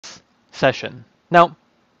session. Now,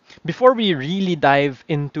 before we really dive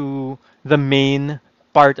into the main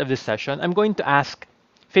part of this session, I'm going to ask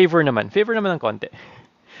favor naman ng konti.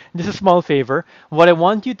 Just a small favor. What I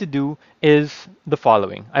want you to do is the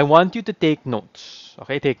following. I want you to take notes.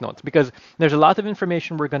 Okay, take notes because there's a lot of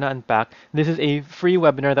information we're gonna unpack. This is a free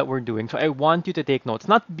webinar that we're doing, so I want you to take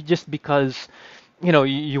notes. Not just because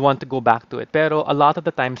you want to go back to it. Pero a lot of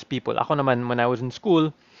the times people, ako naman when I was in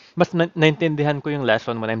school, mas naintindihan ko yung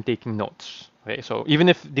lesson when I'm taking notes. Okay, so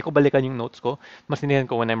even if di ko balikan yung notes ko, mas naintindihan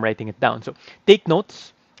ko when I'm writing it down. So take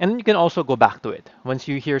notes. And then you can also go back to it. Once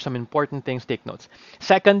you hear some important things, take notes.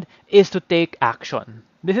 Second is to take action.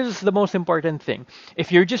 This is the most important thing. If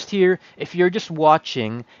you're just here, if you're just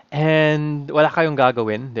watching, and wala kayong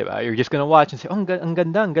gagawin, di ba? You're just gonna watch and say, oh, ang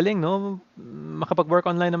ganda, ang galing, no? Makapag-work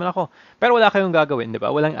online naman ako. Pero wala kayong gagawin, di ba?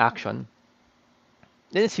 Walang action.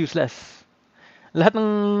 Then it's useless. Lahat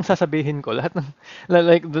ng sasabihin ko, lahat ng,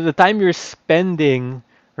 like, the time you're spending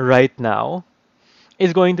right now is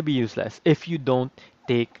going to be useless if you don't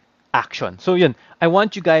take action. So yun, I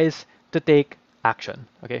want you guys to take action.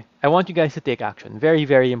 Okay, I want you guys to take action. Very,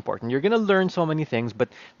 very important. You're gonna learn so many things, but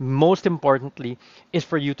most importantly is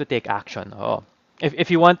for you to take action. Oh, if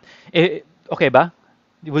you want, okay ba?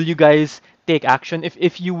 Will you guys take action?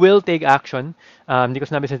 If you will take action, hindi ko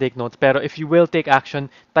sinabi sa take notes, pero if you will take action,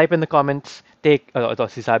 type in the comments, take, ito,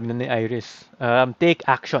 sisabi na ni Iris, take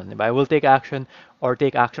action, diba? I will take action, or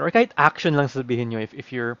take action, or kahit action lang sabihin nyo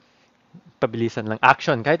if you're pabilisan lang.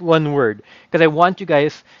 Action, kahit one word. Because I want you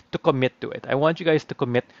guys to commit to it. I want you guys to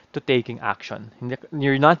commit to taking action.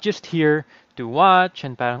 You're not just here to watch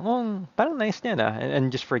and parang, oh, parang nice niya na,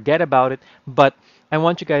 and just forget about it. But I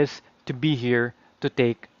want you guys to be here to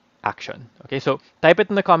take action. Okay, so type it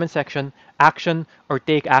in the comment section, action or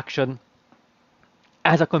take action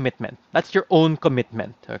as a commitment. That's your own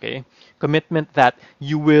commitment, okay? Commitment that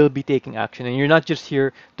you will be taking action and you're not just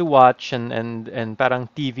here to watch and parang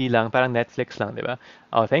TV lang, parang Netflix lang, di ba?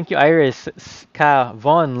 Oh, thank you, Iris, Ka,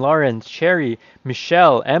 Vaughn, Lawrence, Sherry,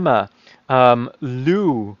 Michelle, Emma,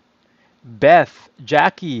 Lou, Beth,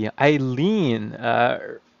 Jackie, Eileen,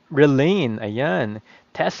 Relaine, ayan,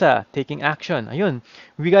 Tessa, taking action, ayun.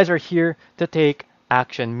 We guys are here to take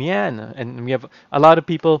action. Mian, and we have a lot of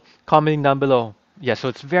people commenting down below. Yeah, so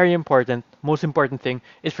it's very important. Most important thing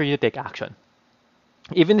is for you to take action.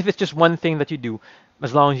 Even if it's just one thing that you do,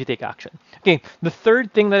 as long as you take action. Okay, the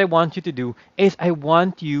third thing that I want you to do is I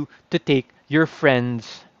want you to take your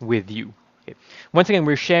friends with you. Okay. Once again,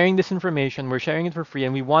 we're sharing this information, we're sharing it for free,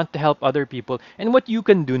 and we want to help other people. And what you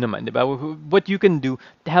can do naman, diba? What you can do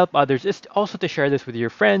to help others is also to share this with your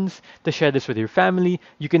friends, to share this with your family.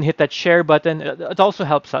 You can hit that share button. It also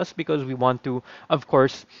helps us because we want to, of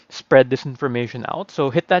course, spread this information out. So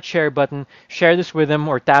hit that share button, share this with them,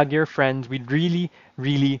 or tag your friends. We'd really,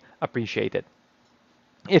 really appreciate it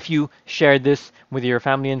if you share this with your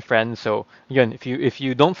family and friends. So again, if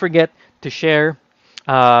you don't forget to share,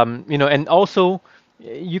 and also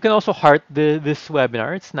you can also heart this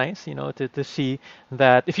webinar. It's nice, to see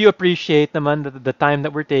that if you appreciate naman the time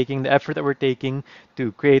that we're taking, the effort that we're taking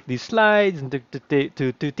to create these slides and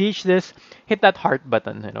to teach this, hit that heart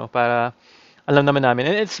button, para alam naman namin.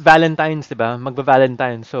 And it's Valentine's, diba?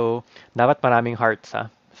 Magba-Valentine, so dapat maraming hearts, ha?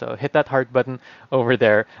 So hit that heart button over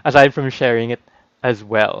there, aside from sharing it as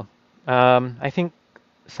well. I think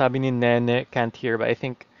sabi ni Nene can't hear, but I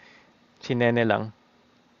think si Nene lang.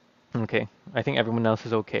 Okay, I think everyone else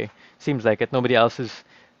is okay. Seems like it. Nobody else is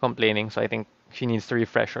complaining, so I think she needs to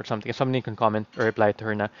refresh or something. If somebody can comment or reply to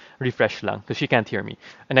her na refresh lang, because she can't hear me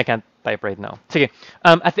and I can't type right now. Sige.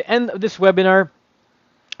 At the end of this webinar,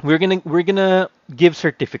 we're gonna give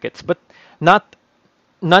certificates, but not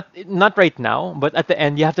right now, but at the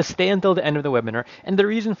end you have to stay until the end of the webinar. And the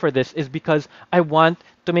reason for this is because I want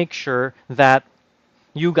to make sure that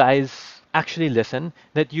you guys actually listen,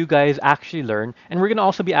 that you guys actually learn, and we're gonna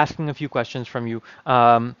also be asking a few questions from you.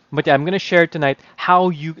 But yeah, I'm gonna share tonight how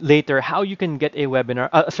you can get a webinar,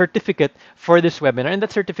 a certificate for this webinar, and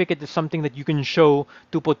that certificate is something that you can show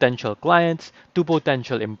to potential clients, to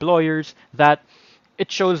potential employers, that it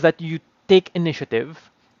shows that you take initiative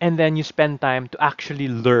and then you spend time to actually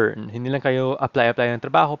learn. Hindi lang kayo apply ng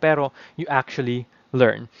trabaho, pero you actually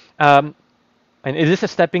learn. And is this a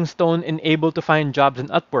stepping stone in able to find jobs in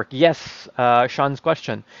Upwork? Yes, Sean's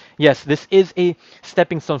question. Yes, this is a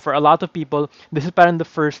stepping stone for a lot of people. This is parang the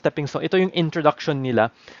first stepping stone. Ito yung introduction nila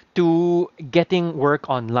to getting work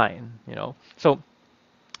online, So,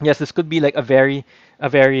 yes, this could be like a very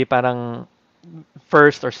parang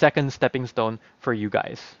first or second stepping stone for you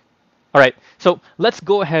guys. All right, so let's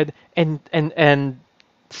go ahead and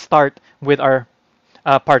start with our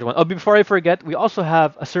part one. Oh, before I forget, we also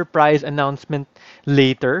have a surprise announcement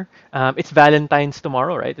later. It's Valentine's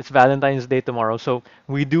tomorrow, right? It's Valentine's Day tomorrow. So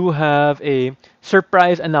we do have a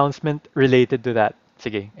surprise announcement related to that.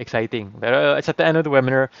 Sige, exciting. Pero it's at the end of the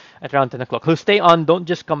webinar at around 10 o'clock. So stay on. Don't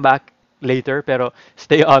just come back later, pero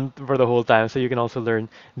stay on for the whole time so you can also learn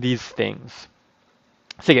these things.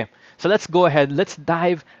 Sige. So let's go ahead. Let's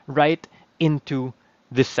dive right into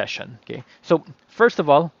this session. Okay. So first of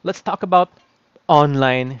all, let's talk about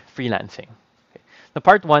online freelancing. Okay. The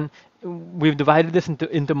part one, we've divided this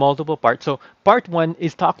into multiple parts. So part one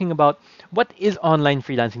is talking about what is online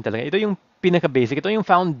freelancing talaga. Ito yung pinaka-basic. Ito yung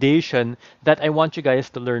foundation that I want you guys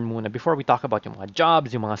to learn muna before we talk about yung mga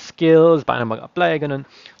jobs, yung mga skills, paano mag-apply, ganun.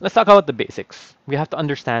 Let's talk about the basics. We have to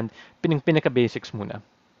understand pinaka-basics muna.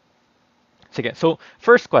 Sige. So,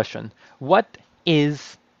 first question, what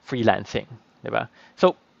is freelancing? Diba?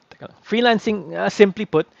 So, freelancing, simply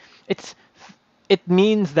put, it's it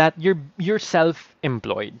means that you're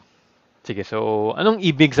self-employed. Sige, so anong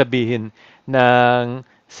ibig sabihin ng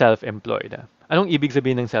self-employed? Anong ibig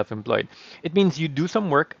sabihin ng self-employed? It means you do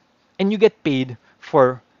some work and you get paid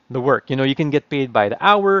for the work. You know, you can get paid by the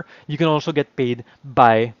hour, you can also get paid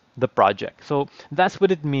by the project. So that's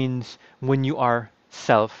what it means when you are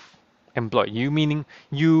self-employed. You meaning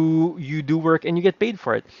you do work and you get paid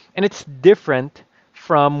for it. And it's different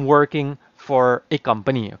from working for a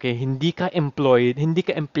company. Okay, hindi ka employed, hindi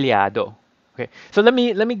ka empleyado. Okay, so let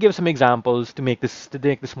me give some examples to make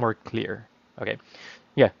this more clear. Okay,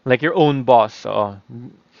 yeah, like your own boss. So,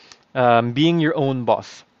 being your own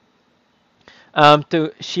boss. To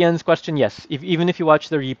Xian's question, yes. Even if you watch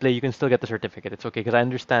the replay, you can still get the certificate. It's okay because I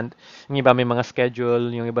understand yung iba may mga schedule,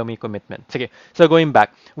 yung iba may commitment. Sige. So going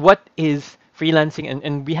back, what is freelancing?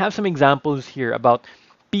 And we have some examples here about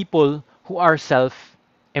people who are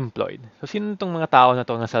self-employed. So sino tong mga tao na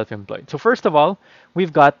to na self-employed? So first of all,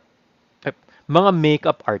 we've got mga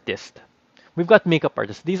makeup artists. We've got makeup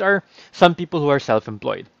artists. These are some people who are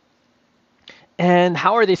self-employed. And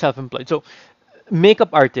how are they self-employed? So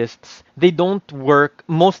makeup artists, they don't work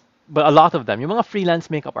but a lot of them, yung mga freelance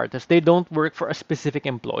makeup artists, they don't work for a specific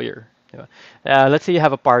employer. Diba? Let's say you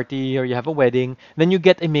have a party or you have a wedding, then you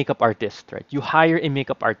get a makeup artist, right? You hire a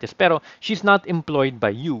makeup artist, pero she's not employed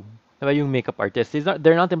by you. Diba? Yung makeup artist,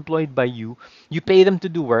 they're not employed by you. You pay them to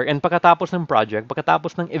do work, and pagkatapos ng project,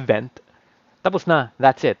 pagkatapos ng event, tapos na,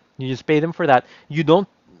 that's it. You just pay them for that. You don't,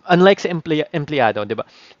 unlike sa empleyado, di ba?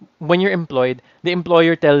 When you're employed, the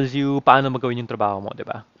employer tells you paano magawin yung trabaho mo, di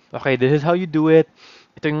ba? Okay, this is how you do it.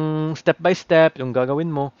 Ito yung step by step, yung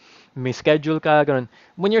gagawin mo. May schedule ka, ganun.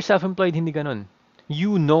 When you're self-employed, hindi ganun.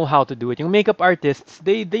 You know how to do it. Yung makeup artists,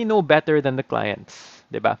 they know better than the clients,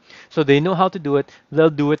 di ba? So they know how to do it.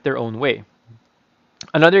 They'll do it their own way.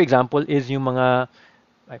 Another example is yung mga,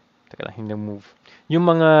 ay, teka lang, hindi move. Yung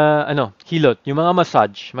mga, hilot, yung mga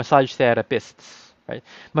massage therapists, right?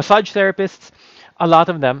 Massage therapists, a lot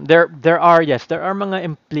of them, there are mga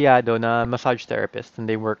empleyado na massage therapists, and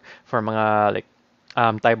they work for mga like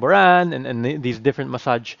Taiboran and these different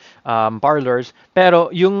massage parlors. Pero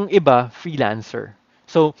yung iba, freelancer.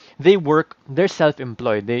 So they're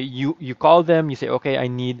self-employed. You call them, you say, okay, I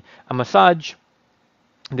need a massage.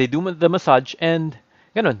 They do the massage and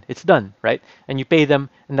ganun, it's done, right? And you pay them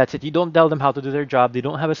and that's it. You don't tell them how to do their job. They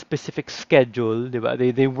don't have a specific schedule, diba?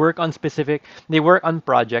 They work on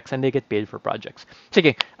projects and they get paid for projects.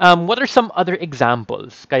 Sige, what are some other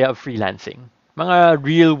examples kaya of freelancing? Mga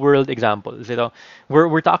real world examples.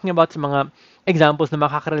 We're talking about some mga examples na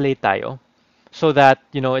makaka-relate tayo so that,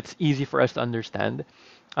 it's easy for us to understand.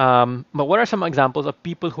 But what are some examples of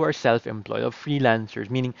people who are self-employed, of freelancers,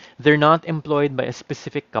 meaning they're not employed by a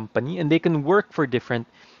specific company and they can work for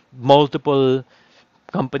multiple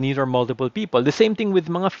companies or multiple people. The same thing with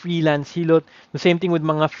mga freelance hilot, the same thing with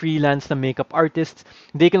mga freelance na makeup artists.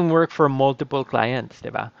 They can work for multiple clients,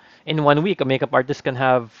 diba? In 1 week, a makeup artist can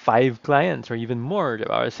have 5 clients or even more,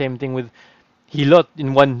 diba? Same thing with hilot.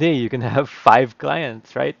 In 1 day, you can have 5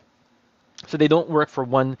 clients, right? So they don't work for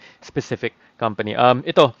one specific company.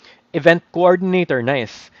 Ito, event coordinator,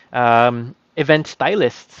 nice. Event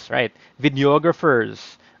stylists, right?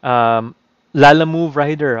 Videographers, Lala Move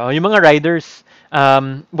rider. Yung mga riders,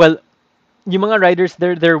 well, yung mga riders,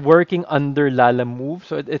 they're working under Lala Move,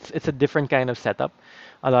 so it's a different kind of setup.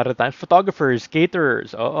 A lot of times, photographers,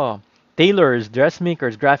 caterers, tailors,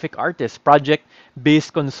 dressmakers, graphic artists,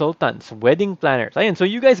 project-based consultants, wedding planners. Ayan, so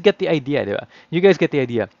you guys get the idea, di ba? You guys get the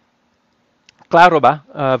idea. Claro ba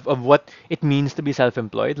of what it means to be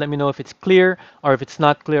self-employed? Let me know if it's clear or if it's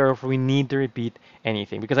not clear or if we need to repeat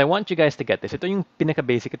anything because I want you guys to get this. Ito yung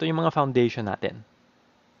pinaka-basic. Ito yung mga foundation natin.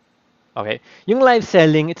 Okay? Yung live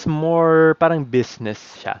selling, it's more parang business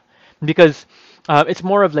siya. Because it's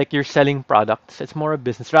more of like you're selling products. It's more of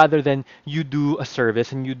business rather than you do a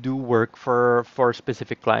service and you do work for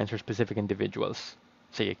specific clients or specific individuals.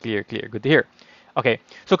 Sige, clear, clear. Good to hear. Okay,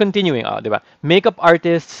 so continuing, di ba? Makeup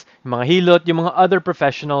artists, yung mga hilot, yung mga other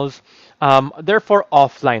professionals, they're for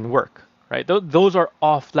offline work, right? Those are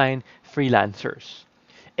offline freelancers.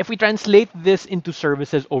 If we translate this into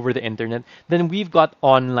services over the internet, then we've got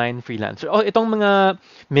online freelancer. Oh, itong mga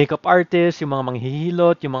makeup artists, yung mga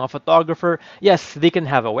manghihilot, yung mga photographer, yes, they can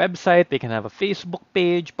have a website, they can have a Facebook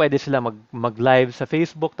page, pwede sila mag-live sa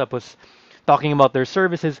Facebook tapos talking about their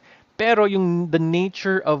services. Pero yung the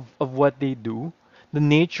nature of what they do, the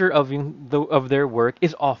nature of their work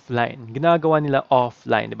is offline. Ginagawa nila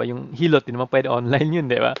offline, 'di ba? Yung hilot din naman pwede online 'yun,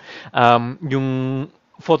 'di ba? Yung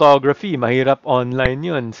photography, mahirap online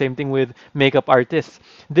 'yun. Same thing with makeup artists.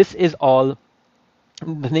 This is all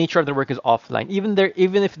the nature of the work is offline. Even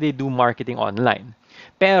if they do marketing online.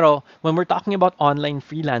 Pero when we're talking about online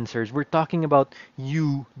freelancers, we're talking about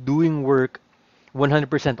you doing work 100%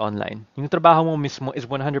 online. Yung trabaho mo mismo is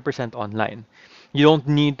 100% online. You don't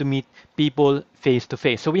need to meet people face to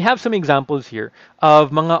face. So we have some examples here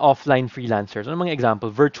of mga offline freelancers. Ano mga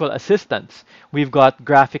example? Virtual assistants. We've got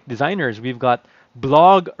graphic designers. We've got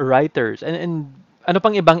blog writers. And ano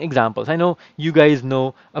pang ibang examples? I know you guys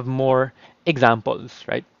know of more examples,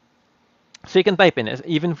 right? So you can type in it,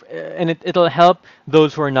 and it'll help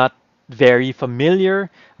those who are not very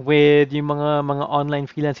familiar with yung mga online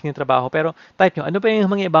freelancing na trabaho. Pero type nyo, ano pa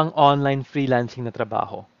yung mga ibang online freelancing na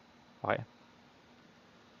trabaho? Okay.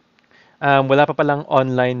 Wala pa palang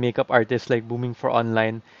online makeup artists like booming for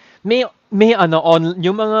online. May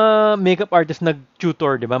yung mga makeup artists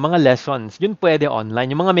nag-tutor, 'di ba? Mga lessons. Yun pwede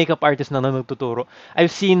online. Yung mga makeup artists na nagtuturo.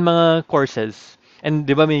 I've seen mga courses. And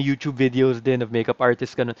 'di ba may YouTube videos din of makeup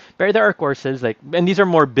artists ganun. Pero there are courses like and these are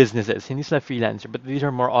more businesses. Hindi sila freelancer, but these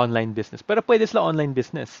are more online business. Pero pwede sila online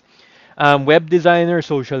business. Web designer,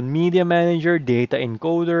 social media manager, data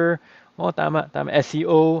encoder, oh, tama, tama,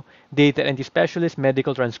 SEO, data entry specialist,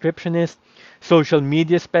 medical transcriptionist, social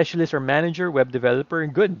media specialist or manager, web developer,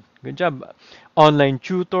 good job. Online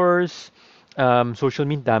tutors, social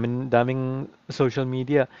media, daming social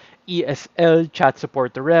media, ESL, chat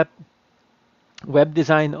support rep, web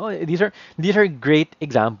design. Oh, these are great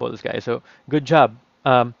examples, guys. So good job.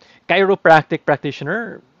 Chiropractic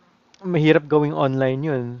practitioner, mahirap going online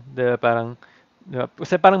yun. Parang,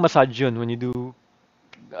 kasi parang massage yun when you do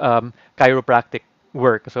chiropractic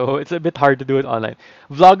work. So it's a bit hard to do it online.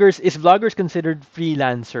 Is vloggers considered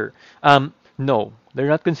freelancer? No, they're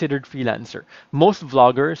not considered freelancer. Most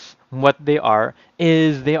vloggers, what they are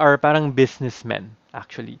is they are parang businessmen.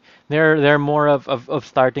 Actually, they're more of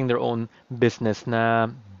starting their own business na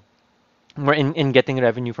more in getting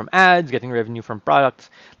revenue from ads, getting revenue from products.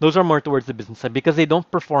 Those are more towards the business side because they don't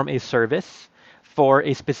perform a service for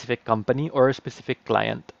a specific company or a specific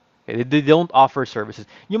client. Okay, they don't offer services.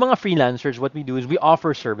 Yung mga freelancers, what we do is we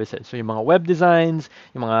offer services. So yung mga web designs,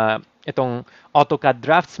 yung mga itong AutoCAD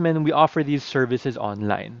draftsmen, we offer these services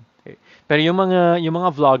online. Okay. Pero yung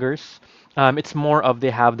mga vloggers, it's more of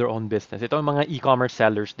they have their own business. Ito yung mga e-commerce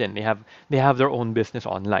sellers din. They have their own business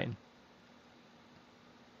online.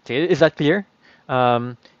 Sige, is that clear?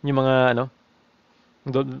 Yung mga ano,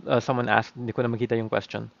 someone asked, hindi ko na makita yung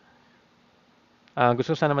question.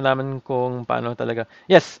 Gusto ko sana malaman kung paano talaga.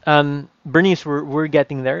 Yes, Bernice, we're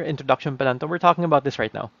getting there. Introduction pa lang to. We're talking about this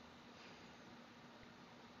right now.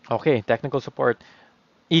 Okay, technical support.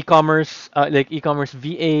 E-commerce, like e-commerce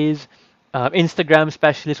VAs, Instagram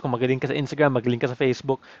specialist, kung magaling ka sa Instagram, magaling ka sa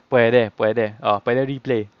Facebook, pwede. Oh, pwede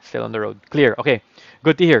replay. Still on the road. Clear. Okay,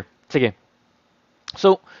 good to hear. Sige.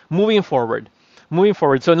 So, moving forward.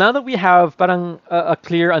 So now that we have parang a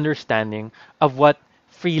clear understanding of what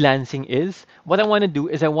freelancing is, what I want to do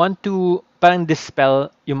is I want to parang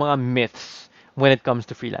dispel yung mga myths when it comes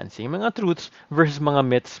to freelancing. Mga truths versus mga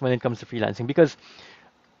myths when it comes to freelancing. Because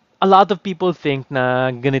a lot of people think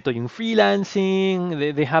na ganito yung freelancing,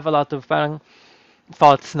 they have a lot of parang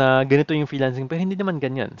thoughts na ganito yung freelancing, pero hindi naman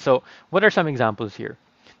ganyan. So, what are some examples here?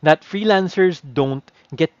 That freelancers don't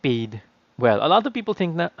get paid well. A lot of people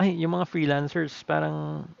think na, ay, yung mga freelancers,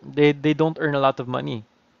 parang they don't earn a lot of money.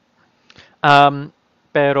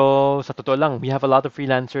 Pero sa totoo lang, we have a lot of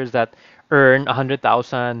freelancers that earn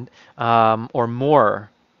 100,000 or more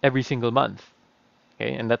every single month.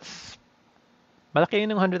 Okay, and that's malaki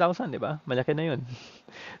yun ng 100,000, di ba? Malaki na yun.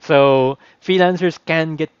 So, freelancers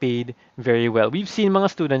can get paid very well. We've seen yung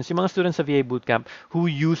mga students sa VA Bootcamp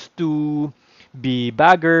who used to be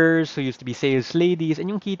baggers, who used to be sales ladies,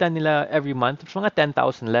 and yung kita nila every month, it's mga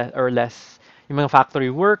 10,000 or less yung mga factory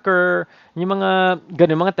worker, yung mga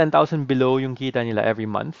ganun, mga 10,000 below yung kita nila every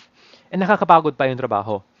month. And nakakapagod pa yung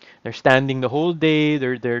trabaho. They're standing the whole day,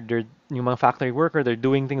 they're yung mga factory worker, they're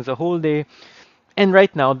doing things the whole day. And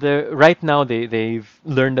right now they've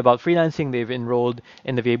learned about freelancing, they've enrolled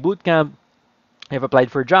in the VA bootcamp, they've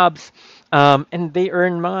applied for jobs, and they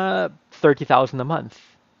earn mga 30,000 a month.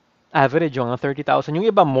 Average yung mga 30,000. Yung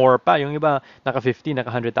iba more pa, yung iba naka 50, naka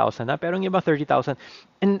 100,000 na, pero yung iba 30,000.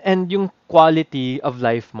 And yung quality of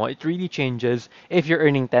life mo, it really changes if you're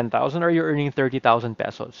earning 10,000 or you're earning 30,000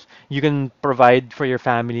 pesos. You can provide for your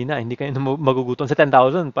family na, hindi kayo magugutom sa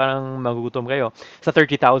 10,000, parang magugutom kayo. Sa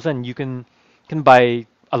 30,000, you can buy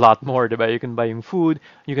a lot more, diba? You can buy yung food,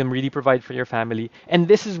 you can really provide for your family. And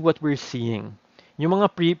this is what we're seeing. Yung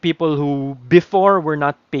mga people who before we're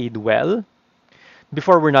not paid well,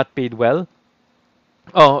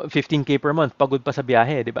 oh, 15K per month, pagod pa sa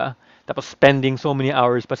biyahe, di ba? Tapos spending so many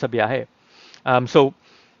hours pa sa biyahe. So,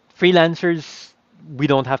 freelancers, we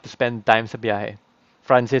don't have to spend time sa biyahe.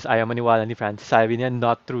 Francis, ayaw maniwala ni Francis. Sabi niya,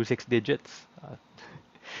 not through 6 digits.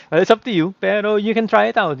 Well, it's up to you, pero you can try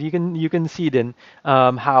it out. You can see din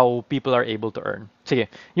how people are able to earn. Sige.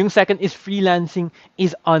 Yung second is freelancing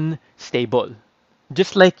is unstable.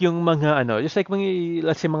 Just like mga,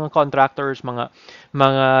 let's say mga contractors, mga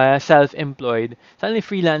self-employed, suddenly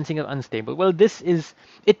freelancing is unstable. Well,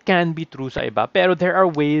 it can be true sa iba, pero there are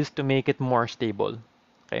ways to make it more stable.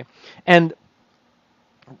 Okay? And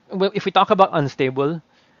well, if we talk about unstable,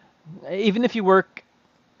 even if you work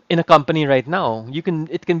in a company right now,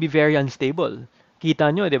 it can be very unstable.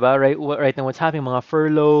 Kita nyo, di ba? Right now, what's happening, mga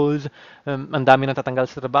furloughs, ang dami natatanggal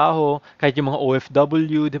sa trabaho, kahit yung mga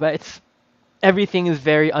OFW, di ba? Everything is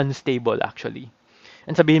very unstable actually.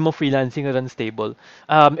 And sabihin mo freelancing is unstable.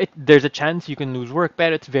 There's a chance you can lose work,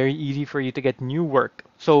 but it's very easy for you to get new work.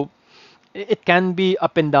 So it can be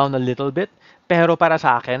up and down a little bit, pero para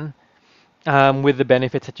sa akin, with the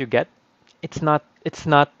benefits that you get, it's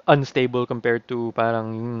not unstable compared to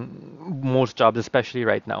parang most jobs, especially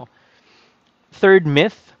right now. Third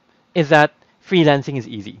myth is that freelancing is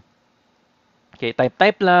easy. Okay,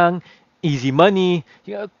 type lang, easy money.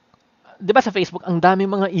 'Di ba sa Facebook, ang dami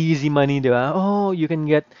mga easy money, 'di ba? Oh, you can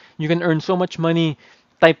earn so much money.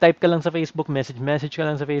 Type ka lang sa Facebook, message ka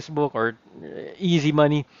lang sa Facebook or easy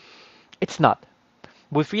money. It's not.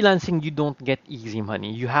 With freelancing, you don't get easy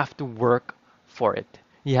money. You have to work for it.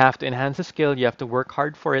 You have to enhance the skill, you have to work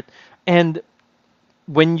hard for it. And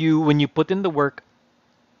when you put in the work,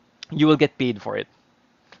 you will get paid for it.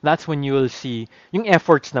 That's when you will see yung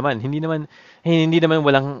efforts naman. Hindi naman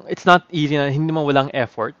walang, it's not easy na hindi naman walang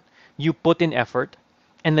effort. You put in effort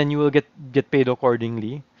and then you will get paid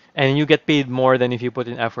accordingly. And you get paid more than if you put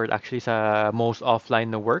in effort actually sa most offline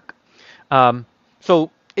na work. So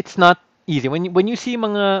it's not easy. When you see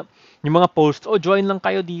yung mga posts, oh, join lang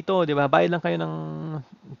kayo dito, 'di ba? Bayad lang kayo ng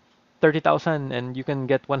 30,000 and you can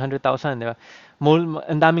get 100,000, 'di ba?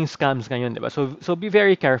 Ang daming scams ngayon, 'di ba? So be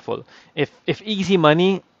very careful. If easy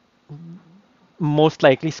money, most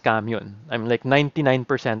likely scam yun. I'm like 99%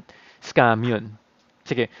 scam yun.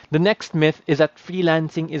 Sige, the next myth is that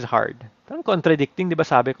freelancing is hard. Parang contradicting, di ba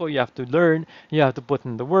sabi ko, you have to learn, you have to put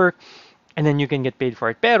in the work, and then you can get paid for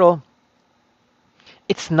it. Pero,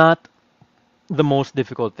 it's not the most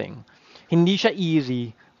difficult thing. Hindi siya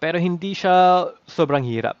easy, pero hindi siya sobrang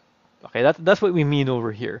hirap. Okay, that's what we mean over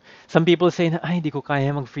here. Some people say na, ay, di ko kaya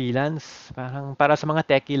mag-freelance. Parang para sa mga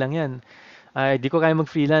techie lang yan. Ay, di ko kaya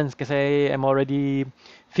mag-freelance kasi I'm already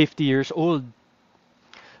 50 years old.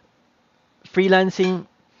 Freelancing,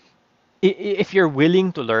 if you're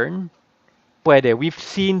willing to learn, pwede. We've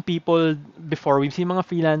seen people before, we've seen mga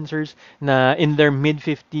freelancers na in their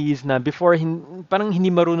mid-50s na before parang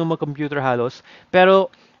hindi marunong mag-computer halos,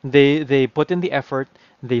 pero they put in the effort,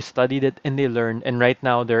 they studied it and they learned, and right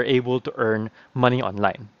now they're able to earn money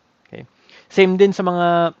online. Okay? Same din sa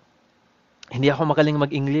mga hindi ako magaling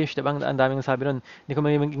mag-English, 'di ba? Ang daming sabi nun, hindi ko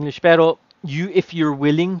magaling mag-English, pero if you're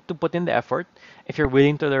willing to put in the effort, if you're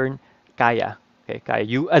willing to learn, kaya. Okay, kaya.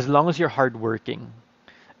 As long as you're hardworking,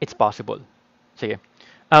 it's possible. Sige.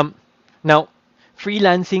 Now,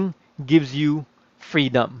 freelancing gives you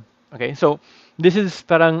freedom. Okay, so this is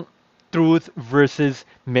parang truth versus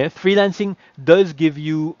myth. Freelancing does give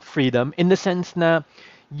you freedom in the sense na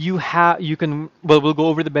you can, well, we'll go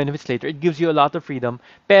over the benefits later. It gives you a lot of freedom,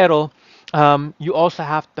 pero you also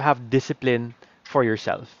have to have discipline for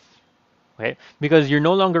yourself. Okay? Because you're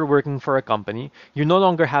no longer working for a company. You no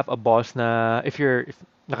longer have a boss na if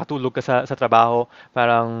nakatulog ka sa trabaho,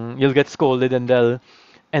 parang you'll get scolded and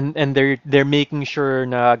they're making sure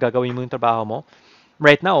na gagawin mo yung trabaho mo.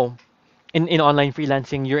 Right now, in online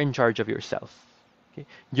freelancing, you're in charge of yourself. Okay?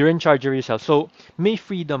 You're in charge of yourself. So, may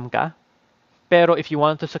freedom ka, pero if you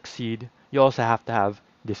want to succeed, you also have to have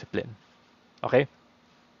discipline. Okay?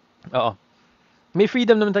 Oo. May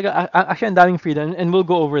freedom naman talaga. Actually, ang daming freedom and we'll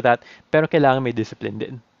go over that, pero kailangan may discipline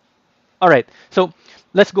din. All right. So,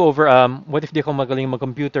 let's go over what if di ako magaling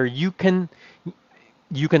mag-computer? You can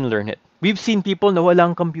learn it. We've seen people na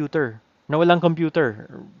walang computer. Na walang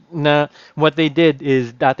computer. Na what they did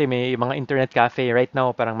is dati may mga internet cafe. Right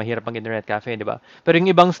now, parang mahirap mag internet cafe, di ba? Pero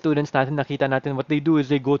yung ibang students natin, nakita natin, what they do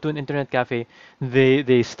is they go to an internet cafe,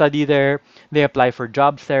 they study there, they apply for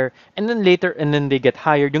jobs there, and then later, and then they get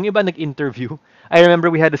hired. Yung iba nag-interview. I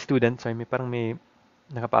remember we had a student, sorry, parang may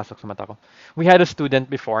nakapasok sa mata ko. We had a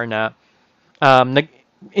student before na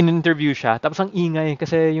in-interview siya, tapos ang ingay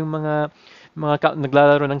kasi yung mga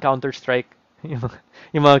naglalaro ng Counter-Strike, yung,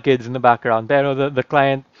 yung mga kids in the background. Pero the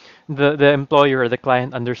client, the employer or the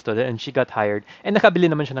client understood it and she got hired. And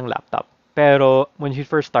nakabili naman siya ng laptop. Pero when she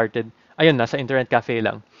first started, ayun, nasa internet cafe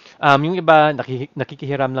lang. Yung iba,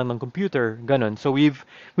 nakikihiram lang ng computer, ganun. So we've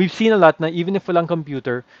seen a lot na even if walang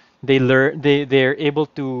computer, they're able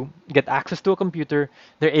to get access to a computer,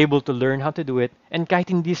 they're able to learn how to do it, and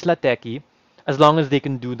kahit hindi sila techie, as long as they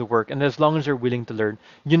can do the work and as long as they're willing to learn,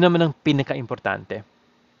 yun naman ang pinaka-importante.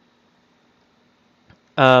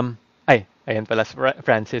 Ayan pala si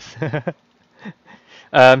Francis.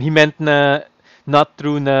 He meant na not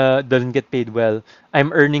true na doesn't get paid well.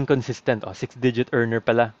 I'm earning consistent. Oh, six-digit earner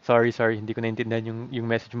pala. Sorry. Hindi ko naintindihan yung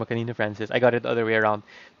message mo kanina, Francis. I got it the other way around.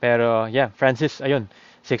 Pero yeah, Francis, ayun,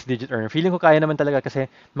 six-digit earner. Feeling ko kaya naman talaga kasi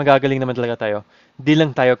magagaling naman talaga tayo. Di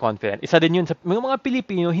lang tayo confident. Isa din yun sa mga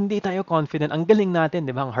Pilipino, hindi tayo confident. Ang galing natin,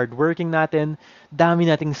 di ba? Ang hardworking natin, dami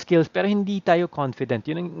nating skills, pero hindi tayo confident.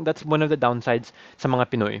 That's one of the downsides sa mga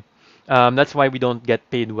Pinoy. That's why we don't get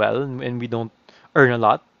paid well and we don't earn a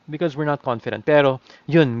lot because we're not confident. Pero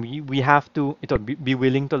yun, we have to be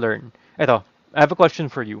willing to learn. Ito, I have a question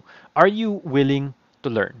for you. Are you willing to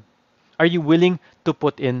learn? Are you willing to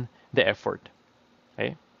put in the effort?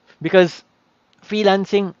 Okay? Because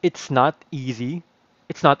freelancing, it's not easy.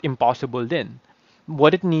 It's not impossible then.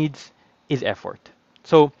 What it needs is effort.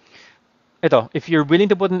 So, if you're willing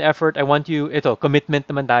to put in effort, I want you, commitment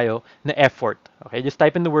naman tayo na effort. Okay? Just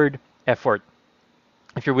type in the word effort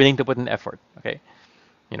if you're willing to put in effort. Okay?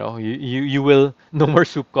 You will no more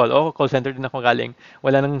soup call. Oh, call center din ako galing.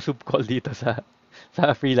 Wala nang soup call dito sa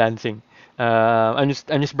freelancing. I'm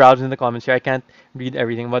just browsing the comments here. I can't read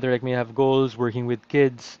everything. Mother like me have goals, working with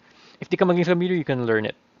kids. If di ka maging sa computer, you can learn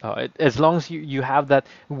it. As long as you have that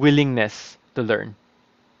willingness to learn.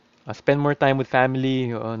 Spend more time with family.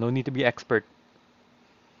 No need to be expert.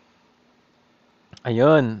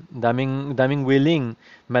 Ayun, daming willing.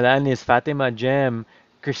 Malanis, Fatima, Jem,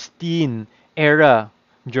 Christine, Era,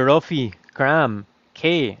 Jerofi, Kram,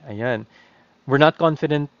 Kay. Ayan. We're not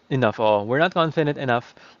confident enough. Oh, we're not confident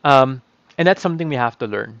enough. And that's something we have to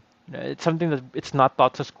learn. It's something that it's not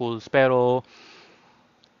taught sa schools, pero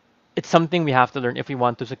it's something we have to learn if we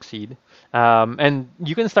want to succeed. And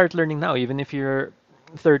you can start learning now, even if you're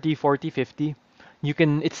 30, 40, 50.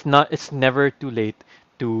 It's never too late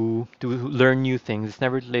to learn new things. It's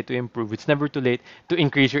never too late to improve. It's never too late to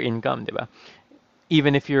increase your income, diba?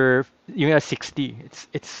 Even if you're at 60,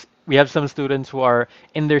 it's we have some students who are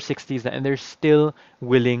in their 60s and they're still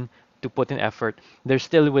willing to put in effort. They're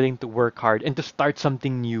still willing to work hard and to start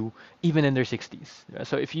something new even in their 60s.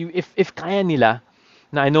 So if kaya nila,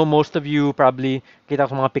 na I know most of you probably kita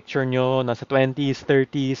ko mga picture nyo nasa 20s,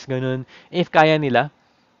 30s, ganun. If kaya nila,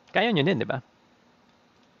 kaya nyo din, di ba?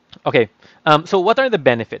 Okay. So what are the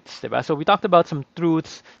benefits, di ba? So we talked about some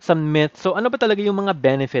truths, some myths. So ano ba talaga yung mga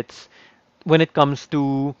benefits when it comes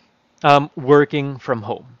to working from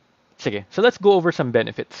home? Sige. So let's go over some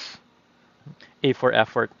benefits. A for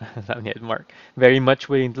effort. Sabi ni Mark. Very much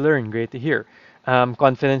willing to learn. Great to hear.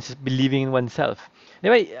 Confidence is believing in oneself. Di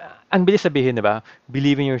ba, ang bilis sabihin, di ba?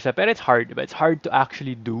 Believe in yourself. Pero it's hard, di ba? It's hard to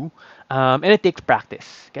actually do. And it takes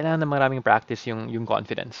practice. Kailangan ng maraming practice yung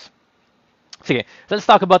confidence. Sige, so let's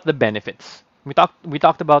talk about the benefits. We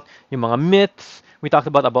talked about yung mga myths. We talked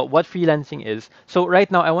about what freelancing is. So right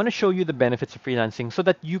now, I want to show you the benefits of freelancing so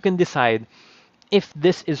that you can decide if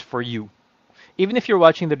this is for you. Even if you're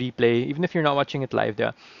watching the replay, even if you're not watching it live,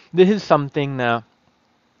 this is something na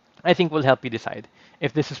I think will help you decide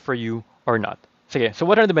if this is for you or not. Sige, so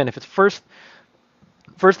what are the benefits? First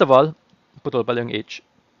of all, putol pala yung H.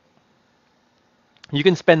 You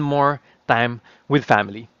can spend more time with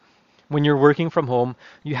family. When you're working from home,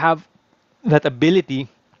 you have that ability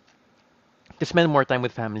to spend more time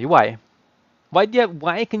with family. Why?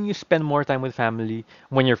 Why can you spend more time with family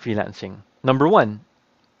when you're freelancing? Number one,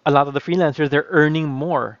 a lot of the freelancers, they're earning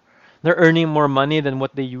more They're earning more money than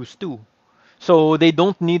what they used to. So they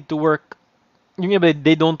don't need to work, yung iba,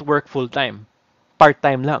 they don't work full time.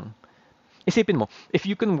 Part-time lang. Isipin mo, if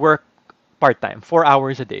you can work part-time, 4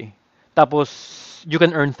 hours a day, tapos you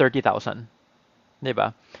can earn 30,000, 'di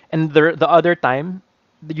ba? And the other time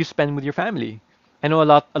that you spend with your family. I know a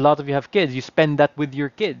lot of you have kids. You spend that with your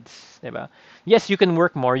kids, 'di ba? Yes, you can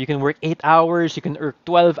work more. You can work 8 hours, you can earn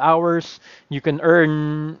 12 hours, you can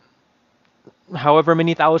earn however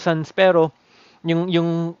many thousands, pero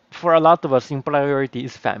yung for a lot of us, yung priority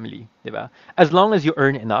is family, 'di ba? As long as you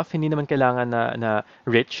earn enough, hindi naman kailangan na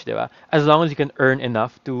rich, 'di ba? As long as you can earn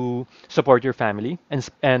enough to support your family and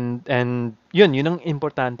yun ang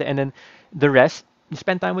importante, and then the rest you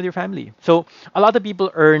spend time with your family. So a lot of people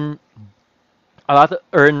earn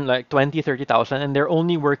like 20, 30,000 and they're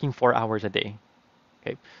only working 4 hours a day.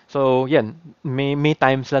 Okay. So, yeah, may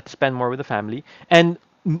times that spend more with the family. And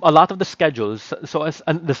a lot of the schedules, so as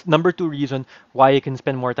the number two reason why you can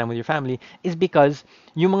spend more time with your family is because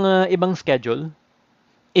yung mga ibang schedule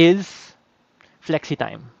is flexi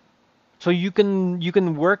time. So you can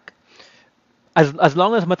work as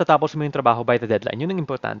long as matatapos mo yung trabaho by the deadline. Yun ang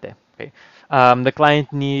importante. Okay? The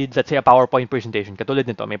client needs, let's say, a PowerPoint presentation. Katulad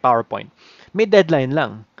nito, may PowerPoint. May deadline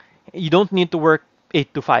lang. You don't need to work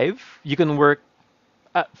 8 to 5. You can work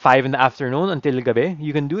 5 in the afternoon until gabi.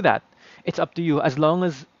 You can do that. It's up to you as long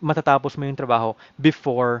as matatapos mo yung trabaho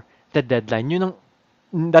before the deadline.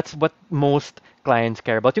 That's what most clients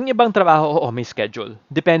care about. Yung ibang trabaho, oo, may schedule.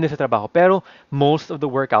 Depende sa trabaho. Pero most of the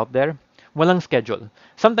work out there, walang schedule.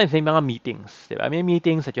 Sometimes may mga meetings. Diba? May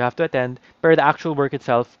meetings that you have to attend, pero the actual work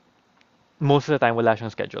itself, most of the time, wala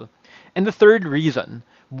siyang schedule. And the third reason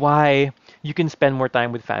why you can spend more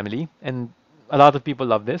time with family, and a lot of people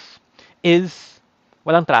love this, is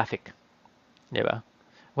walang traffic. Diba?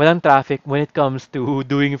 Walang traffic when it comes to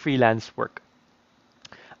doing freelance work.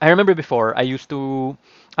 I remember before,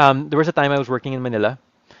 there was a time I was working in Manila.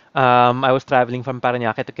 I was traveling from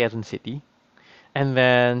Parañaque to Quezon City. And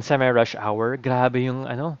then semi-rush hour, grabe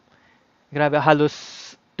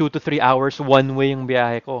halos 2 to 3 hours one way yung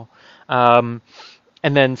biyahe ko. Um,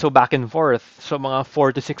 and then so back and forth, so mga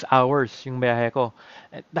 4 to 6 hours yung biyahe ko.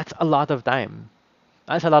 That's a lot of time.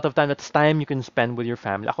 That's a lot of time. That's time you can spend with your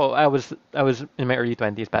family. I was in my early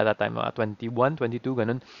 20s by that time, 21, 22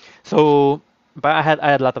 ganun. So but I had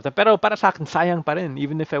a lot of time. Pero para sa akin sayang pa rin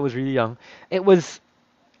even if I was really young. It's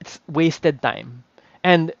wasted time.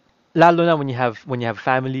 And lalo na when you have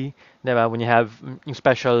family, 'di ba? When you have yung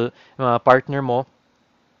special partner mo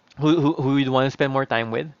who you want to spend more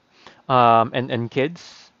time with, and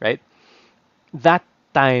kids, right? That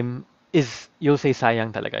time is, you'll say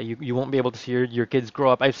sayang talaga. You won't be able to see your kids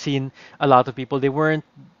grow up. I've seen a lot of people, they weren't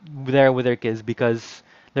there with their kids because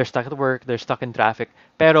they're stuck at work, they're stuck in traffic.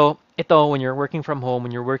 Pero ito, when you're working from home,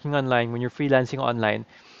 when you're working online, when you're freelancing online,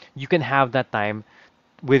 you can have that time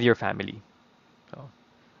with your family. So,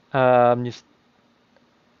 just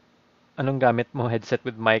anong gamit mo headset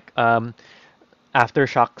with mic?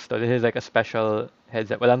 Aftershocks. So this is like a special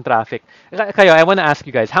headset. Walang traffic. Kayo, I want to ask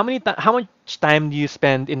you guys, how much time do you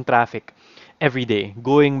spend in traffic every day,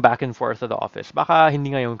 going back and forth to the office? Baka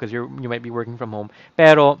hindi ngayon because you might be working from home.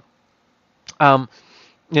 Pero um,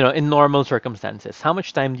 in normal circumstances, how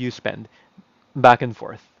much time do you spend back and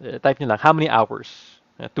forth? Type nyo lang, how many hours?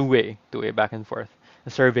 Two-way back and forth.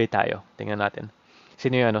 Survey tayo. Tingnan natin.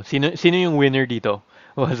 Sino yung winner dito?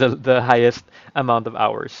 Was the highest amount of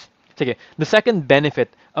hours. Sige. The second benefit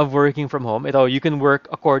of working from home, you can work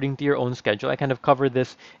according to your own schedule. I kind of covered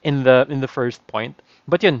this in the first point.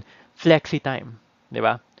 But yun, flexi time, 'di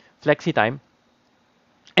ba? Flexi time.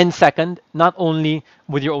 And second, not only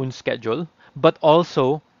with your own schedule, but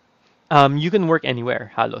also you can work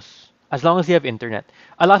anywhere, halos. As long as you have internet.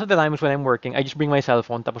 A lot of the times when I'm working, I just bring my cell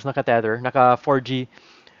phone, tapos naka-tether, naka 4G.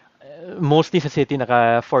 Mostly sa city,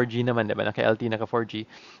 naka 4G naman, diba? Naka LTE, naka 4G.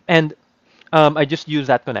 And I just use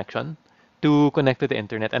that connection to connect to the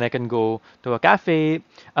internet, and I can go to a cafe,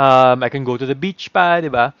 I can go to the beach pa,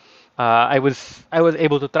 diba? I was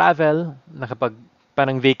able to travel, nakapag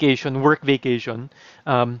parang vacation, work vacation,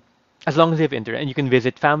 as long as you have internet, and you can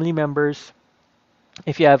visit family members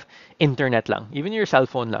if you have internet lang, even your cell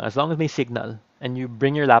phone lang, as long as may signal, and you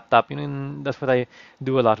bring your laptop, that's what I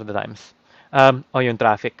do a lot of the times. Yung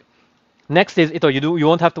traffic. Next is ito, you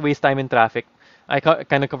won't have to waste time in traffic. I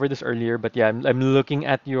kind of covered this earlier, but yeah, I'm looking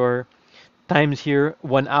at your times here.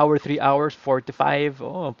 1 hour, 3 hours, 4 to 5.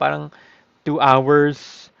 Oh, parang 2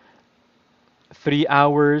 hours, 3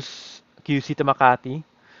 hours, QC to Makati.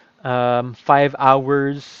 5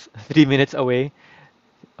 hours, 3 minutes away.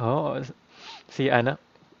 Oh, si Ana.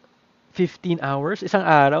 15 hours, isang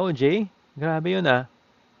araw, Jay. Grabe yun ah.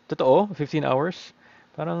 Totoo, 15 hours.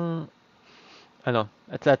 Parang ano,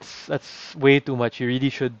 that's way too much. You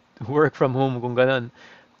really should work from home kung ganun.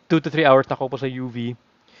 2 to 3 hours na ako po sa UV.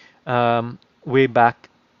 Way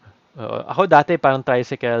back. Ako dati parang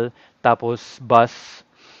tricycle, tapos bus,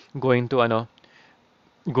 going to ano,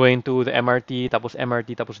 going to the MRT, tapos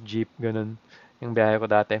MRT, tapos jeep, ganun. Yung biyahe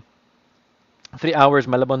ko dati. 3 hours,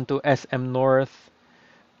 Malabon to SM North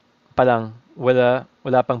pa lang. Wala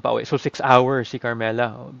pang pauwi. So 6 hours si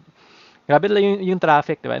Carmela. Grabe lang yung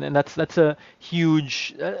traffic, diba? And that's a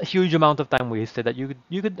huge amount of time wasted that I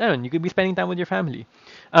don't know, you could be spending time with your family.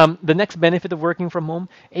 The next benefit of working from home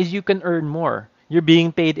is you can earn more. You're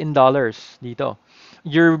being paid in dollars dito.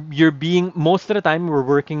 You're being most of the time we're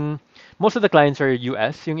working. Most of the clients are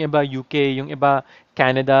US, yung iba UK, yung iba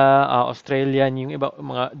Canada, Australian, yung iba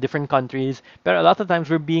mga different countries. Pero a lot of times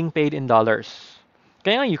we're being paid in dollars.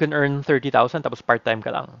 Kaya nga, you can earn 30,000 tapos part-time ka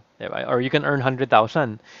lang. Diba? Or you can earn 100,000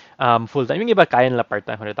 full-time. Yung iba kaya nila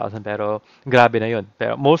part-time 100,000 pero grabe na yun.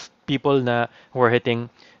 Pero most people na who are hitting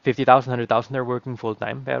 50,000, 100,000 are working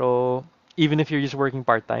full-time. Pero even if you're just working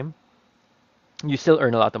part-time, you still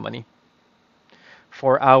earn a lot of money.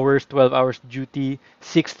 4 hours, 12 hours duty,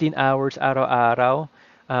 16 hours araw-araw.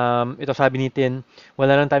 Ito sabi nitin,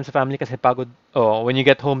 wala nang time sa family kasi pagod. Oh, when you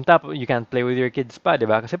get home tap, you can't play with your kids pa, 'di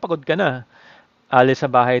ba? Kasi pagod ka na. Alis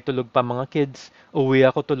sa bahay, tulog pa mga kids. Uwi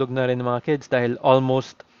ako, tulog na rin ng mga kids dahil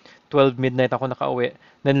almost 12 midnight ako nakauwi.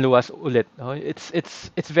 Then luwas ulit. No?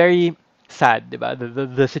 It's very sad, di ba?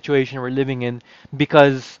 The situation we're living in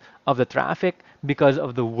because of the traffic, because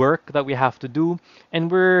of the work that we have to do,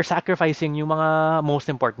 and we're sacrificing yung mga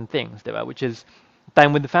most important things, di ba? Which is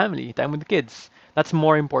time with the family, time with the kids. That's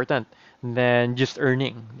more important than just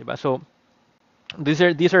earning, di ba? So these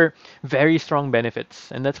are very strong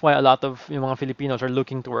benefits, and that's why a lot of yung mga Filipinos are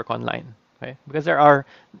looking to work online, okay? Because there are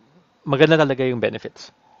maganda talaga yung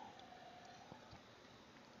benefits.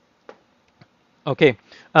 Okay,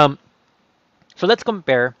 um, so let's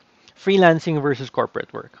compare freelancing versus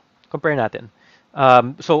corporate work. Compare natin.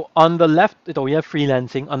 So on the left, ito we have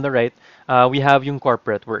freelancing. On the right, we have yung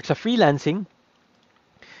corporate work. Sa freelancing,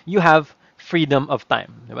 you have freedom of time.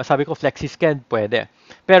 Diba? Sabi ko, flexi-sched, pwede.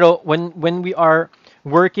 Pero when we are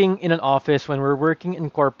working in an office, when we're working in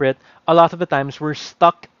corporate, a lot of the times we're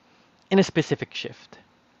stuck in a specific shift,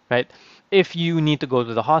 right? If you need to go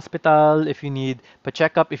to the hospital, if you need pa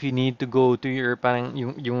check up, if you need to go to your parang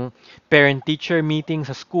yung parent-teacher meeting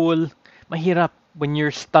sa school, mahirap when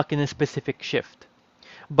you're stuck in a specific shift.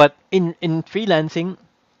 But in freelancing,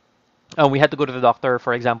 we had to go to the doctor,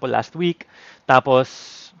 for example, last week.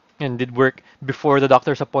 Tapos, and did work before the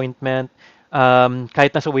doctor's appointment.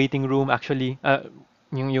 Kahit nasa waiting room, actually,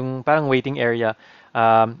 yung parang waiting area.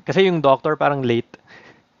 Kasi yung doctor parang late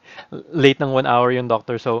ng 1 hour yung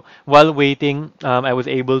doctor. So, while waiting, I was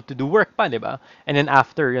able to do work pa, di ba? And then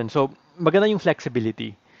after yun. So, maganda yung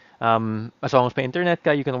flexibility. As long as may internet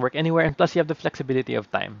ka, you can work anywhere, and plus you have the flexibility of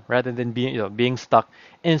time rather than being stuck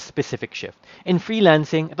in a specific shift. In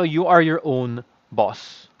freelancing, ito, you are your own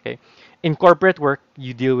boss. Okay? In corporate work,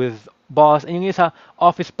 you deal with boss, and yung isa,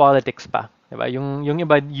 office politics pa. Diba? Yung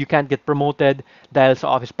iba, you can't get promoted dahil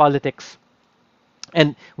sa office politics.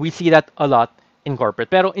 And we see that a lot in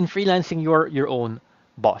corporate. Pero in freelancing, you're your own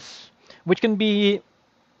boss, which can be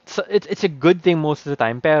it's a good thing most of the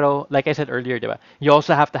time. Pero like I said earlier, diba, you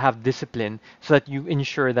also have to have discipline so that you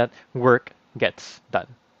ensure that work gets done.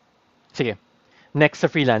 Sige. Next sa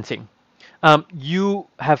freelancing. You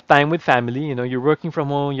have time with family. You're working from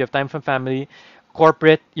home. You have time from family.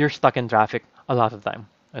 Corporate, you're stuck in traffic a lot of time.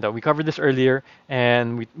 We covered this earlier,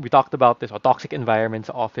 and we talked about this, toxic environments,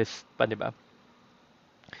 office, pa, diba?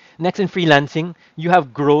 Next, in freelancing, you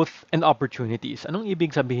have growth and opportunities. Anong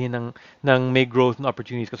ibig sabihin ng may growth and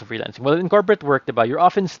opportunities ka sa freelancing? Well, in corporate work, diba, you're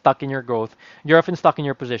often stuck in your growth. You're often stuck in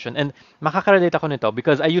your position. And makaka-relate ako nito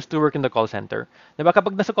because I used to work in the call center. Diba,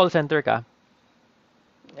 kapag nasa call center ka,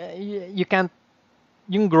 you can't,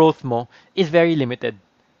 yung growth mo is very limited.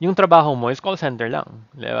 Yung trabaho mo is call center lang.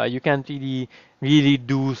 Diba? You can't really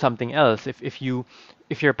do something else. If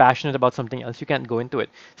you're passionate about something else, you can't go into it.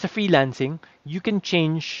 Sa freelancing, you can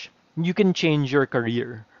change your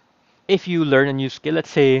career. If you learn a new skill, let's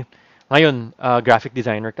say, ngayon, graphic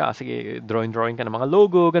designer ka, sige, drawing ka ng mga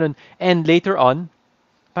logo, ganun. And later on,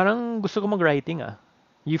 parang gusto ko mag-writing ah.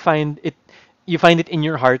 You find it in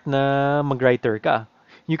your heart na mag-writer ka.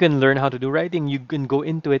 You can learn how to do writing. You can go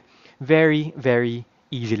into it very, very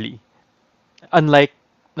easily. Unlike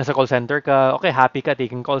nasa call center ka, okay, happy ka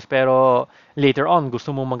taking calls, pero later on,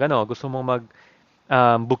 gusto mo mag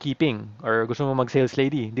bookkeeping or gusto mo mag sales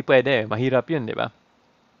lady. Di pwede, mahirap yun, di ba?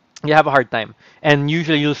 you have a hard time. And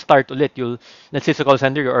usually you'll start ulit. Let's say sa call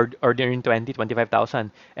center, you're ordering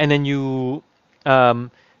 25,000. And then you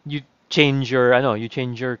change you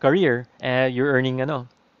change your career, you're earning,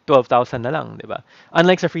 12,000 na lang, di ba?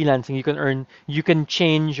 Unlike sa freelancing, you can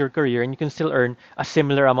change your career and you can still earn a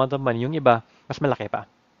similar amount of money. Yung iba, mas malaki pa.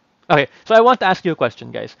 Okay, so I want to ask you a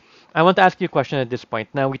question, guys. I want to ask you a question at this point.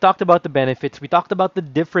 Now, we talked about the benefits, we talked about the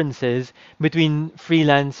differences between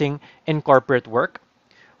freelancing and corporate work.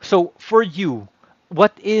 So for you,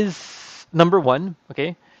 what is number one?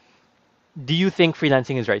 Okay, do you think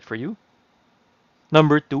freelancing is right for you?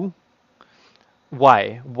 Number two,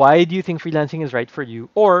 why? Why do you think freelancing is right for you?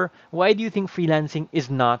 Or why do you think freelancing is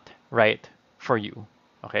not right for you?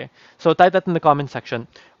 Okay, so type that in the comment section.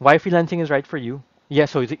 Why freelancing is right for you?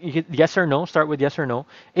 Yes, so yes or no? Start with yes or no.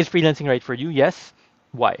 Is freelancing right for you? Yes.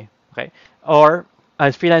 Why? Okay, or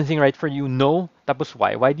is freelancing right for you? No. Tapos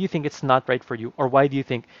why? Why do you think it's not right for you? Or why do you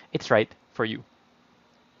think it's right for you?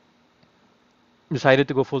 Decided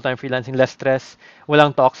to go full-time freelancing, less stress,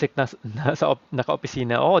 walang toxic na sa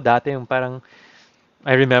naka-opisina. Oh, dati yung parang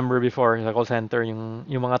I remember before sa call center yung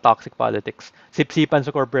mga toxic politics. Sipsipan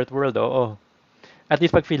sa corporate world, oh. At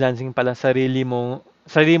least pag freelancing pala, sarili mo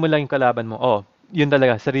lang yung kalaban mo. Oh, yun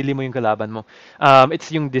talaga, sarili mo yung kalaban mo.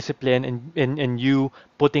 It's yung discipline and you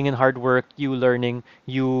putting in hard work, you learning,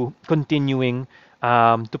 you continuing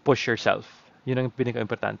to push yourself. Yun ang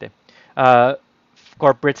pinaka-importante. Uh,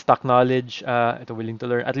 Corporate stock knowledge, ito willing to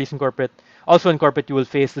learn. At least in corporate, also in corporate, you will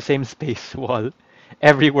face the same space wall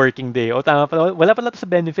every working day. O tama pala, wala pala to sa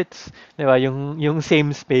benefits, di ba? Yung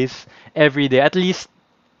same space every day. At least,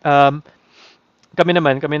 um, kami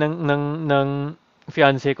ng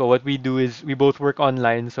fiance ko, what we do is we both work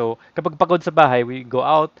online. So kapag pagod sa bahay, we go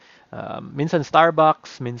out. Minsan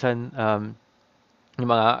Starbucks, minsan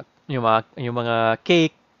yung mga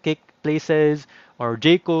cake places or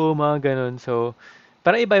Jayco, mga ganun. So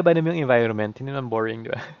para iba-iba naman yung environment, hindi naman boring, di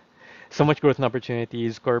ba? So much growth and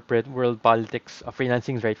opportunities, corporate, world politics,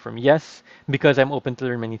 freelancing is right for me. Yes, because I'm open to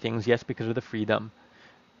learn many things. Yes, because of the freedom.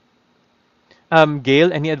 Gail,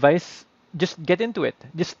 any advice? Just get into it.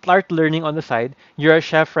 Just start learning on the side. You're a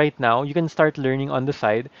chef right now. You can start learning on the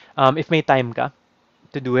side. If may time ka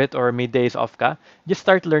to do it or may days off ka, just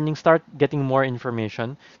start learning, start getting more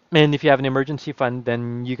information. And if you have an emergency fund,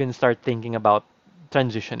 then you can start thinking about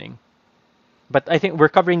transitioning. But I think we're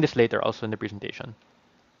covering this later also in the presentation.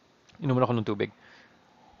 Inom muna ako ng tubig.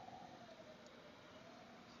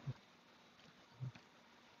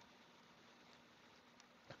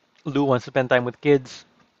 Lou wants to spend time with kids.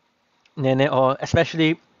 Nene, oh,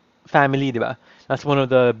 especially family, di ba? That's one of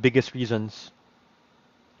the biggest reasons.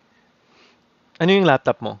 Ano yung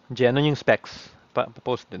laptop mo? Jay, ano yung specs?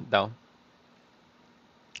 Post it down.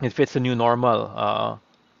 It fits the new normal.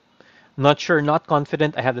 Not sure, not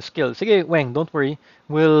confident I have the skill. Sige, Weng, don't worry.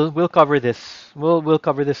 We'll cover this. We'll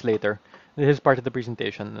cover this later. This is part of the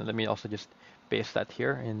presentation. Let me also just paste that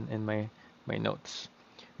here in my notes.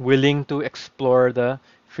 Willing to explore the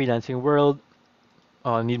freelancing world.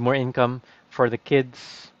 Need more income for the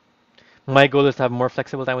kids. My goal is to have more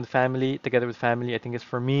flexible time with family, together with family. I think it's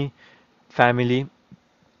for me, family.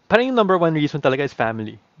 Parang yung number one reason talaga is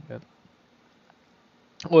family. Yeah.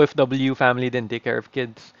 OFW, family, then take care of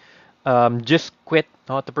kids. Just quit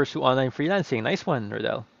not to pursue online freelancing. Nice one,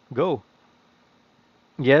 Rodel. Go.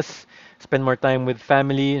 Yes, spend more time with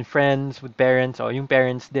family and friends, with parents. Oh, yung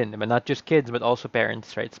parents din. But not just kids, but also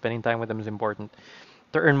parents, right? Spending time with them is important.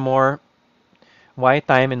 To earn more, why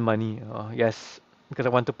time and money? Oh, yes, because I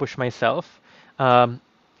want to push myself.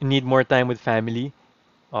 Need more time with family.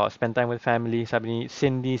 Oh, spend time with family. Sabi ni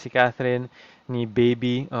Cindy, si Catherine, ni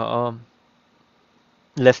Baby. Oo,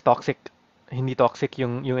 less toxic. Hindi toxic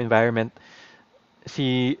yung environment.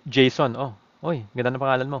 Si Jason, oh, oy, ganda ng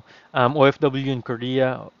pangalan mo. OFW in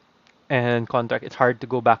Korea and contract, it's hard to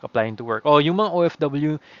go back applying to work. Oh, yung mga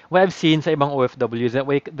OFW, what I've seen sa ibang OFW is that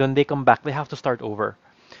when they come back, they have to start over.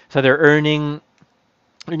 So they're earning,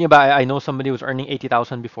 yun ba, I know somebody was earning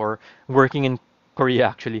 80,000 before, working in Korea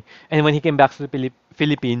actually. And when he came back to the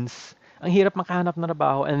Philippines, ang hirap makahanap ng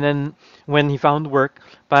trabaho. And then when he found work,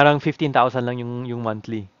 parang 15,000 lang yung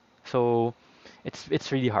monthly. So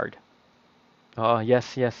it's really hard. Oh,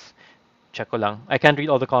 yes, yes. Check ko lang. I can't read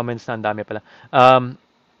all the comments na ang dami pala.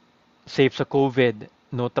 Safe sa COVID,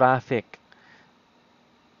 no traffic.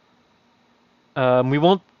 We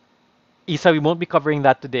won't, Isa, we won't be covering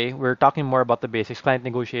that today. We're talking more about the basics. Client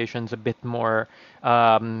negotiations a bit more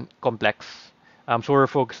complex. So we're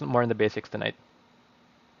focused more on the basics tonight.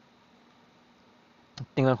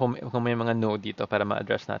 Tingnan ko kung may mga no dito para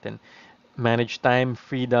ma-address natin. Manage time,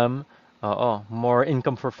 freedom, oo, more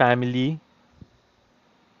income for family.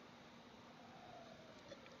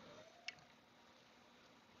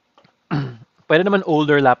 Pwede naman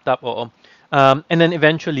older laptop, oo. And then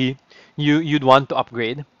eventually, you'd want to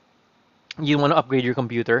upgrade. You want to upgrade your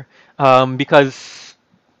computer because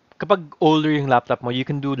kapag older yung laptop mo, you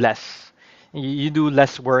can do less. You do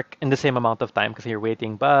less work in the same amount of time kasi you're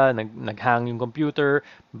waiting pa, naghang yung computer,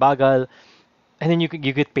 bagal, and then you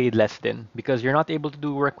get paid less then because you're not able to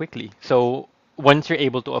do work quickly. So once you're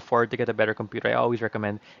able to afford to get a better computer, I always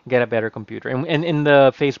recommend get a better computer. And in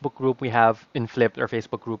the Facebook group we have in Flipped, our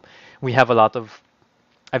Facebook group, we have a lot of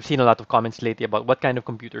I've seen a lot of comments lately about what kind of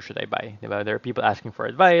computer should I buy. Diba? There are people asking for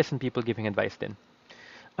advice and people giving advice then.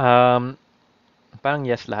 Um, parang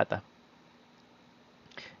yes lahat ah.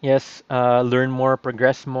 Yes, learn more,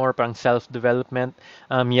 progress more, parang self-development.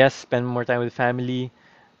 Yes, spend more time with family.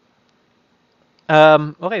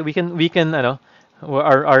 Okay, we can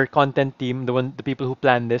our content team, the people who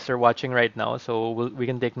plan this are watching right now, so we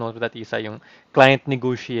can take note of that isa yung client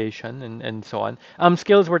negotiation and so on.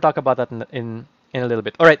 Skills we'll talk about that in a little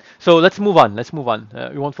bit. All right, so let's move on. Let's move on.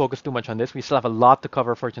 We won't focus too much on this. We still have a lot to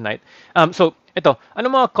cover for tonight. So ito, ano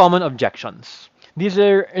mga common objections? These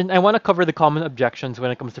are, and I want to cover the common objections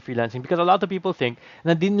when it comes to freelancing because a lot of people think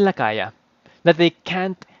na di nila kaya, that they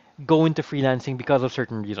can't go into freelancing because of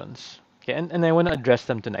certain reasons. Okay, and I want to address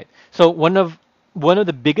them tonight. So one of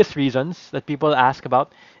the biggest reasons that people ask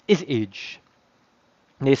about is age.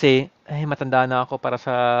 They say, "Ay, matanda na ako para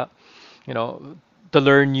sa, you know, to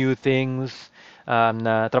learn new things,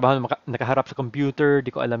 na trabaho na nakaharap sa computer,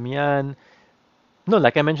 di ko alam yan." No,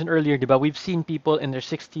 like I mentioned earlier, di ba, we've seen people in their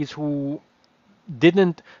 60s who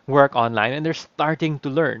didn't work online and they're starting to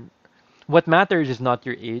learn. What matters is not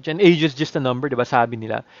your age, and age is just a number, di ba sabi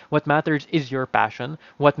nila? What matters is your passion.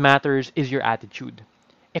 What matters is your attitude.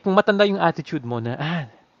 Eh kung matanda yung attitude mo na,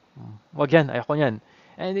 wag yan, ayoko yan.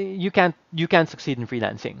 And you can't succeed in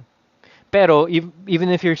freelancing. Pero even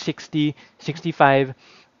if you're 60, 65,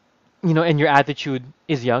 and your attitude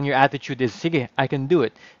is young, your attitude is, sige, I can do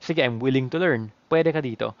it. Sige, I'm willing to learn. Pwede ka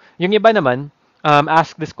dito. Yung iba naman,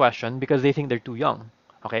 ask this question because they think they're too young.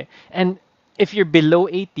 Okay? And if you're below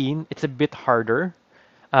 18, it's a bit harder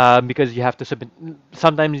because you have to submit,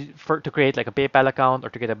 sometimes to create like a PayPal account or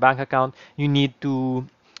to get a bank account, you need to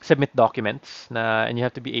submit documents and you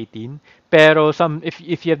have to be 18. Pero if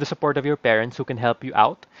you have the support of your parents who can help you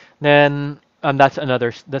out, then that's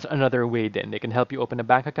another way then. They can help you open a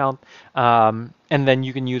bank account and then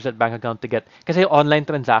you can use that bank account to get kasi online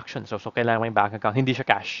transactions. So kailangan mo yung bank account, hindi siya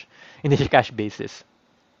cash. Hindi siya cash basis.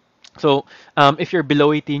 So if you're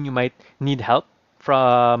below 18, you might need help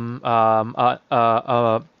from anong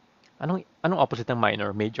opposite ng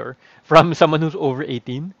minor, major, from someone who's over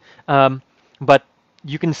 18. But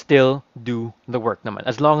you can still do the work naman.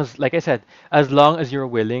 As long as, like I said, as long as you're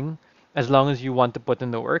willing, as long as you want to put in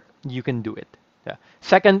the work, you can do it. Yeah.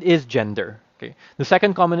 Second is gender. Okay. The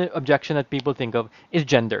second common objection that people think of is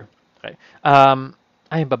gender. Okay.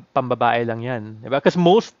 Ay, pambabae lang yan. Diba? Because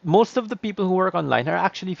most of the people who work online are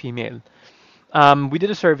actually female. We did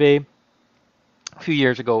a survey a few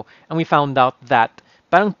years ago, and we found out that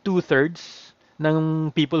parang two-thirds ng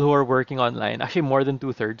people who are working online, actually more than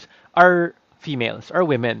two-thirds, are females, are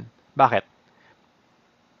women. Bakit?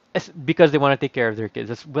 It's because they want to take care of their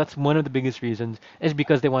kids. That's one of the biggest reasons, is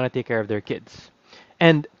because they want to take care of their kids.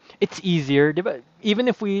 And it's easier, di ba? Even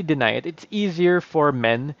if we deny it, it's easier for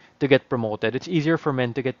men to get promoted. It's easier for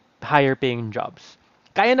men to get higher paying jobs.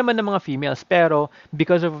 Kaya naman ng mga females, pero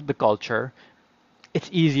because of the culture, it's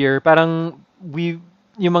easier. Parang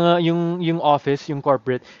yung office, yung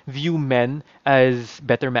corporate view men as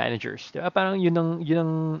better managers. Diba? Parang yun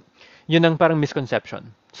ang parang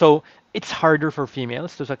misconception. So it's harder for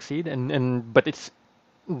females to succeed and but it's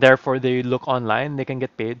therefore they look online, they can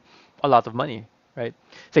get paid a lot of money, right?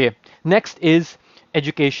 So yeah. Next is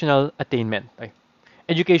educational attainment. Okay.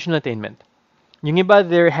 Educational attainment. Yung iba,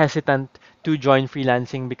 they're hesitant to join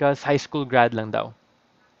freelancing because high school grad lang daw.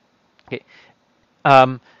 Okay.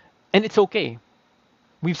 Um, and it's okay.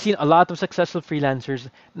 We've seen a lot of successful freelancers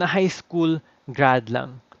na high school grad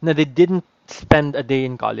lang, na they didn't spend a day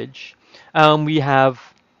in college. We have,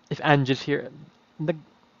 if Ange's here, the,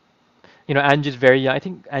 Ange's very young. I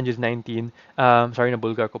think Ange's 19. Sorry na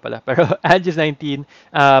Bulgar ko pala. Pero Ange's 19.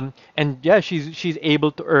 And yeah, she's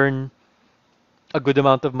able to earn a good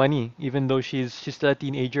amount of money, even though she's still a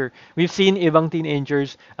teenager. We've seen ibang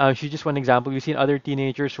teenagers. She's just one example. We've seen other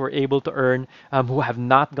teenagers who are able to earn, who have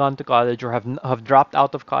not gone to college or have dropped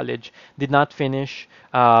out of college, did not finish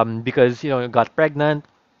because got pregnant,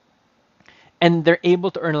 and they're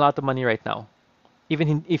able to earn a lot of money right now.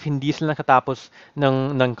 Even if hindi sila nakatapos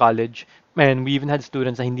ng college, and we even had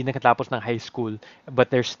students na hindi nakatapos ng high school,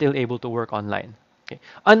 but they're still able to work online. Okay.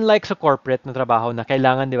 Unlike sa corporate na trabaho na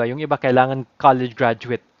kailangan, 'di ba, yung iba kailangan college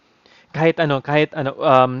graduate. Kahit ano,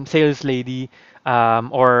 sales lady,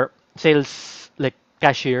 or sales like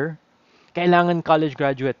cashier, kailangan college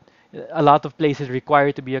graduate. A lot of places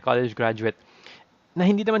require to be a college graduate. Na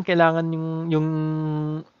hindi naman kailangan yung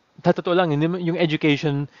sa totoo lang, hindi naman, yung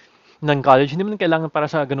education ng college, hindi naman kailangan para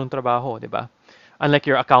sa ganung trabaho, di ba? Unlike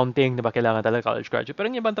your accounting, di ba, kailangan talaga college graduate. Pero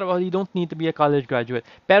yung ibang trabaho, you don't need to be a college graduate.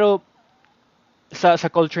 Pero sa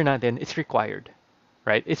culture natin, it's required,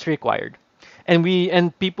 right? It's required. And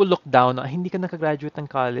people look down, hindi ka nakagraduate ng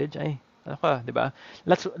college, ay, ano ka, 'di ba?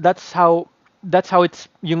 That's how it's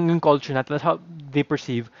yung culture natin. That's how they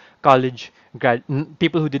perceive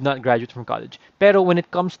people who did not graduate from college. Pero when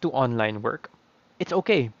it comes to online work, it's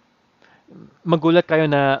okay. Magulat kayo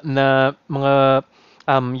na mga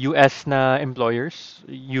US na employers,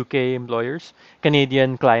 UK employers,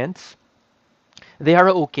 Canadian clients, they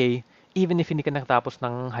are okay even if hindi ka nakatapos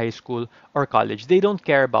ng high school or college. They don't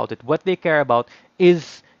care about it. What they care about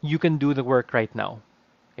is you can do the work right now.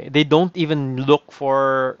 Okay? They don't even look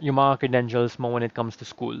for yung mga credentials mo when it comes to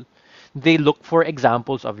school. They look for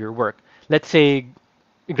examples of your work. Let's say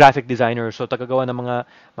graphic designer, so tagagawa ng mga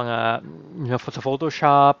sa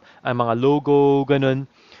Photoshop, ang mga logo, ganun.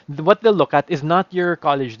 What they'll look at is not your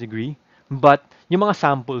college degree, but yung mga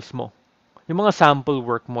samples mo. Yung mga sample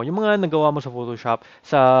work mo, yung mga nagawa mo sa Photoshop,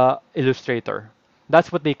 sa Illustrator.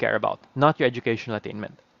 That's what they care about, not your educational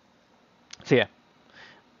attainment. So yeah.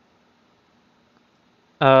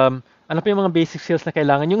 Ano pa yung mga basic skills na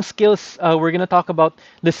kailangan? Yung skills, we're gonna talk about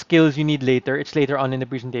the skills you need later. It's later on in the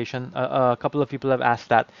presentation. A couple of people have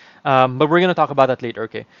asked that. But we're gonna talk about that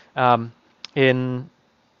later, okay? In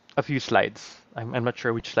a few slides. I'm not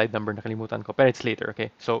sure which slide number nakalimutan ko, but it's later,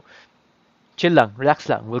 okay? So, chill lang,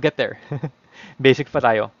 relax lang. We'll get there. Basic pa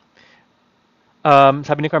tayo.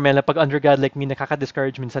 Sabi ni Carmela, pag undergrad like me,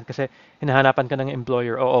 nakaka-discourage minsan kasi hinahanapan ka ng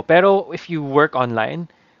employer. Oo, pero if you work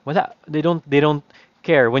online, wala. They don't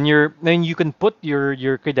care. When you can put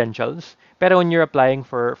your credentials, pero when you're applying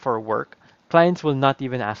for work, clients will not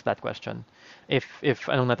even ask that question. If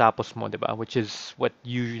anong natapos mo, 'di ba? Which is what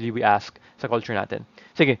usually we ask sa culture natin.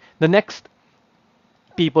 Sige, the next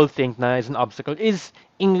people think na is an obstacle is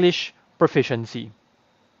English proficiency.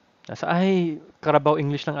 Ay, Karabaw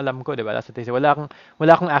English lang alam ko, di ba? That's what they say. Wala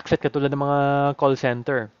akong accent katulad ng mga call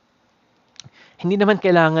center. Hindi naman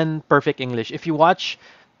kailangan perfect English. If you watch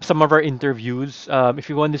some of our interviews, if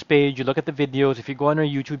you go on this page, you look at the videos, if you go on our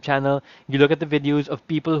YouTube channel, you look at the videos of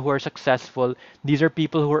people who are successful. These are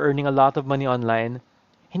people who are earning a lot of money online.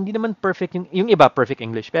 Hindi naman perfect yung iba perfect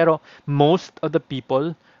English, pero most of the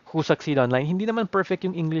people who succeed online, hindi naman perfect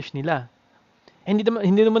yung English nila. Hindi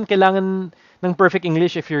naman kailangan ng perfect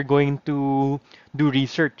English if you're going to do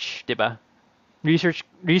research, 'di ba?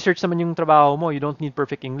 Research naman yung trabaho mo. You don't need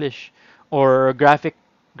perfect English. Or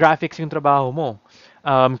graphics yung trabaho mo.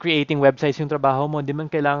 Creating websites yung trabaho mo. Hindi man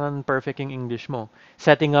kailangan perfect yung English mo.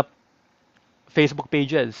 Setting up Facebook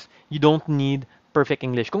pages. You don't need perfect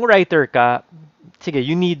English. Kung writer ka, sige,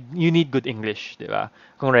 you need good English, 'di ba?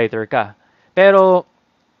 Kung writer ka. Pero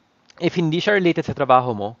if hindi siya related sa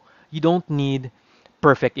trabaho mo, you don't need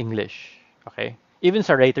perfect English. Okay? Even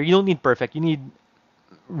sa writer, you don't need perfect. You need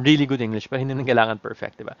really good English, pero hindi na kailangan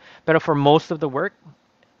perfect, di ba? Pero for most of the work,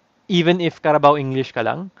 even if Carabao English ka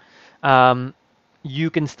lang, um, you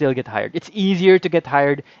can still get hired. It's easier to get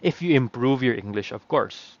hired if you improve your English, of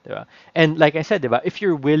course, di ba? And like I said, di ba, if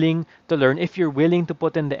you're willing to learn, if you're willing to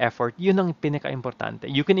put in the effort, yun ang pinaka-importante.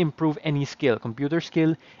 You can improve any skill, computer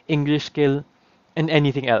skill, English skill, and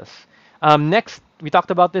anything else. Next, we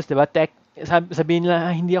talked about this, di ba? Tech, sabihin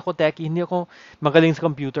nila, hindi ako techie, hindi ako magaling sa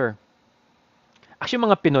computer. Actually,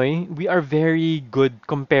 mga Pinoy, we are very good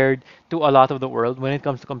compared to a lot of the world when it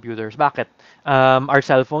comes to computers. Bakit? Our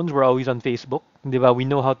cell phones, we're always on Facebook. Di ba? We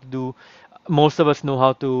know how to do, most of us know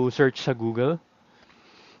how to search sa Google.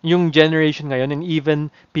 Yung generation ngayon, and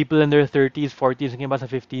even people in their 30s, 40s, hanggang sa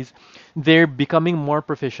 50s, they're becoming more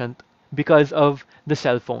proficient because of the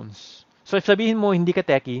cell phones. So if sabihin mo, hindi ka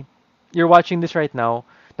techie, you're watching this right now,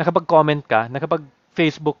 nakapag-comment ka,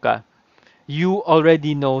 nakapag-Facebook ka, you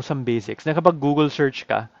already know some basics. Nakapag Google search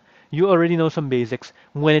ka, you already know some basics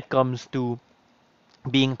when it comes to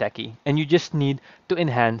being techie. And you just need to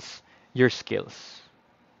enhance your skills.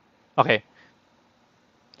 Okay.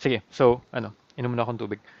 Sige. So, inom muna akong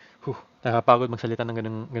tubig. Nakapagod magsalita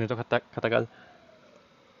ng ganito katagal.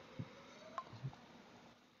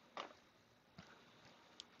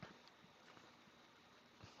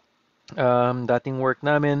 Dating work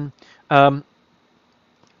namin.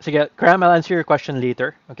 Sige, Kram, I'll answer your question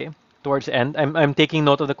later, okay? Towards the end. I'm taking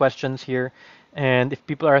note of the questions here, and if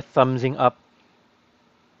people are thumbsing up,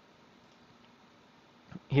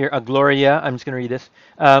 Here, Gloria, I'm just going to read this.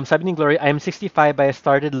 Sabi ni Gloria, I am 65 but I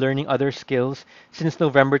started learning other skills since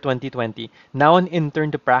November 2020. Now an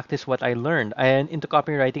intern to practice what I learned. I am into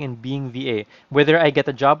copywriting and being VA. Whether I get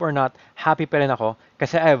a job or not, happy pa rin ako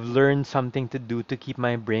kasi I have learned something to do to keep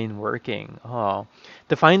my brain working. Oh,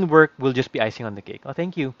 to find work will just be icing on the cake. Oh,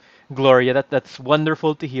 thank you, Gloria. That's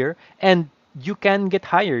wonderful to hear. And you can get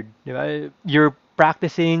hired. Di ba? You're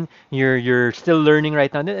practicing, you're still learning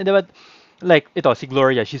right now. Di ba? Like ito si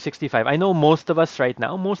Gloria, she's 65. I know most of us right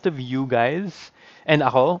now, most of you guys and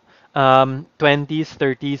ako, 20s,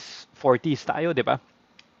 30s, 40s tayo, 'di ba?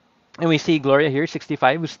 And we see Gloria here,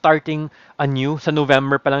 65, who's starting anew. Sa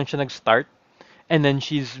November pa lang siya nag-start. And then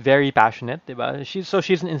she's very passionate, 'di ba? She's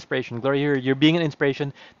an inspiration. Gloria, you're being an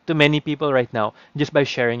inspiration to many people right now just by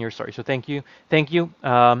sharing your story. So thank you. Thank you.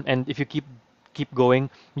 And if you keep going,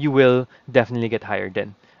 you will definitely get hired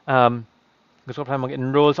then. Gusto ko pa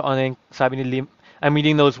mag-enroll sa online, sabi ni Lim. I'm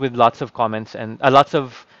reading those with lots of comments and lots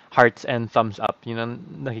of hearts and thumbs up. Yun ang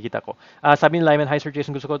nakikita ko. Sabi ni Lyman, hi Sir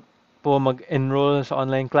Jason, gusto ko po mag-enroll sa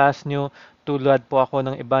online class nyo. Tulad po ako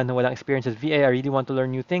ng iba na walang experience as VA. I really want to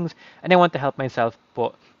learn new things and I want to help myself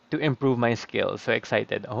po to improve my skills. So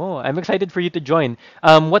excited. Oh, I'm excited for you to join.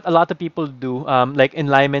 What a lot of people do, like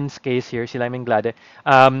in Lyman's case here, si Lyman Glade,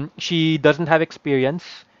 she doesn't have experience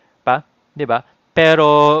pa, 'di ba?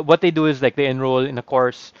 Pero what they do is like they enroll in a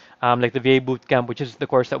course, like the VA Bootcamp, which is the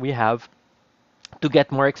course that we have, to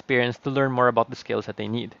get more experience, to learn more about the skills that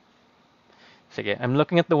they need. Sige, I'm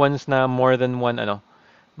looking at the ones na more than one,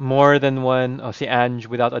 more than one, oh, si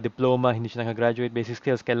Ange, without a diploma, hindi siya nakagraduate, basic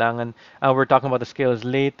skills, kailangan, we're talking about the skills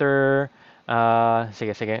later.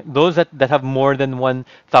 Sige. Those that have more than one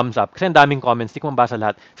thumbs up. Kasi ang daming comments, di ko mabasa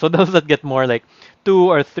lahat. So those that get more like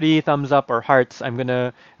 2 or 3 thumbs up or hearts, I'm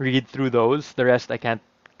gonna read through those. The rest I can't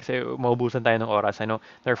kasi maubusan tayo ng oras. I know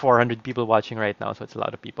there are 400 people watching right now, so it's a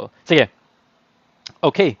lot of people. Sige.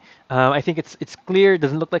 Okay. I think it's clear.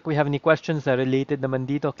 Doesn't look like we have any questions that are related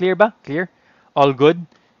naman dito. Clear ba? Clear? All good?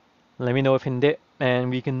 Let me know if hindi,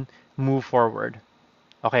 and we can move forward.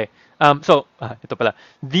 Okay. Ito pala.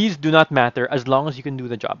 These do not matter as long as you can do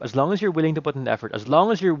the job. As long as you're willing to put in the effort. As long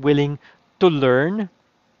as you're willing to learn.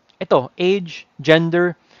 Ito, age,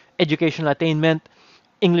 gender, educational attainment,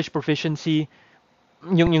 English proficiency,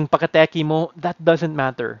 yung pakateki mo, that doesn't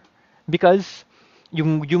matter. Because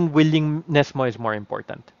yung willingness mo is more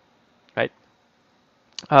important. Right?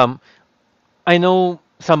 Um, I know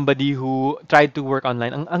somebody who tried to work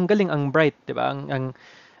online. Ang galing, ang bright, 'di ba?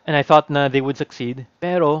 And I thought na they would succeed.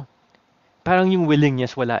 Pero parang yung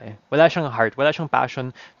willingness wala eh. Wala siyang heart, wala siyang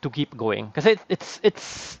passion to keep going. Kasi it's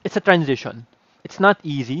a transition. It's not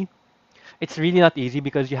easy. It's really not easy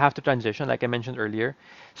because you have to transition like I mentioned earlier.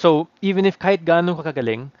 So, even if kahit gaano ka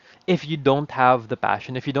kagaling, if you don't have the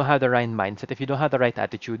passion, if you don't have the right mindset, if you don't have the right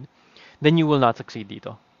attitude, then you will not succeed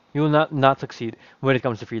dito. You will not succeed when it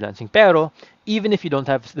comes to freelancing. Pero, even if you don't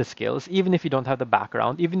have the skills, even if you don't have the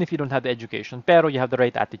background, even if you don't have the education, pero you have the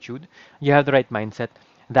right attitude, you have the right mindset,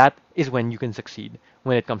 that is when you can succeed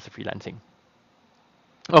when it comes to freelancing.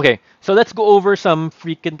 Okay, so let's go over some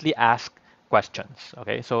frequently asked questions.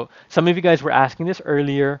 Okay, so some of you guys were asking this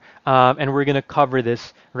earlier, and we're gonna cover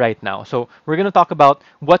this right now. So we're gonna talk about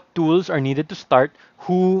what tools are needed to start,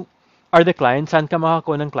 who are the clients, saan ka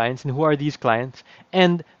makakuha ng clients, and who are these clients,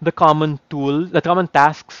 and the common tools, the common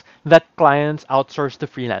tasks that clients outsource to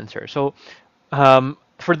freelancers. So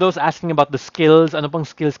for those asking about the skills, ano pang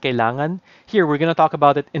skills kailangan, here we're gonna talk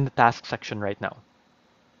about it in the task section right now.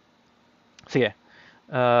 Sige.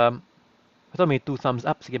 Ito may 2 thumbs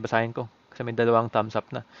up. Sige, basahin ko. Kasi may dalawang thumbs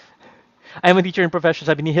up na. I'm a teacher in profession,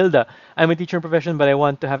 sabi ni Hilda. I'm a teacher in profession, but I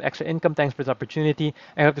want to have extra income. Thanks for this opportunity.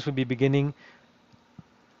 I hope this will be beginning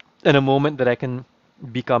in a moment that I can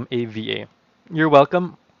become a VA. You're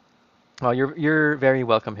welcome. Oh, you're very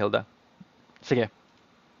welcome, Hilda. Sige.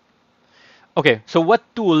 Okay, so what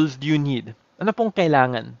tools do you need? Ano pong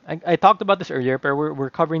kailangan? I talked about this earlier, pero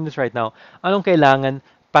we're covering this right now. Anong kailangan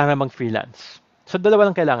para mag-freelance? So dalawa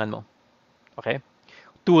lang kailangan mo. Okay?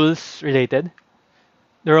 Tools related.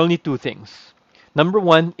 There are only 2 things. Number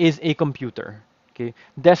 1 is a computer. Okay?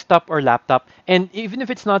 Desktop or laptop. And even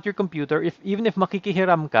if it's not your computer, even if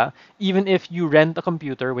makikihiram ka, even if you rent a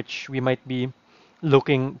computer, which we might be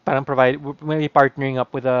looking, parang maybe partnering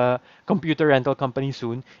up with a computer rental company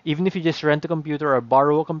soon, even if you just rent a computer or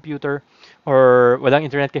borrow a computer, or walang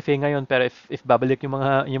internet cafe ngayon, pero if babalik yung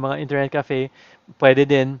mga internet cafe, pwede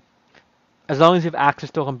din, as long as you have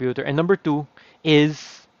access to a computer. And number 2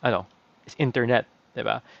 is, is internet.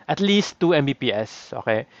 Diba? At least 2 Mbps,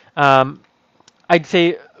 okay? I'd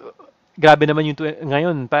say, grabe naman yung 2,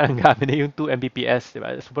 ngayon, parang grabe na yung 2 Mbps,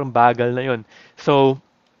 diba? Sobrang bagal na yun. So,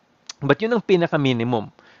 But yun ang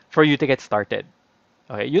pinaka-minimum for you to get started.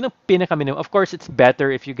 Okay, yun ang pinaka-minimum. Of course, it's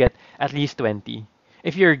better if you get at least 20.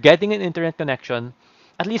 If you're getting an internet connection,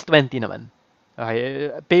 at least 20 naman. Okay,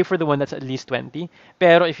 pay for the one that's at least 20.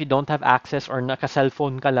 Pero if you don't have access or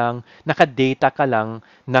naka-cellphone ka lang, naka-data ka lang,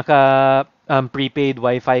 naka prepaid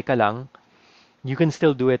Wi-Fi ka lang, you can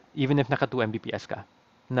still do it even if naka 2 Mbps ka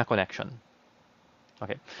na connection.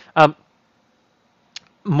 Okay. Um,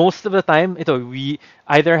 most of the time, ito, we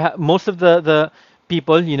either most of the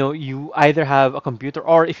people, you either have a computer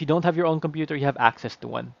or if you don't have your own computer, you have access to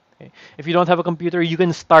one. Okay? If you don't have a computer, you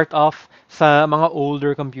can start off sa mga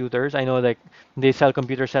older computers. I know like they sell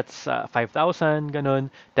computer sets 5,000, ganun,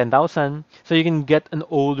 10,000. So you can get an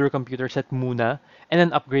older computer set muna and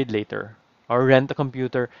then upgrade later. Or rent a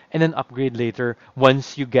computer and then upgrade later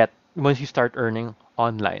once you start earning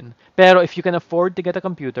online. Pero if you can afford to get a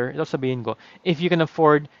computer, ito sabihin ko, if you can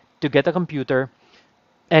afford to get a computer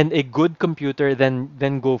and a good computer,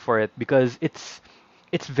 then go for it because it's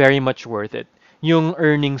very much worth it. Yung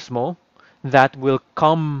earnings mo that will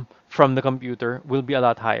come from the computer will be a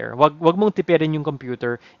lot higher. Wag mong tipirin yung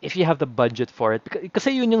computer if you have the budget for it.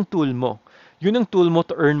 Kasi yun yung tool mo. Yun yung tool mo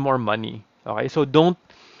to earn more money. Okay? So don't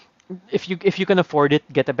if you can afford it,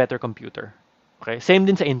 get a better computer. Okay? Same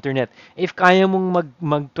din sa internet. If kaya mong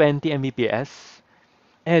mag 20 Mbps,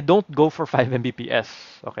 don't go for 5 Mbps.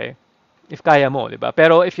 Okay? If kaya mo, 'di ba?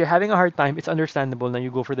 Pero if you're having a hard time, it's understandable na you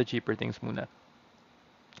go for the cheaper things muna.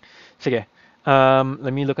 Sige.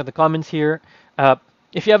 Let me look at the comments here. Uh,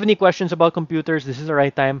 if you have any questions about computers, this is the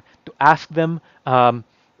right time to ask them.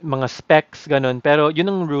 Mga specs, ganun. Pero yun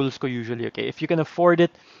ang rules ko usually, okay? If you can afford it,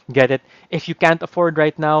 get it. If you can't afford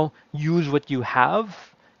right now, use what you have.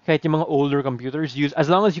 Kahit yung mga older computers, use as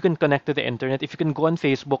long as you can connect to the internet. If you can go on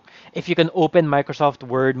Facebook, if you can open Microsoft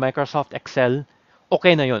Word, Microsoft Excel,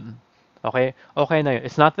 okay na yun. Okay? Okay na yun.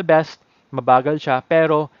 It's not the best, mabagal siya,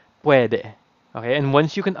 pero pwede. Okay? And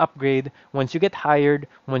once you can upgrade, once you get hired,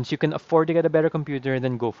 once you can afford to get a better computer,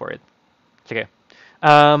 then go for it. Sige.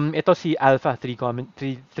 Ito si Alpha, 3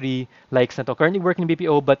 likes na to. Currently working in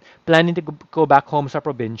BPO but planning to go back home sa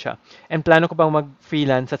probinsya. And plano ko bang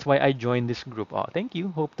mag-freelance. That's why I joined this group. Oh, thank you.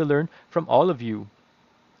 Hope to learn from all of you.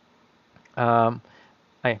 Um,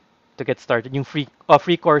 ay, to get started. Yung free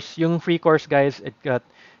course, guys, it got,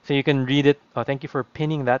 so you can read it. Oh, thank you for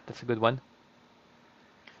pinning that. That's a good one.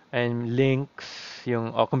 And links,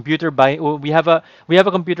 yung computer buying. Oh, we have a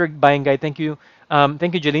computer buying guide. Thank you,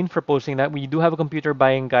 Jeline, for posting that. We do have a computer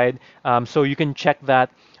buying guide, so you can check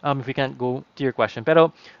that if we can't go to your question.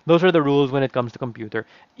 Pero those are the rules when it comes to computer.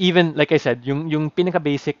 Even like I said, yung pinaka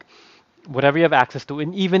basic, whatever you have access to,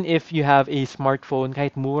 and even if you have a smartphone,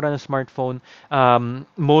 kahit mura na smartphone,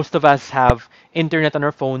 most of us have internet on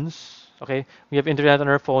our phones. Okay, we have internet on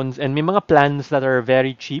our phones, and may mga plans that are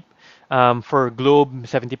very cheap. For Globe,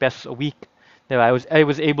 70 pesos a week. Diba? I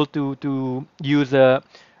was able to use a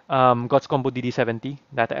GOTS Combo DD70.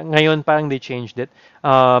 Ngayon parang they changed it.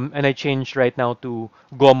 And I changed right now to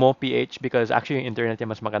Gomo PH because actually yung internet niya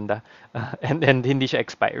mas maganda. And hindi siya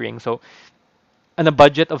expiring. So on a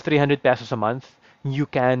budget of 300 pesos a month, you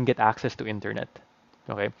can get access to internet.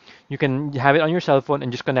 Okay? You can have it on your cell phone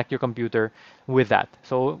and just connect your computer with that.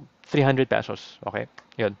 So 300 pesos. Okay?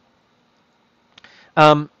 Yun.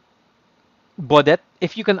 Um, Bodet,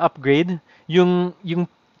 if you can upgrade, yung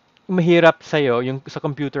mahirap sa'yo, yung sa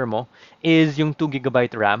computer mo, is yung 2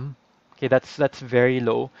 GB RAM. Okay, that's very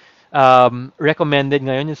low. Recommended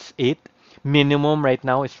ngayon is 8. Minimum right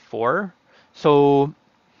now is 4. So,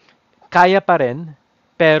 kaya pa rin,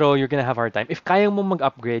 pero you're gonna have a hard time. If kaya mo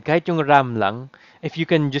mag-upgrade, kahit yung RAM lang, if you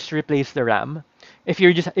can just replace the RAM, if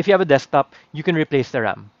you have a desktop, you can replace the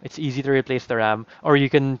RAM. It's easy to replace the RAM, or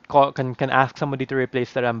you can ask somebody to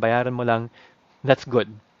replace the RAM. Bayaran mo lang. That's good.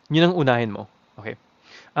 Yun ang unahin mo. Okay.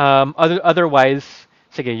 Otherwise,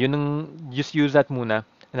 sige, yun ang just use that muna,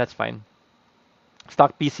 and that's fine.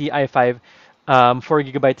 Stock PC i5, 4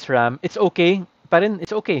 gigabytes RAM. It's okay. Pa rin,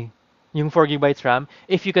 it's okay. Yung 4 gigabytes RAM.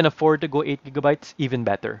 If you can afford to go 8 gigabytes, even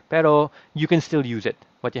better. Pero you can still use it,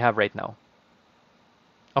 what you have right now.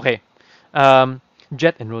 Okay. Um,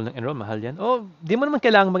 Jet, enroll, mahal yan. Oh, di mo naman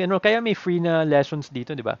kailangan mag-enroll. Kaya may free na lessons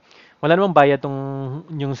dito, di ba? Wala namang bayad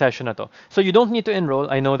yung session na to. So you don't need to enroll.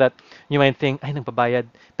 I know that you might think, ay, nagpabayad.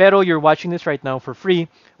 Pero you're watching this right now for free.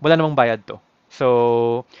 Wala namang bayad to.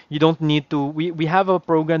 So you don't need to, we have a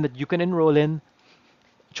program that you can enroll in.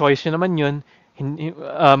 Choice nyo naman yun.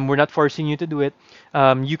 We're not forcing you to do it.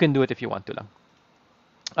 You can do it if you want to lang.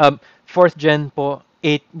 Fourth gen po,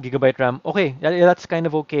 8 gigabyte RAM. Okay, that's kind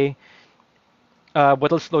of okay.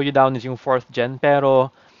 What'll slow you down is yung fourth gen,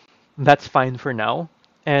 pero that's fine for now.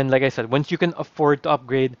 And like I said, once you can afford to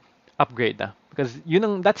upgrade, upgrade na. Because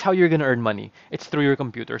that's how you're gonna earn money. It's through your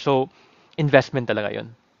computer. So, investment talaga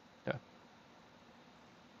yun. Yeah.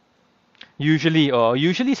 Usually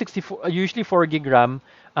 64, usually 4 gig RAM.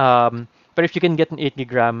 But if you can get an 8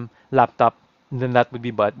 gig RAM laptop, then that would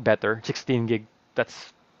be better. 16 gig,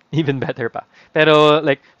 that's even better pa. Pero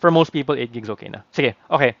like for most people, 8 gigs okay na. Sige,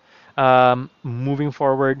 okay. Moving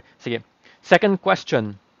forward. Sige. Second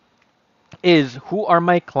question is who are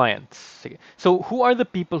my clients? Sige. So who are the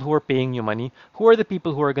people who are paying you money? Who are the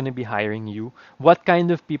people who are going to be hiring you? What kind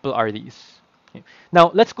of people are these? Okay.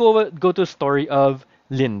 Now let's go to a story of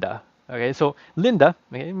Linda. Okay, so Linda,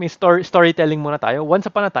 okay, may storytelling muna tayo.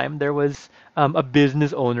 Once upon a time, there was a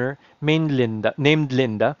business owner named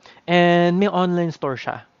Linda, and may online store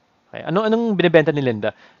siya. Okay, anong binebenta ni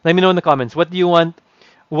Linda? Let me know in the comments. What do you want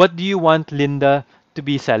Linda to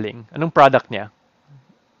be selling? Anong product niya?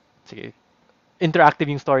 Sige,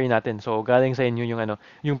 interactive yung story natin. So, galing sa inyo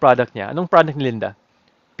yung product niya. Anong product ni Linda?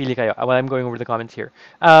 Pili kayo. While I'm going over the comments here.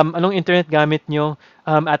 Anong internet gamit nyo?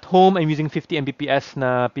 At home, I'm using 50 Mbps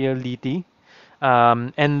na PLDT.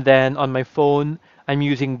 And then on my phone, I'm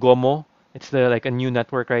using Gomo. It's like a new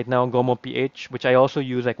network right now, Gomo PH, which I also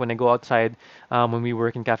use like when I go outside, when we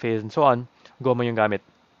work in cafes and so on. Gomo yung gamit.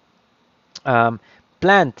 Um,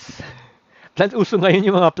 plants. Plants, uso ngayon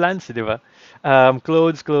yung mga plants, di ba?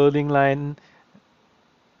 Clothes, clothing line,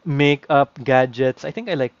 makeup, gadgets. I think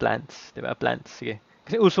I like plants, 'di ba? Plants, sige.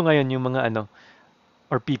 Kasi uso ngayon yung mga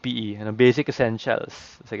or PPE, basic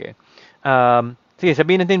essentials. Sige. Sige,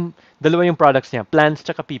 sabihin natin dalawa yung products niya, plants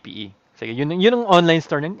tsaka PPE. Sige, yun ang online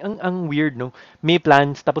store niya. Ang weird, no? May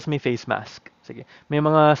plants tapos may face mask. Sige. May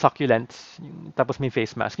mga succulents tapos may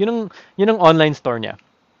face mask. Yun ang online store niya.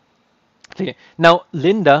 Sige. Now,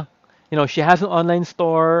 Linda, she has an online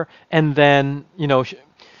store and then,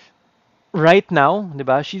 right now, 'di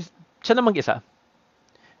ba? Siya lang mag-isa.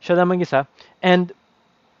 Siya lang mag-isa and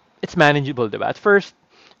it's manageable, 'di ba? At first,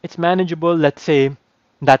 it's manageable. Let's say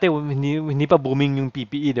dati hindi pa booming yung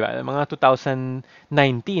PPE, 'di ba? Mga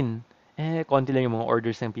 2019 konti lang yung mga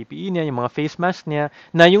orders ng PPE niya, yung mga face mask niya,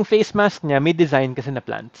 na yung face mask niya may design kasi na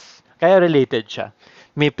plants. Kaya related siya.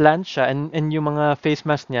 May plants siya and yung mga face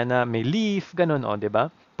mask niya na may leaf, ganun, 'di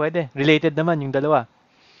ba? Pwede. Related naman yung dalawa.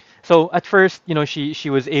 So at first, she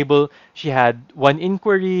was able, she had one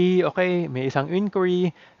inquiry, okay, may isang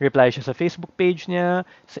inquiry, reply siya sa Facebook page niya,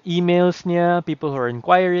 sa emails niya, people who are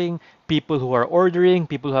inquiring, people who are ordering,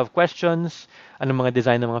 people who have questions, anong mga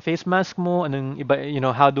design ng mga face mask mo, anong iba,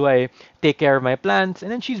 how do I take care of my plants?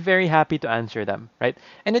 And then she's very happy to answer them, right?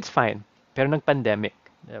 And it's fine. Pero nag-pandemic,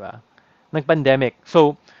 di ba? Nag-pandemic.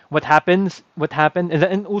 So, what happened,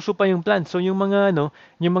 and uso pa yung plant. So, yung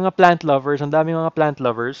mga plant lovers, ang daming mga plant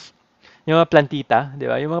lovers, yung mga plantita, di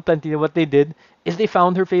ba? Yung mga plantita, what they did is they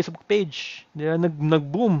found her Facebook page. Di ba?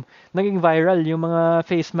 Nag-boom. Naging viral yung mga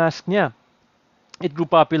face mask niya. It grew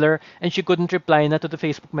popular and she couldn't reply na to the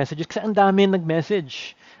Facebook messages kasi ang dami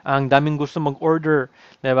nag-message. Ang daming gusto mag-order,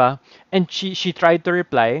 'di ba? And she tried to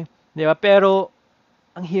reply, 'di ba? Pero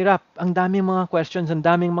ang hirap, ang daming mga questions, ang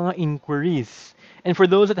daming mga inquiries. And for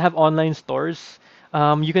those that have online stores,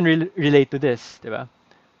 you can relate to this, 'di ba?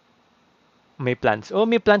 May plants. Oh,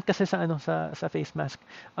 may plant kasi sa face mask.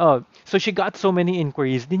 Oh, so she got so many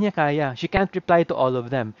inquiries, di niya kaya. She can't reply to all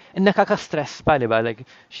of them. And nakaka-stress pa, di ba? Like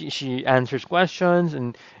she answers questions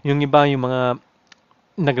and yung iba yung mga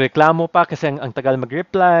nagreklamo pa kasi ang tagal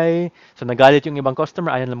mag-reply. So nagalit yung ibang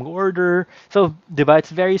customer, ayaw na mag-order. So, di ba?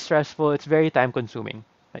 It's very stressful, it's very time consuming.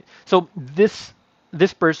 Right? So this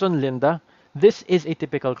person, Linda, this is a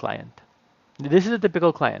typical client. This is a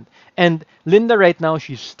typical client. And Linda right now,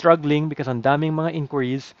 she's struggling because ang daming mga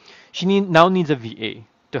inquiries. She now needs a VA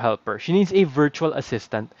to help her. She needs a virtual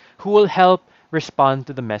assistant who will help respond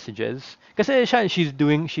to the messages. Kasi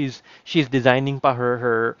she's designing pa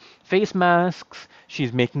her face masks.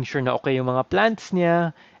 She's making sure na okay yung mga plants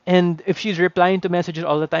niya. And if she's replying to messages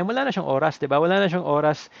all the time, wala na siyang oras, 'di ba? Wala na siyang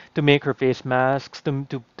oras to make her face masks,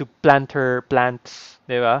 to plant her plants,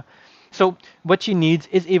 'di ba? So what she needs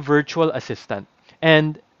is a virtual assistant.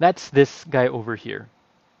 And that's this guy over here.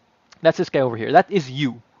 That's this guy over here. That is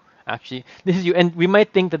you, actually. This is you. And we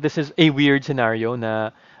might think that this is a weird scenario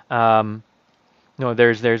na no,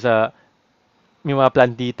 there's a may mga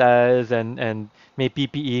plantitas and may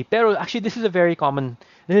PPE. Pero actually, this is a very common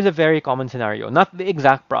scenario. Not the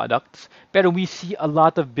exact products, pero we see a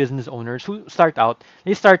lot of business owners who start out,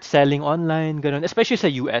 they start selling online, ganun, especially sa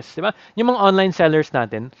US, di ba? Yung mga online sellers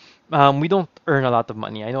natin, we don't earn a lot of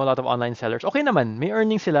money. I know a lot of online sellers. Okay naman, may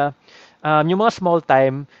earnings sila. Yung mga small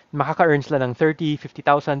time, makaka-earn sila ng 30,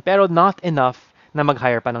 50,000, pero not enough na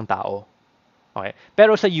mag-hire pa ng tao. Okay.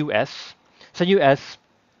 Pero sa US,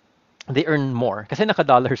 they earn more. Kasi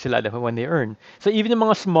naka-dollar sila diba, when they earn. So even yung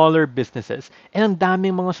mga smaller businesses, and ang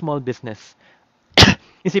daming mga small business.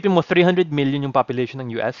 Isipin mo, 300 million yung population ng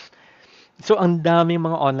US. So ang daming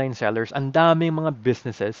mga online sellers, ang daming mga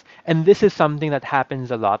businesses, and this is something that happens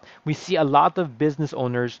a lot. We see a lot of business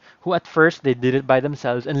owners who at first they did it by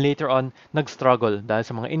themselves and later on nag-struggle dahil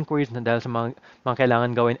sa mga inquiries, dahil sa mga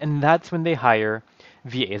kailangan gawin, and that's when they hire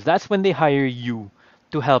VAs. That's when they hire you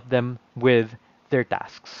to help them with their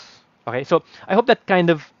tasks. Okay, so I hope that kind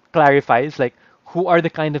of clarifies like who are the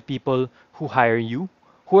kind of people who hire you,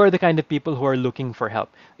 who are the kind of people who are looking for help.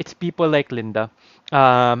 It's people like Linda,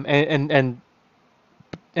 and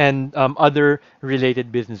other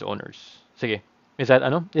related business owners. Sige, is that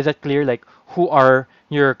ano? Is that clear? Like who are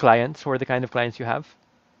your clients? Who are the kind of clients you have?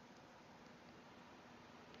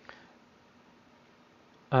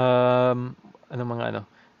 Ano mga ano?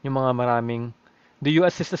 Yung mga maraming. Do you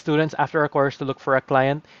assist the students after a course to look for a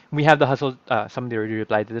client? We have the hustle. Somebody already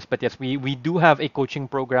replied to this, but yes, we do have a coaching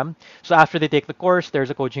program. So after they take the course,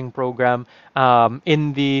 there's a coaching program.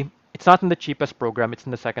 In the It's not in the cheapest program. It's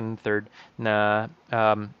in the second and third. Na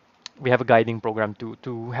we have a guiding program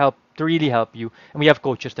to really help you, and we have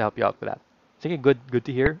coaches to help you out with that. Sige, good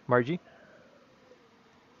to hear, Margie.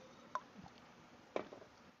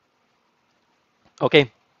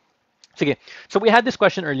 Okay. Sige. So we had this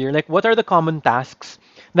question earlier, like what are the common tasks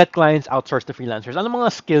that clients outsource to freelancers? Ano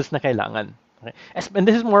mga skills na kailangan? Okay. And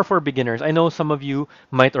this is more for beginners. I know some of you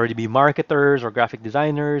might already be marketers or graphic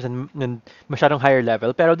designers and masyadong higher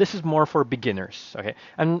level, pero this is more for beginners. Okay.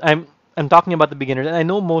 And I'm talking about the beginners, and I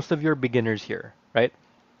know most of you are beginners here, right?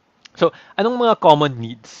 So, anong mga common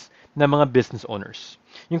needs ng mga business owners?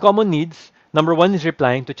 Yung common needs, number one is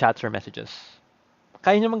replying to chats or messages.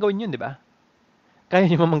 Kaya nyo man gawin yun, di ba? Kaya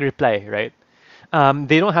nyo man mag-reply, right?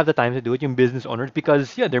 They don't have the time to do it, yung business owners,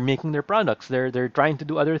 because yeah, they're making their products. They're trying to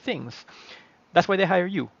do other things. That's why they hire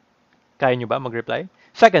you. Kaya nyo ba mag-reply?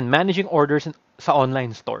 Second, managing orders sa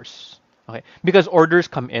online stores. Okay? Because orders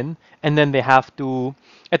come in and then they have to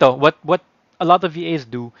ito, what a lot of VAs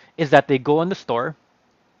do is that they go on the store,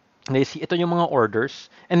 they see ito yung mga orders,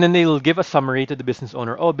 and then they will give a summary to the business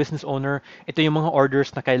owner. Oh, business owner, ito yung mga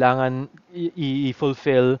orders na kailangan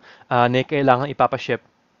i-fulfill, na kailangan ipapaship.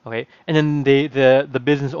 Okay? And then the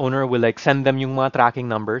business owner will like send them yung mga tracking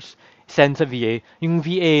numbers, send sa VA. Yung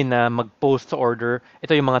VA na mag-post sa order,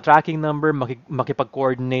 ito yung mga tracking number,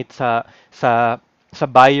 makipag-coordinate sa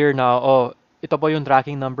buyer na, oh, ito po yung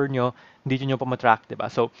tracking number nyo, dito nyo pa matrack,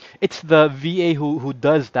 diba? So, it's the VA who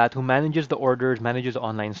does that, who manages the orders, manages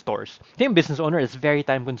online stores. Yung business owner is very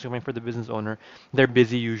time consuming for the business owner. They're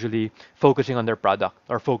busy usually focusing on their product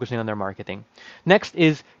or focusing on their marketing. Next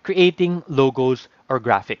is creating logos or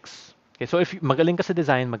graphics. Okay, so if magaling ka sa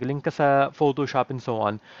design, magaling ka sa Photoshop and so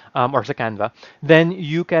on, or sa Canva, then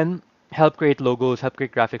you can help create logos, help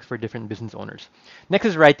create graphics for different business owners. Next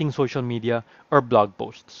is writing social media or blog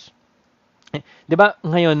posts. 'Di ba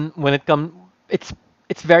ngayon when it come it's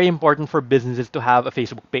very important for businesses to have a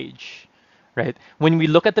Facebook page, right? When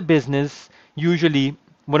we look at the business, usually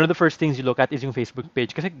one of the first things you look at is yung Facebook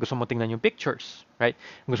page kasi gusto mo tingnan yung pictures, right?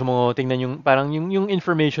 Gusto mo tingnan yung parang yung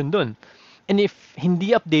information dun. And if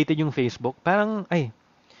hindi updated yung Facebook, parang ay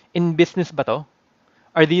in business ba to?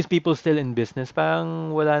 Are these people still in business?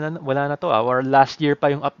 Parang wala na to or last year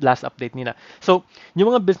pa yung last update nila. So,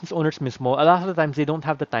 yung mga business owners mismo, a lot of the times they don't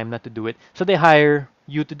have the time not to do it. So they hire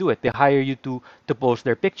you to do it. They hire you to post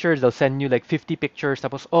their pictures. They'll send you like 50 pictures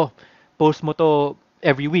tapos oh, post mo to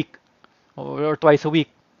every week or twice a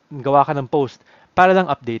week. Gawa ka ng post para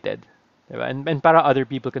lang updated. Diba? And para other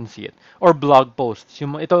people can see it. Or blog posts.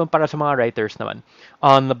 Ito para sa mga writers naman.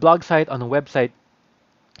 On the blog site, on the website,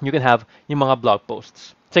 you can have yung mga blog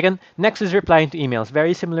posts. Second, next is replying to emails.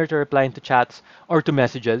 Very similar to replying to chats or to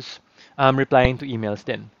messages. Replying to emails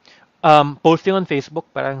din. Posting on Facebook,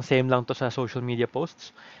 parang same lang to sa social media posts.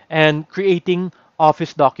 And creating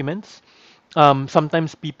office documents.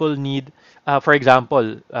 Sometimes people need, for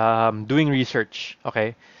example, doing research.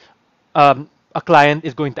 Okay, a client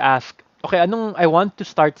is going to ask, okay, I want to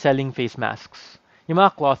start selling face masks. Yung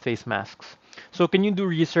mga cloth face masks. So can you do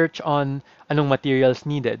research on anong materials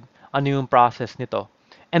needed? Ano yung process nito?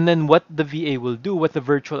 And then what the VA will do, what the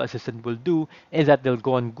virtual assistant will do, is that they'll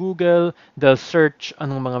go on Google, they'll search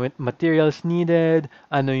anong mga materials needed,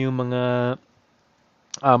 ano yung mga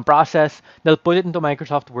process, they'll put it into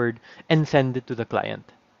Microsoft Word and send it to the client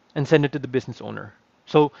and send it to the business owner.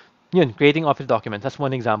 So, yun, creating office documents, that's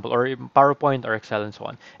one example, or PowerPoint or Excel and so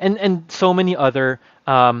on. And so many other,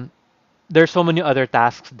 there's so many other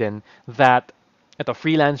tasks then that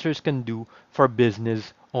freelancers can do for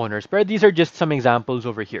business owners. But these are just some examples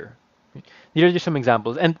over here. These are just some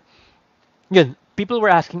examples. And Yun, people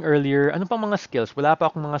were asking earlier, ano pang mga skills? Wala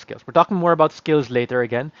pa akong mga skills. We're talking more about skills later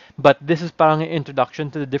again, but this is parang an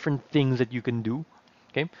introduction to the different things that you can do.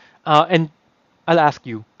 Okay? And I'll ask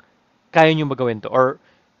you, kaya nyo ba gawin to? Or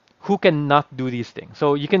who cannot do these things?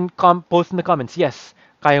 So you can post in the comments, yes,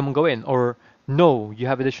 kaya mong gawin. Or no, you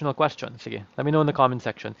have additional questions. Sige, let me know in the comment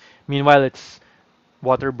section. Meanwhile, it's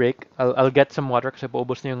water break. I'll get some water kasi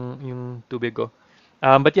paubos na yung tubig ko.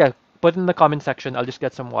 But yeah, put in the comment section. I'll just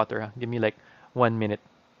get some water. Give me like 1 minute.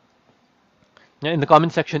 Yeah, in the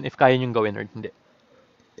comment section if kaya niyong gawin or hindi.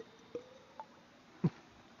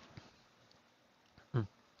 Hmm.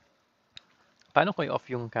 Paano ko i-off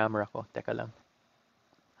yung camera ko? Teka lang.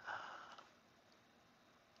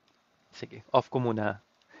 Sige, off ko muna.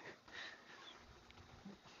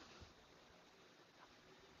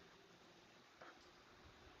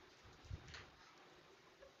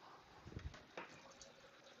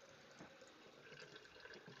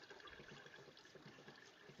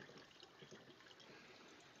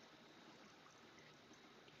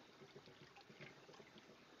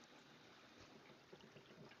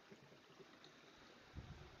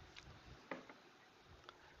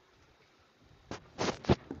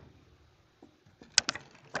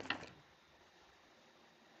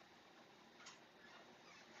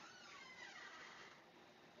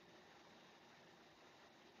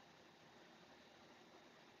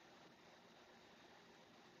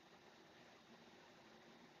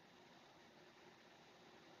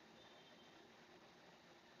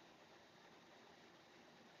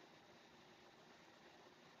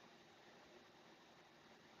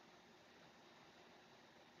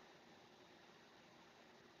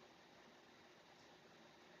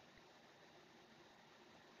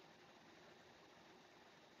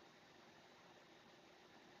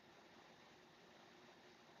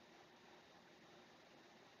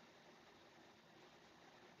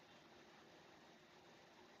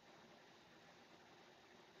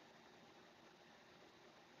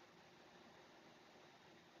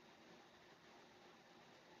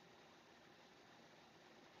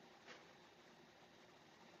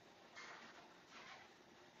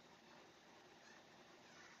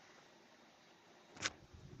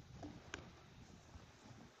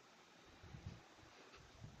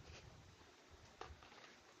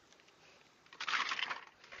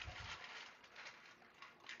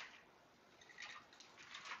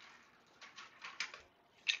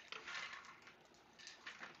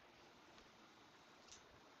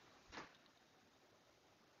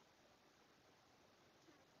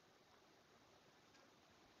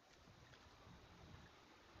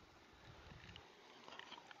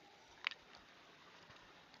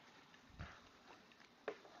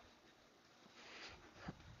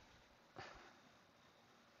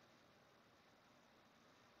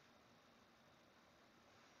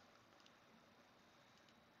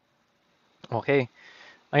 Okay.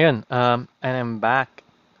 Ayun, and I'm back.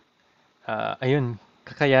 Ayun,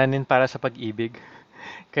 kakayanin para sa pag-ibig.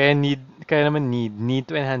 Kaya naman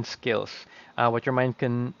need to enhance skills. What your mind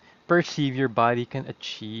can perceive, your body can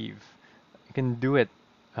achieve. You can do it.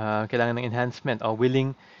 Kailangan ng enhancement.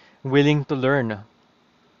 Willing to learn.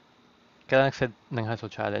 Kailangan set ng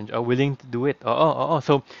hustle challenge. Willing to do it. Oo.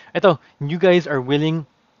 So, ito, you guys are willing.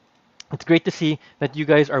 It's great to see that you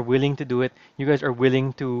guys are willing to do it. You guys are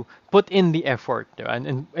willing to put in the effort. Diba?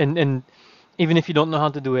 And even if you don't know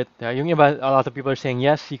how to do it, yung iba, a lot of people are saying,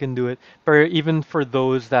 yes, you can do it. But even for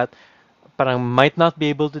those that parang might not be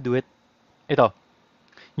able to do it, ito,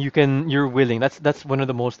 you're willing. That's one of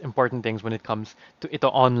the most important things when it comes to ito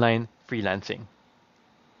online freelancing.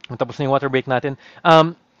 Tapos na yung water break natin.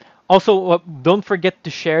 Also, don't forget to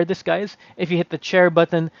share this, guys. If you hit the share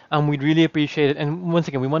button, we'd really appreciate it. And once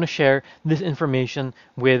again, we want to share this information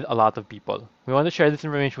with a lot of people. We want to share this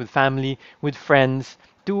information with family, with friends,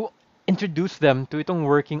 to introduce them to itong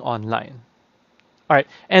working online. All right,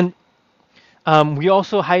 and we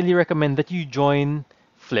also highly recommend that you join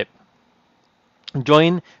Flip.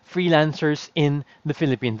 Join freelancers in the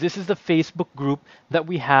Philippines. This is the Facebook group that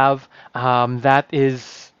we have that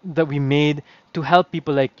we made to help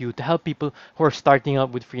people like you, to help people who are starting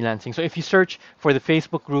out with freelancing. So if you search for the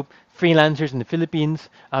Facebook group Freelancers in the Philippines,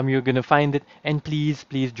 you're gonna find it. And please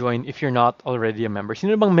join if you're not already a member.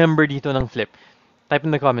 Sino bang member dito ng Flip? Type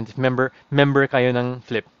in the comments if member kayo ng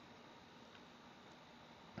Flip.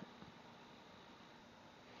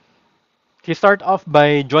 You start off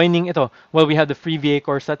by joining ito. Well, we have the free VA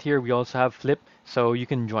course set here. We also have Flip, so you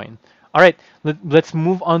can join. All right, let's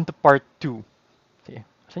move on to part two. Okay,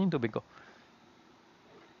 saan yung tubig ko?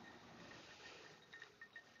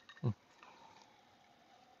 Mm.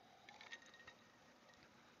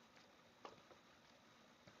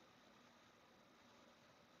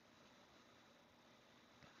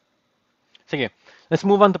 Let's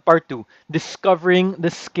move on to part two, discovering the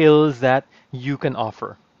skills that you can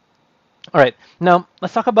offer. All right. Now,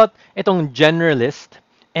 let's talk about itong generalist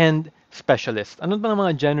and specialist. Ano ba ng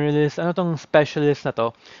mga generalist? Ano tong specialist na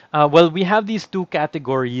to? Well, we have these two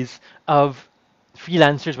categories of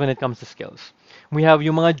freelancers when it comes to skills. We have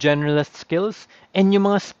yung mga generalist skills and yung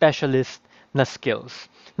mga specialist na skills.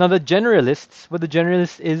 Now, the generalists, what the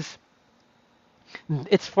generalist is,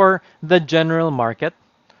 it's for the general market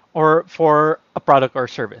or for a product or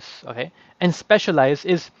service, okay? And specialized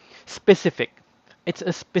is specific. It's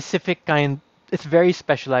a specific kind, it's very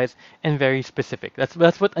specialized and very specific. That's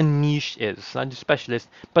what a niche is, not just specialist,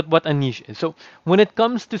 but what a niche is. So when it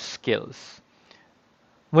comes to skills,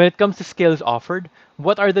 when it comes to skills offered,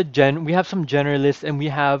 what are the we have some generalist and we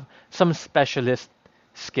have some specialist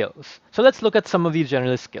skills. So let's look at some of these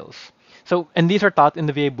generalist skills. So, and these are taught in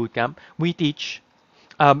the VA Bootcamp. We teach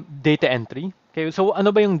data entry. Okay, so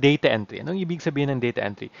ano ba yung data entry? Anong ibig sabihin ng data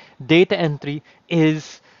entry? Data entry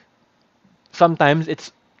is sometimes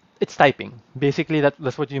it's typing. Basically,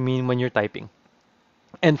 that's what you mean when you're typing.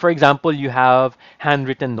 And for example, you have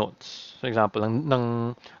handwritten notes. For example,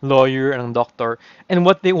 ng lawyer and ng doctor. And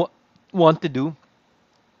what they want to do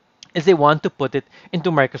is they want to put it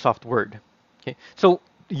into Microsoft Word. Okay, so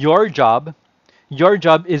your job your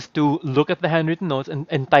job is to look at the handwritten notes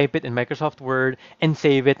and type it in Microsoft Word and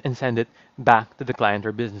save it and send it back to the client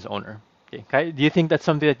or business owner. Okay, do you think that's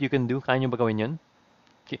something that you can do? Kaya nyo ba gawin yun?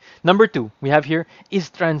 Okay. Number two, we have here is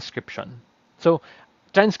transcription. So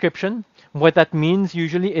transcription, what that means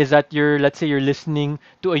usually is that let's say you're listening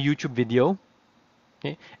to a YouTube video.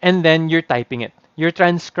 Okay? And then you're typing it. You're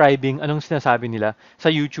transcribing anong sinasabi nila sa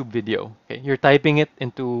YouTube video. Okay? You're typing it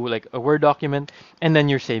into like a Word document and then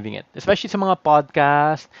you're saving it. Especially sa mga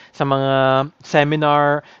podcast, sa mga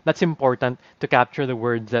seminar, that's important to capture the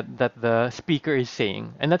words that the speaker is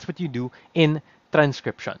saying. And that's what you do in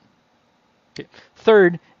transcription. Okay.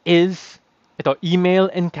 Third is ito,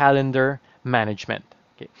 email and calendar management.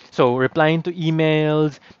 Okay. So replying to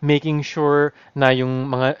emails, making sure na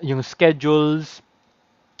yung schedules,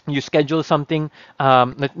 you schedule something.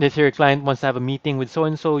 Let's say your client wants to have a meeting with so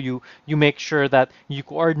and so. You make sure that you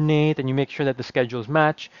coordinate and you make sure that the schedules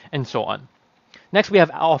match and so on. Next, we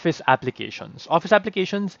have Office applications. Office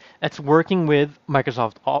applications, that's working with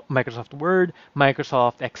Microsoft Word,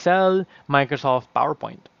 Microsoft Excel, Microsoft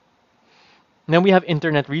PowerPoint. Then we have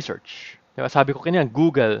internet research. Diba? Sabi ko kanina,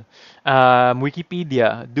 Google,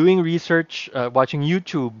 Wikipedia, doing research, watching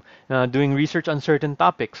YouTube, doing research on certain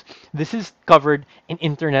topics. This is covered in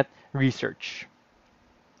internet research.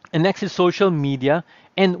 And next is social media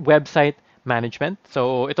and website management.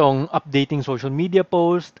 So itong updating social media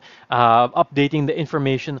posts, updating the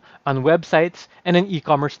information on websites, and then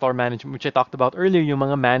e-commerce store management, which I talked about earlier, yung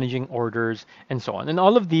mga managing orders and so on. And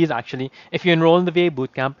all of these actually, if you enroll in the VA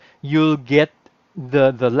Bootcamp, you'll get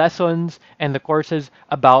the lessons and the courses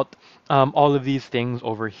about all of these things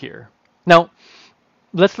over here. Now,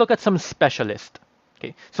 let's look at some specialists.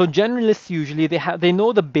 Okay, so generalists usually they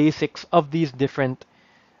know the basics of these different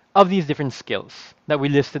skills that we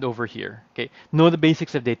listed over here. Okay, know the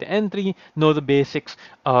basics of data entry, know the basics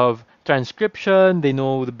of transcription, they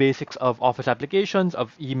know the basics of office applications,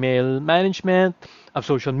 of email management, of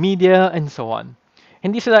social media, and so on.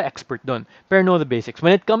 Hindi sila expert dun, pero know the basics.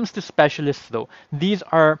 When it comes to specialists though, these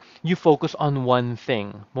are, you focus on one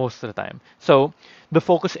thing most of the time. So the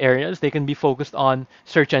focus areas, they can be focused on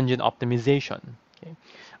search engine optimization, okay?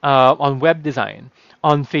 On web design,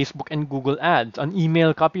 on Facebook and Google ads, on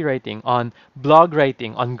email copywriting, on blog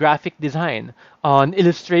writing, on graphic design, on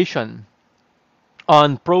illustration,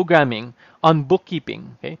 on programming, on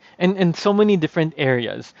bookkeeping, okay? And so many different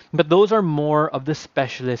areas. But those are more of the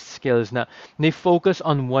specialist skills na they focus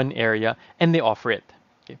on one area and they offer it.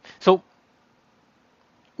 Okay? So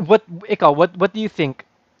what do you think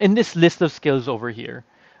in this list of skills over here?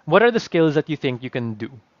 What are the skills that you think you can do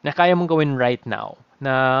na kaya mong gawin right now?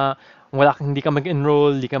 Na hindi ka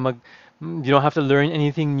mag-enroll, you don't have to learn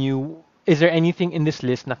anything new. Is there anything in this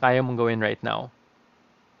list na kaya mong gawin right now?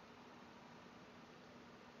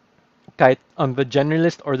 Kahit on the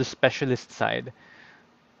generalist or the specialist side.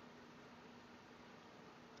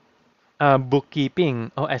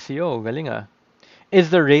 Bookkeeping. Oh, SEO. Galing ah.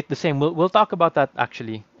 Is the rate the same? We'll talk about that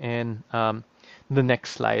actually in the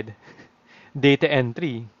next slide. Data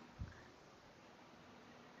entry.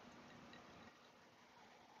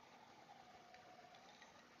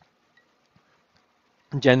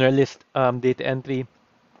 Generalist data entry.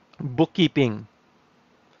 Bookkeeping.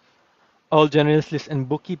 All generalist list and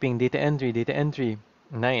bookkeeping. Data entry. Data entry.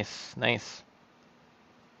 Nice. Nice.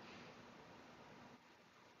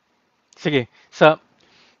 Sige. So,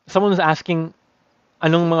 someone was asking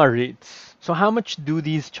anong mga rates? So how much do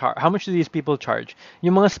these people charge?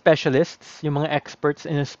 Yung mga specialists, yung mga experts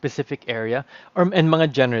in a specific area, and mga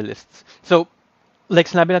generalists. So like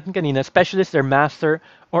sinabi natin kanina, specialists are master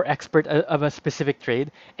or expert of a specific trade,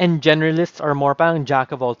 and generalists are more parang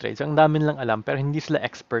jack of all trades. Ang dami lang alam, pero hindi sila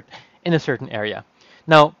expert in a certain area.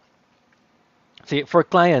 Now, see, for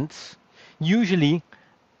clients, usually,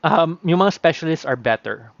 yung mga specialists are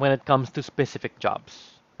better when it comes to specific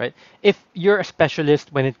jobs, right? If you're a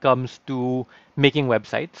specialist when it comes to making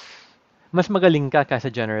websites, mas magaling ka kaysa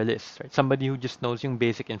generalist, right? Somebody who just knows yung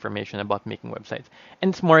basic information about making websites.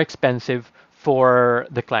 And it's more expensive for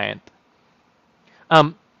the client.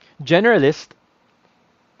 Um, Generalist,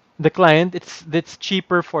 the client, it's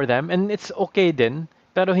cheaper for them and it's okay din,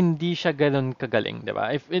 pero hindi siya ganun kagaling, di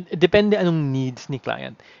ba? If depende anong needs ni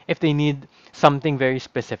client. If they need something very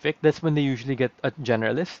specific, that's when they usually get a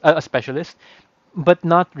generalist, a specialist, but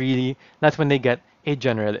not really. That's when they get a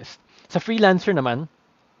generalist. Sa freelancer naman,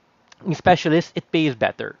 yung specialist, it pays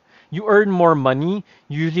better. You earn more money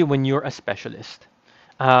usually when you're a specialist.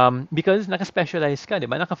 Because naka-specialize ka, di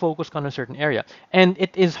ba? Naka-focus ka on a certain area. And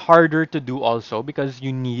it is harder to do also because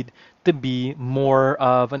you need to be more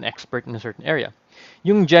of an expert in a certain area.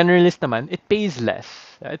 Yung generalist naman, it pays less.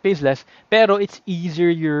 It pays less, pero it's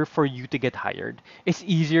easier for you to get hired. It's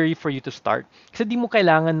easier for you to start. Kasi di mo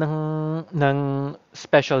kailangan ng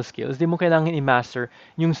special skills. Di mo kailangan i-master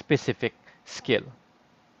yung specific skill.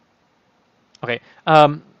 Okay.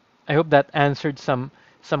 I hope that answered some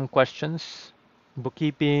questions.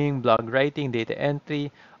 Bookkeeping, blog writing, data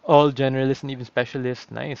entry, all generalists and even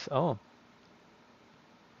specialists. Nice. Oh,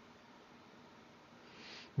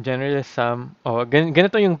 generalist oh,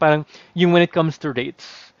 ganito yung parang yung when it comes to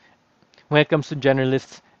rates, when it comes to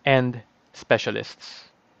generalists and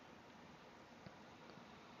specialists.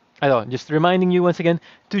 Just reminding you once again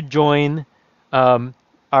to join um,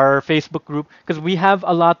 our Facebook group because we have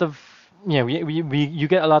a lot of you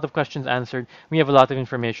get a lot of questions answered. We have a lot of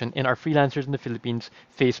information in our Freelancers in the Philippines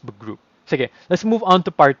Facebook group. Sige, let's move on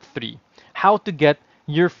to part 3. How to get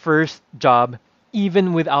your first job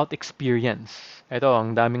even without experience. Ito,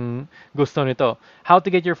 ang daming gusto nito. How to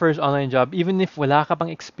get your first online job even if wala ka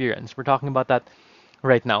pang experience. We're talking about that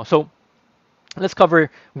right now. So, let's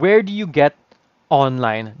cover where do you get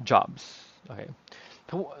online jobs. Okay.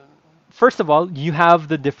 So, first of all, you have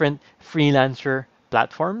the different freelancer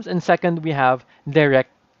platforms, and second, we have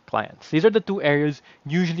direct clients. These are the two areas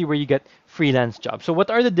usually where you get freelance jobs. So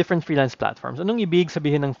what are the different freelance platforms? Anong ibig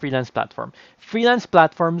sabihin ng freelance platform? Freelance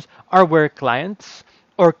platforms are where clients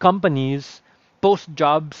or companies post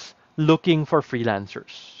jobs looking for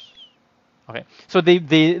freelancers. Okay, so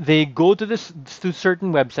they go to this to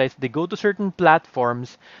certain websites, they go to certain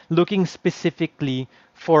platforms looking specifically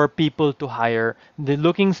for people to hire. They're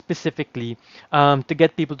looking specifically to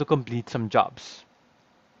get people to complete some jobs.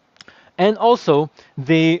 And also,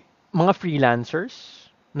 they mga freelancers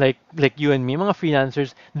like you and me, mga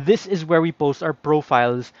freelancers, this is where we post our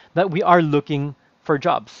profiles that we are looking for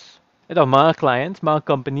jobs. Ito, mga clients, mga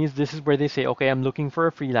companies, this is where they say, okay, I'm looking for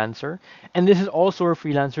a freelancer. And this is also where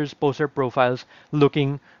freelancers post their profiles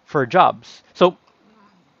looking for jobs. So,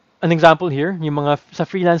 an example here, yung mga sa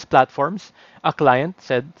freelance platforms, a client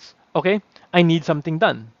said, okay, I need something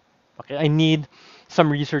done. Okay, I need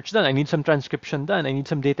some research done. I need some transcription done. I need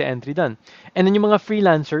some data entry done. And then yung mga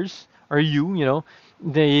freelancers, or you know,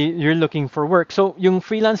 you're looking for work. So yung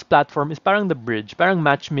freelance platform is parang the bridge, parang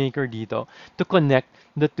matchmaker dito to connect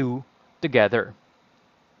the two together.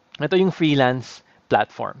 Ito yung freelance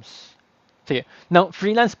platforms. Sige. Now,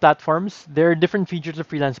 freelance platforms, there are different features of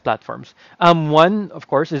freelance platforms. One, of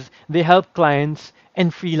course, is they help clients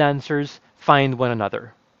and freelancers find one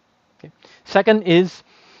another. Okay. Second is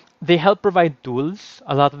they help provide tools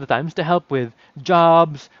a lot of the times to help with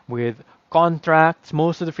jobs, with contracts.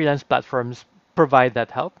 Most of the freelance platforms provide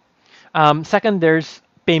that help. Second, there's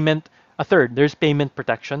payment. A third, there's payment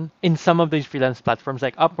protection. In some of these freelance platforms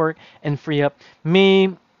like Upwork and FreeUp,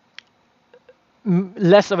 may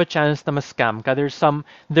less of a chance na ma-scam ka.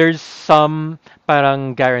 There's some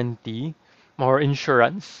parang guarantee or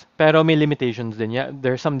insurance, pero may limitations din. Yeah,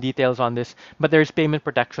 there's some details on this, but there's payment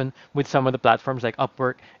protection with some of the platforms like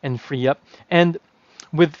Upwork and FreeUp. And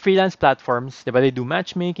with freelance platforms, diba, they do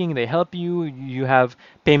matchmaking, they help you, you have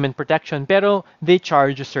payment protection, pero they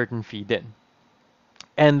charge a certain fee din.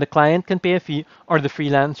 And the client can pay a fee or the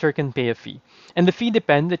freelancer can pay a fee. And the fee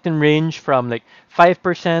depends, it can range from like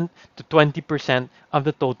 5% to 20% of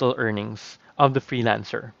the total earnings of the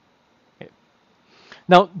freelancer. Okay.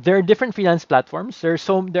 Now, there are different freelance platforms. There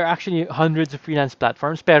are actually hundreds of freelance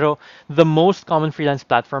platforms, pero the most common freelance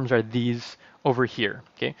platforms are these over here.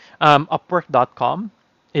 Okay, Upwork.com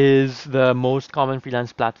is the most common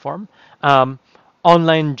freelance platform. Um,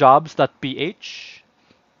 onlinejobs.ph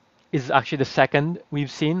is actually the second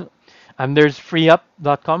we've seen. There's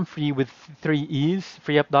freeup.com, free with three E's,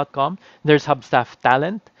 freeup.com. There's Hubstaff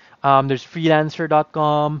Talent. There's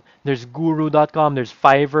freelancer.com, there's guru.com, there's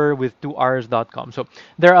Fiverr with two R's.com. So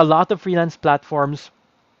there are a lot of freelance platforms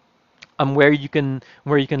where you can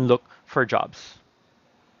look for jobs.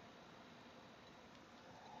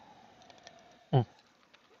 Mm.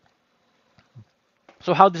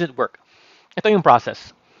 So how does it work? Ito yung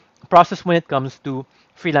process. Process when it comes to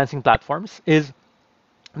freelancing platforms is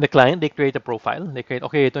the client, they create a profile. They create,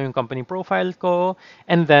 okay, ito yung company profile ko,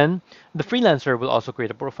 and then the freelancer will also create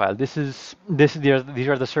a profile. These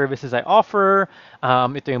are the services I offer.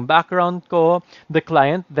 Ito yung background ko. The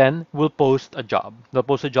client then will post a job. They'll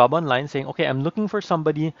post a job online saying, okay, I'm looking for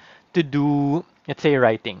somebody to do, let's say,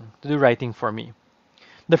 to do writing for me.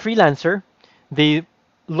 The freelancer, they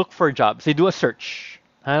look for jobs. They do a search.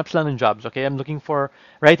 Hanap sila ng jobs. Okay, I'm looking for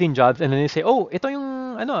writing jobs, and then they say, "Oh, ito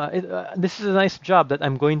yung ano, this is a nice job that I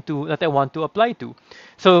want to apply to."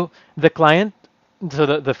 So the client, so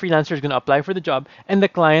the freelancer is going to apply for the job, and the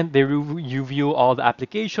client they review all the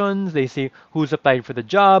applications. They see who's applied for the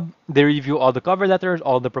job. They review all the cover letters,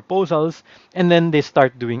 all the proposals, and then they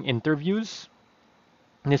start doing interviews.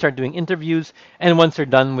 And they start doing interviews, and once they're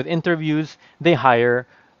done with interviews, they hire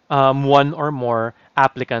one or more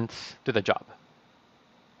applicants to the job.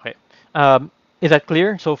 Okay, is that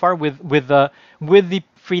clear so far with the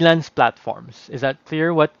freelance platforms? Is that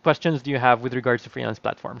clear? What questions do you have with regards to freelance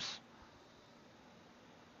platforms?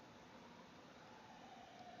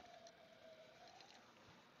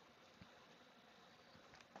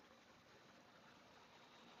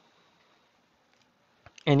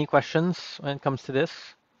 Any questions when it comes to this?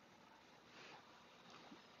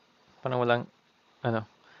 Parang walang, ano.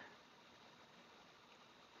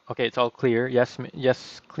 Okay, it's all clear. Yes,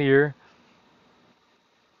 yes, clear.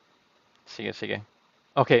 Sige, sige.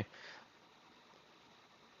 Okay,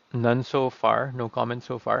 none so far. No comments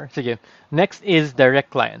so far. Sige. Next is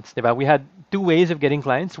direct clients. Diba? We had two ways of getting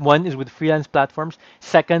clients. One is with freelance platforms.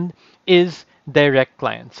 Second is direct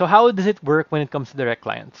clients. So how does it work when it comes to direct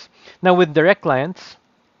clients? Now with direct clients,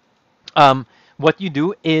 what you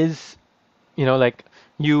do is like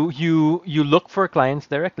you look for clients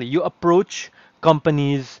directly. You approach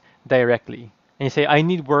companies directly and you say, I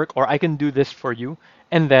need work or I can do this for you.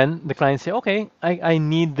 And then the clients say, okay, I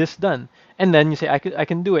need this done. And then you say, I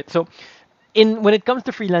can do it. So in when it comes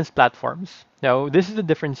to freelance platforms, now this is the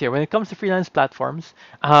difference here. When it comes to freelance platforms,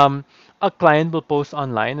 a client will post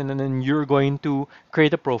online and then you're going to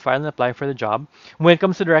create a profile and apply for the job. When it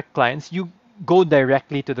comes to direct clients, you go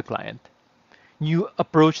directly to the client. You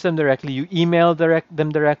approach them directly, you email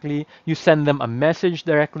them directly, you send them a message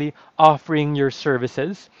directly offering your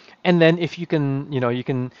services. And then if you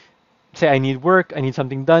can say, I need work, I need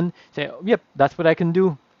something done, say, yep, that's what I can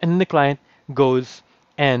do. And then the client goes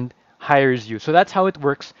and hires you. So that's how it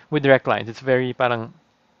works with direct clients. It's very parang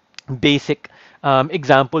basic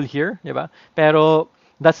example here, diba? Pero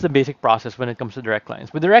that's the basic process when it comes to direct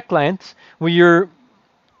clients. With direct clients, where you're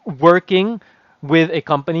working with a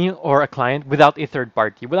company or a client without a third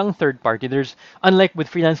party. Walang third party. There's unlike with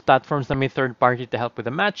freelance platforms na may third party to help with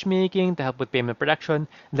the matchmaking, to help with payment production,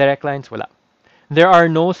 direct clients wala. There are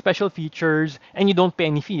no special features and you don't pay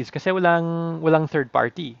any fees kasi walang third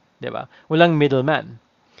party, 'di ba? Walang middleman.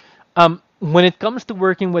 When it comes to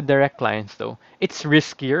working with direct clients though, it's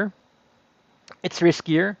riskier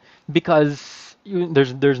because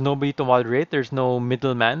there's nobody to moderate, there's no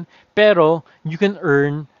middleman, pero you can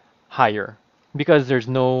earn higher because there's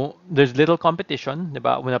little competition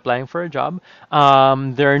about when applying for a job.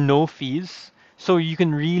 There are no fees, so you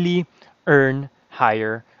can really earn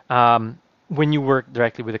higher when you work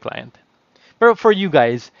directly with a client. But for you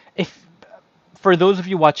guys, if for those of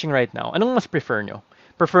you watching right now, anong mas prefer nyo?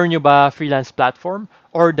 Prefer nyo ba freelance platform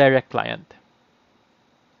or direct client?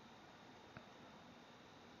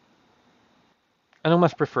 Anong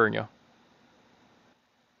mas prefer nyo?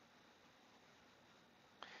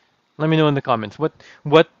 Let me know in the comments. What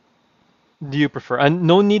do you prefer? And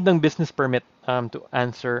no need ng business permit to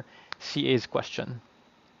answer CA's question.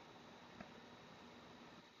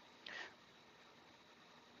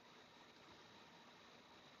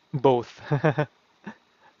 Both.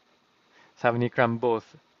 Sabi ni Kram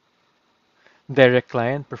both. Direct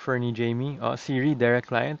client, prefer ni Jamie. Oh, Siri, direct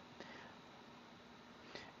client.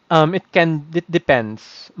 It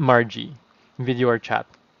depends, Margie. Video or chat.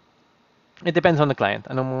 It depends on the client.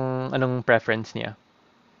 Anong preference niya?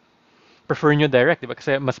 Prefer nyo direct, di ba?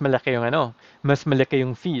 Kasi mas malaki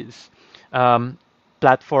yung fees. Um,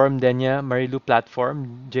 platform din niya, Marilu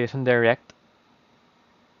platform, JSON Direct,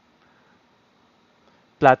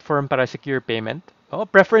 platform para secure payment. Oh,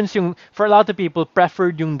 preference yung, for a lot of people,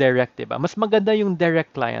 preferred yung direct, diba? Mas maganda yung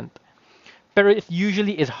direct client. Pero it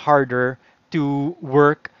usually is harder to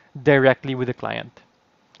work directly with the client.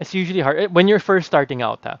 It's usually hard when you're first starting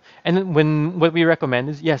out. Ha? And then when what we recommend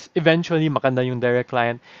is, yes, eventually maganda yung direct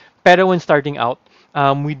client. Pero when starting out,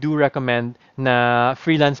 we do recommend na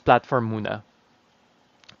freelance platform muna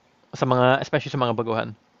sa mga, especially sa mga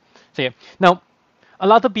baguhan. Sige. Now, a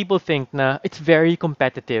lot of people think na it's very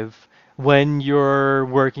competitive when you're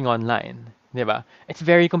working online. 'Di ba? It's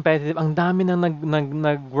very competitive. Ang dami nang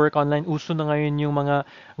nag-work online. Uso na ngayon yung mga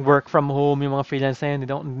work from home, yung mga freelance na yun.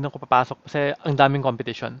 Hindi na ako papasok kasi ang daming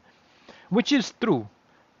competition. Which is true.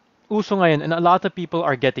 Uso ngayon and a lot of people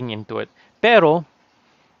are getting into it. Pero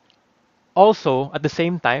also at the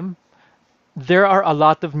same time, there are a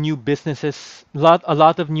lot of new businesses, a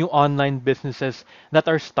lot of new online businesses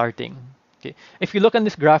that are starting. Okay. If you look on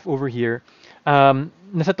this graph over here,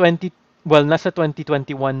 nasa 20 well, nasa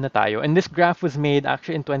 2021 na tayo. And this graph was made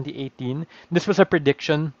actually in 2018. This was a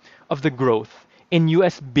prediction of the growth in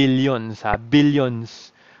US billions,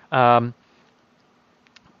 billions. Um,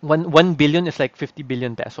 1 billion is like 50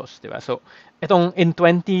 billion pesos, di ba? So, itong in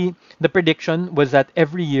 20, the prediction was that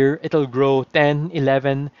every year it'll grow 10,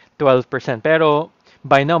 11, 12%. Pero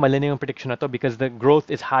by now, mali na yung prediction na to because the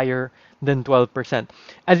growth is higher than 12%.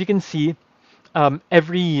 As you can see,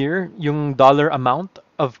 every year, yung dollar amount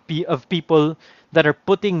of people that are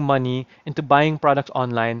putting money into buying products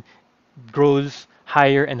online grows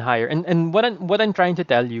higher and higher. And what I'm trying to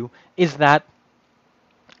tell you is that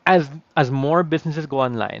as more businesses go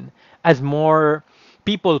online, as more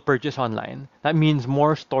people purchase online, that means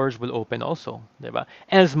more stores will open also, 'di ba?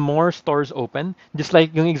 As more stores open, just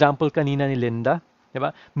like yung example kanina ni Linda, 'di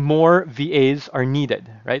ba? More VAs are needed,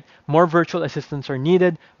 right? More virtual assistants are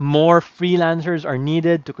needed, more freelancers are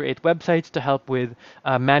needed to create websites to help with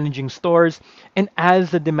managing stores, and as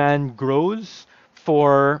the demand grows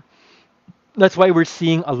for that's why we're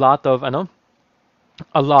seeing a lot of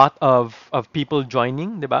people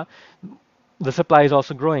joining, 'di ba? The supply is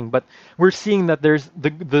also growing, but we're seeing that there's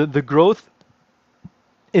the growth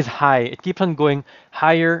is high. It keeps on going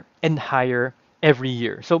higher and higher every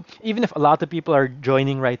year. So even if a lot of people are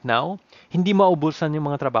joining right now, hindi maubusan yung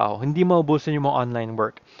mga trabaho, hindi maubusan yung mga online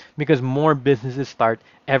work because more businesses start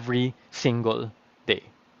every single day.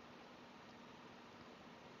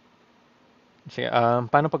 Sige,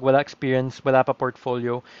 paano pag wala experience, wala pa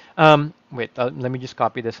portfolio? Wait, let me just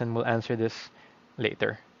copy this and we'll answer this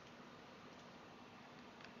later.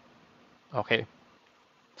 Okay.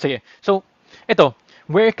 Sige. So, ito,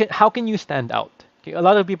 how can you stand out? Okay, a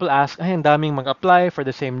lot of people ask, ay, ang daming mag-apply for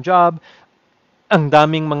the same job, ang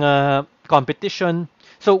daming mga competition.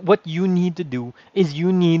 So, what you need to do is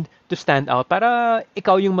you need to stand out para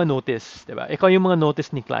ikaw yung manotice, di ba? Ikaw yung mga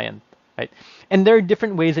notice ni client, right? And there are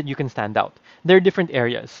different ways that you can stand out. There are different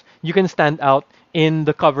areas. You can stand out in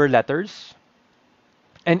the cover letters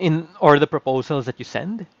and in or the proposals that you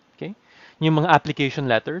send, okay? Yung mga application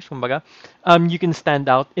letters, kumbaga, you can stand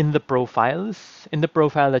out in the profiles, in the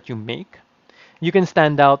profile that you make. You can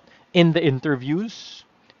stand out in the interviews,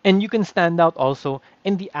 and you can stand out also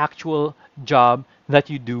in the actual job that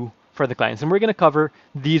you do for the clients. And we're going to cover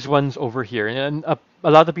these ones over here. And a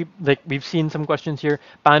lot of people, like we've seen some questions here,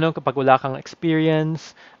 paano kapag wala kang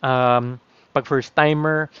experience, pag first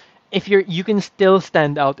timer, if you can still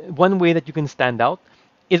stand out. One way that you can stand out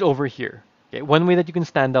is over here. Okay? One way that you can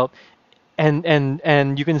stand out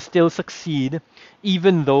and you can still succeed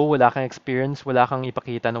even though wala kang experience, wala kang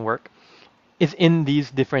ipakita ng work, is in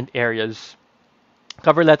these different areas.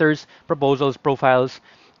 Cover letters, proposals, profiles,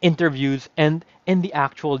 interviews, and in the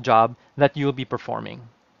actual job that you'll be performing.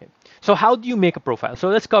 Okay. So how do you make a profile? So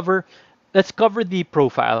let's cover the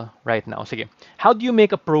profile right now. Sige. How do you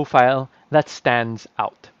make a profile that stands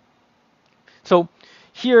out? So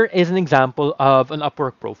here is an example of an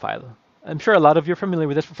Upwork profile. I'm sure a lot of you are familiar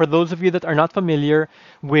with this. For those of you that are not familiar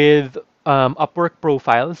with Upwork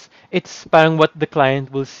profiles, it's parang what the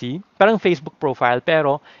client will see. Parang Facebook profile,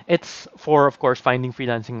 pero it's for, of course, finding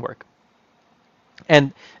freelancing work.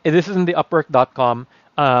 And this is in the Upwork.com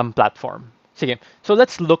platform. Sige. So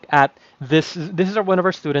let's look at this. This is one of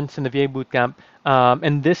our students in the VA Bootcamp.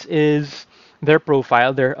 And this is their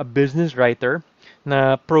profile. They're a business writer,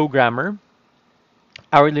 na programmer.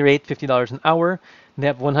 Hourly rate, $50 an hour. They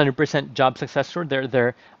have 100% job success rate.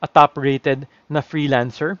 They're a top-rated na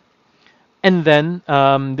freelancer. And then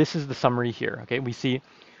this is the summary here. Okay, we see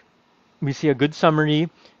we see a good summary,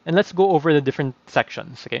 and let's go over the different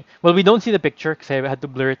sections. Okay. Well, we don't see the picture because I had to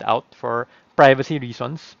blur it out for privacy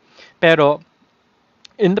reasons. Pero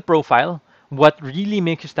in the profile, what really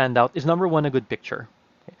makes you stand out is number one, a good picture.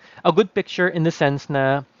 A good picture in the sense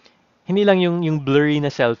na hindi lang yung blurry na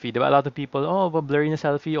selfie, di ba? A lot of people, oh, blurry na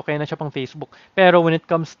selfie, okay na siya pang Facebook. Pero when it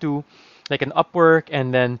comes to like an Upwork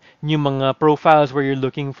and then yung mga profiles where you're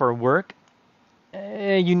looking for work,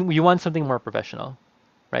 you want something more professional,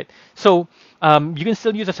 right? So you can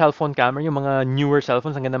still use a cell phone camera, yung mga newer cell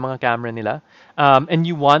phones, ang ganda mga camera nila. And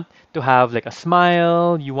you want to have like a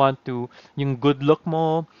smile, you want to yung good look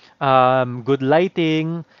mo, good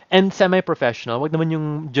lighting, and semi-professional. Wag naman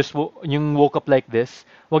yung yung woke up like this.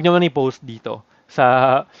 Wag naman i-post dito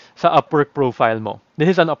sa Upwork profile mo.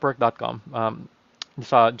 This is on Upwork.com.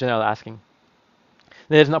 Sa general asking.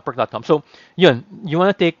 There's an Upwork.com. So, yun, you want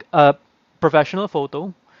to take a professional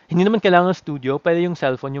photo. Hindi naman kailangan studio, pwede yung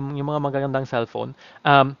cellphone, yung mga magagandang cellphone.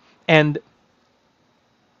 And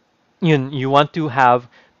yun, you want to have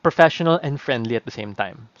professional and friendly at the same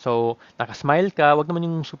time. So, nakasmile ka, wag naman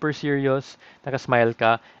yung super serious, nakasmile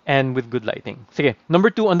ka, and with good lighting. Sige, number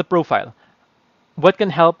two on the profile. What can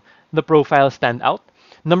help the profile stand out?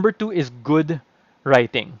 Number two is good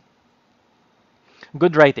writing.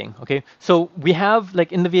 Good writing. Okay, so we have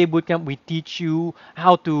like in the VA bootcamp, we teach you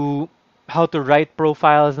how to write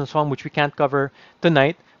profiles and so on, which we can't cover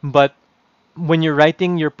tonight. But when you're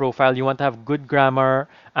writing your profile, you want to have good grammar,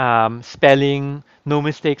 spelling, no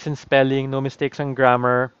mistakes in spelling, no mistakes in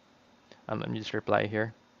grammar. Let me just reply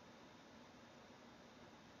here.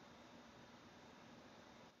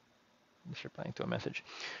 Just replying to a message.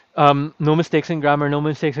 No mistakes in grammar, no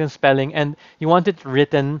mistakes in spelling, and you want it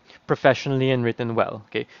written professionally and written well.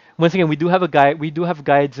 Okay. Once again, we do have a guide. We do have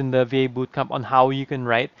guides in the VA bootcamp on how you can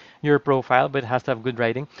write your profile, but it has to have good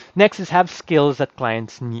writing. Next is have skills that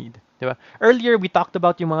clients need. Diba? Earlier, we talked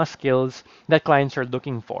about yung mga skills that clients are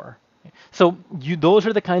looking for. So those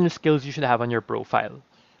are the kind of skills you should have on your profile.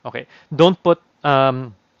 Okay. Don't put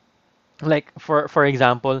like for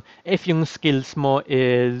example, if yung skills mo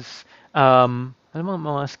is ano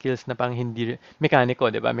mga skills na pang hindi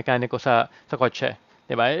mekaniko, 'di ba? Mekaniko sa kotse,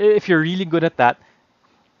 'di ba? If you're really good at that,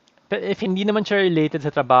 but if hindi naman siya related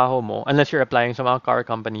sa trabaho mo, unless you're applying sa mga car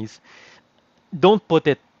companies, don't put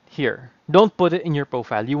it here. Don't put it in your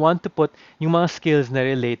profile. You want to put yung mga skills na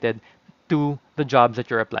related to the jobs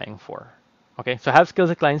that you're applying for. Okay, so have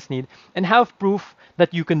skills that clients need and have proof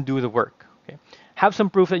that you can do the work. Okay, have some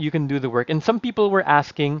proof that you can do the work. And some people were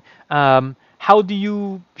asking, how do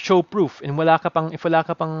you show proof? And if wala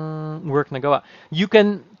ka pang work na gawa, you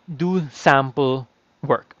can do sample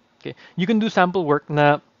work. Okay, you can do sample work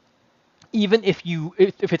na even if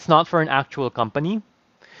it's not for an actual company,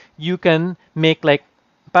 you can make like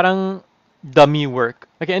parang dummy work.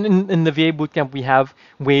 Okay, and in the VA bootcamp, we have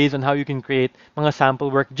ways on how you can create mga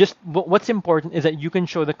sample work. Just what's important is that you can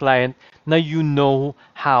show the client na you know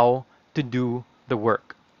how to do the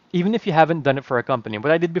work. Even if you haven't done it for a company.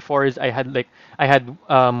 What I did before is I had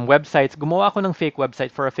websites. Gumawa ako ng fake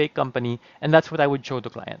website for a fake company, and that's what I would show the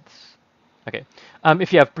clients. Okay.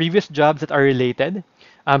 If you have previous jobs that are related,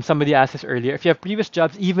 somebody asked this earlier, if you have previous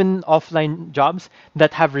jobs, even offline jobs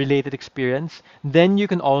that have related experience, then you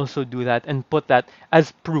can also do that and put that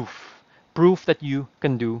as proof that you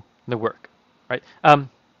can do the work, right? Uh,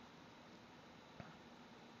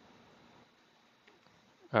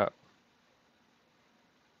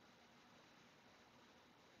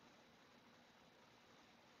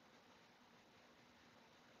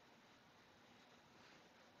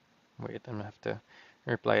 Wait, I'm gonna have to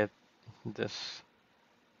reply at this.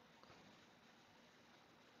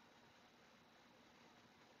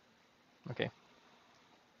 Okay,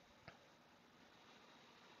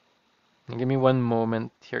 give me one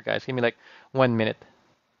moment here, guys. Give me like 1 minute.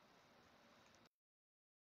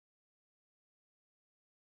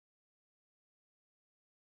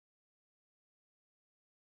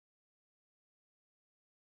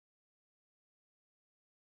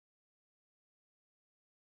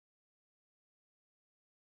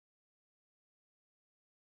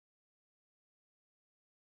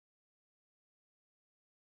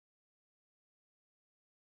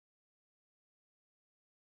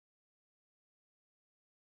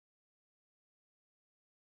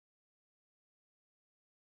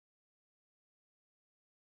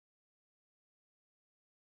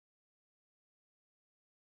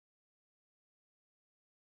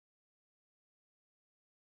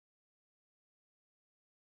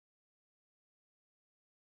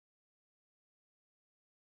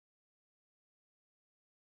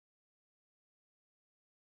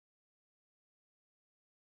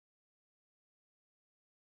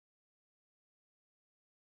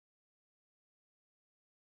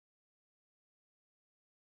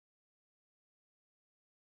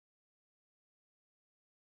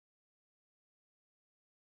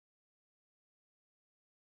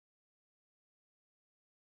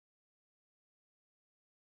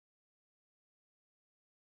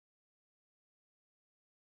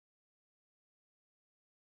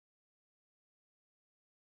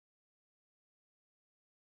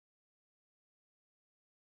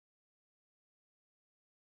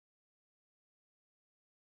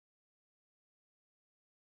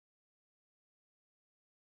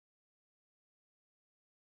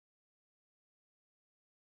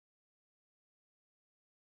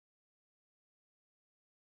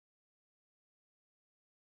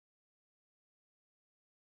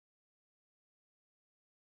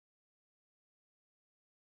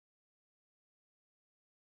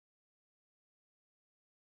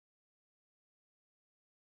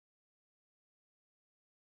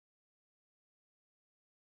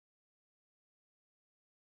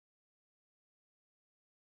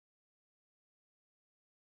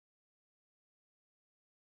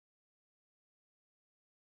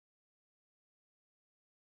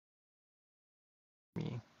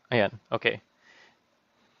 Ayan. Okay.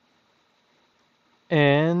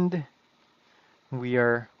 And we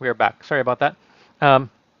are back. Sorry about that. Um,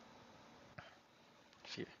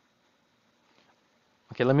 see.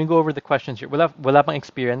 Okay, let me go over the questions here. Wala pang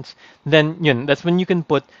experience. Then yun, that's when you can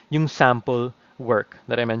put yung sample work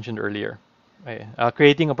that I mentioned earlier. Okay,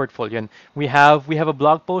 creating a portfolio. And we have a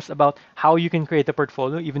blog post about how you can create a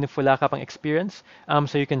portfolio even if wala ka pang experience.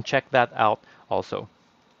 So you can check that out also.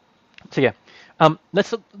 So yeah,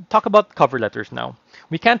 let's talk about cover letters now.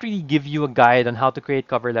 We can't really give you a guide on how to create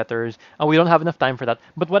cover letters, and we don't have enough time for that.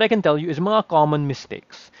 But what I can tell you is mga common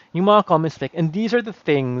mistakes. Yung mga common mistakes, and these are the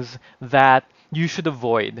things that you should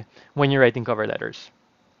avoid when you're writing cover letters.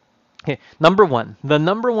 Okay, number one, the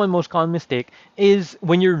number one most common mistake is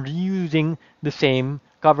when you're reusing the same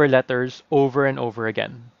cover letters over and over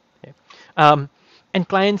again. Okay. Um, and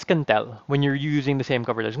clients can tell when you're using the same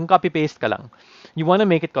cover letters. Kung copy-paste ka lang, you want to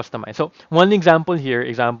make it customized. So one example here,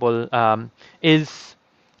 is let's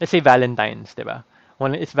say Valentine's, diba?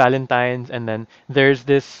 One it's Valentine's, and then there's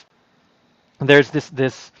this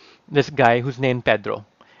guy who's named Pedro.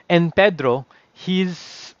 And Pedro,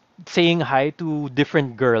 he's saying hi to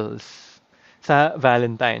different girls sa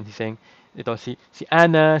Valentine. He's saying, ito si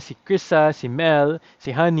Anna, si Krissa, si Mel,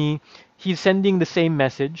 si Honey. He's sending the same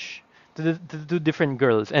message to different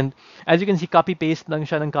girls. And as you can see, copy-paste lang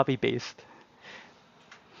siya ng copy-paste.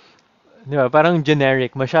 Di ba? Parang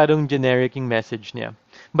generic, masyadong generic yung message niya.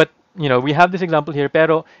 But, we have this example here,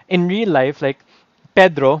 pero in real life, like,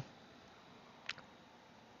 Pedro,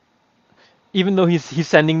 even though he's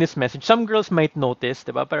sending this message, some girls might notice,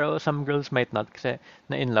 'di ba? Pero some girls might not kasi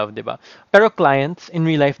na in love, 'di ba? Pero clients in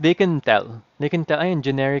real life, they can tell. They can tell, ay,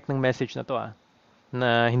 generic ng message na to ah.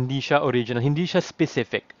 Na hindi siya original, hindi siya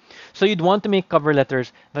specific. So you'd want to make cover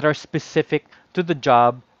letters that are specific to the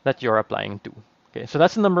job that you're applying to. Okay, so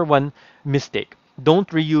that's the number one mistake.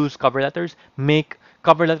 Don't reuse cover letters. Make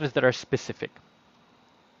cover letters that are specific,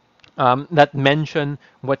 that mention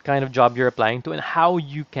what kind of job you're applying to and how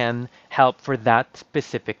you can help for that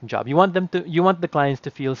specific job. You want the clients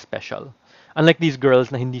to feel special. Unlike these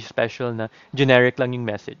girls na hindi special, na generic lang yung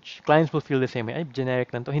message. Clients will feel the same way. Ay,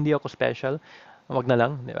 generic lang to. Hindi ako special. Wag na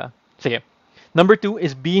lang, di ba? Sige. Number two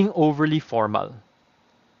is being overly formal.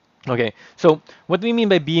 Okay, so what do we mean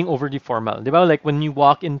by being overly formal? Di ba? Like when you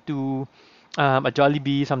walk into a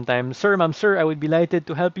Jollibee sometimes, sir, ma'am, sir, I would be delighted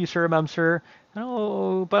to help you, sir, ma'am, sir.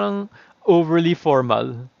 Oh, parang overly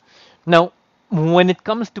formal. Now, when it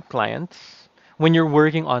comes to clients, when you're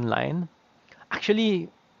working online, actually,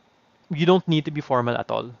 you don't need to be formal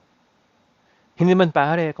at all. Hindi naman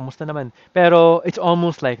pare, kamusta naman? Pero it's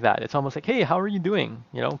almost like that. It's almost like, hey, how are you doing?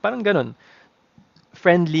 Parang ganun.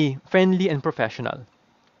 Friendly and professional.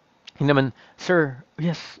 Hindi naman, sir,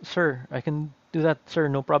 yes, sir, I can do that, sir,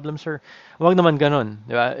 no problem, sir. Wag naman ganon,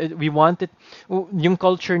 di ba? We want it, yung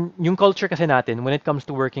culture kasi natin when it comes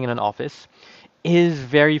to working in an office is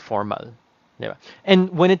very formal. Di ba? And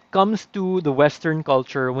when it comes to the Western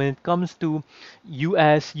culture, when it comes to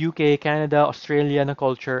US, UK, Canada, Australia na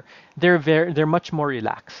culture, they're much more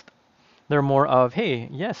relaxed. They're more of, hey,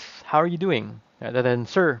 yes, how are you doing? Rather than,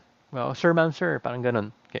 sir, well, sir, ma'am, sir, parang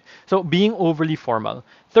ganun. Okay. So being overly formal.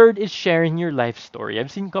 Third is sharing your life story. I've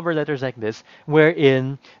seen cover letters like this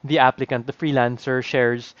wherein the applicant, the freelancer,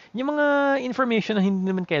 shares yung mga information na hindi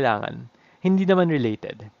naman kailangan, hindi naman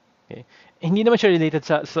related. Okay. Hindi naman siya related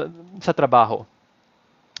sa trabaho.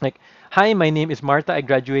 Like, hi, my name is Marta. I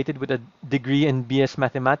graduated with a degree in BS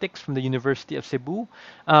Mathematics from the University of Cebu.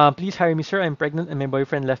 Please hire me, sir. I'm pregnant and my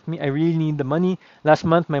boyfriend left me. I really need the money. Last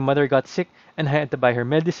month, my mother got sick and I had to buy her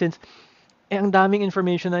medicines. Ang daming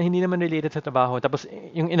information na hindi naman related sa trabaho. Tapos,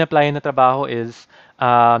 yung in-apply na trabaho is,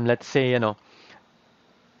 let's say,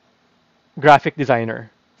 graphic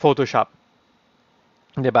designer, Photoshop.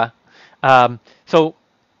 Di ba? So,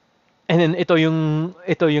 and then ito yung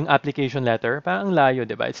application letter, parang layo,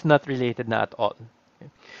 'di ba? It's not related na at all.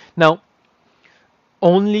 Okay. Now,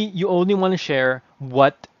 you only want to share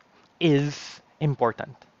what is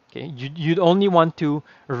important. Okay? You'd only want to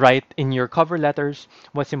write in your cover letters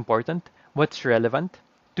what's important, what's relevant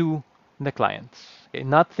to the clients. Okay?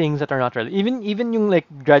 Not things that are not relevant. Even yung like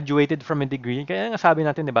graduated from a degree, kaya nga sabi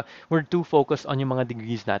natin, 'di ba? We're too focused on yung mga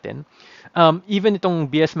degrees natin. Even itong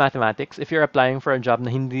BS Mathematics, if you're applying for a job na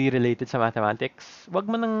hindi related sa mathematics, wag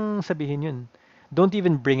mo nang sabihin yun. Don't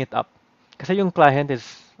even bring it up. Kasi yung client is,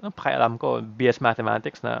 pakialam ko, BS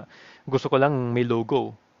Mathematics na gusto ko lang may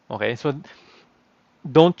logo. Okay? So,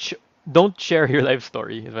 don't sh- don't share your life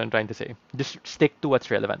story, is what I'm trying to say. Just stick to what's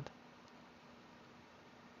relevant.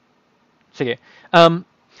 Sige.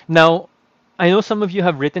 Now, I know some of you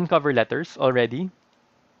have written cover letters already.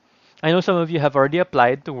 I know some of you have already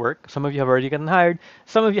applied to work, some of you have already gotten hired,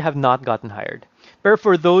 some of you have not gotten hired. But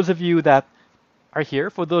for those of you that are here,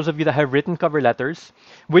 for those of you that have written cover letters,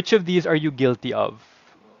 which of these are you guilty of?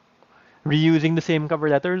 Reusing the same cover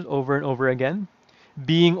letters over and over again?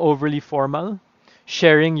 Being overly formal?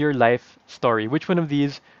 Sharing your life story? Which one of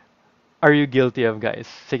these are you guilty of, guys?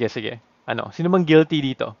 Sige, sige. Ano? Sino bang guilty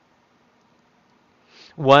dito?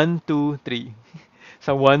 One, two, three.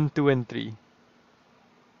 Sa one, two, and three.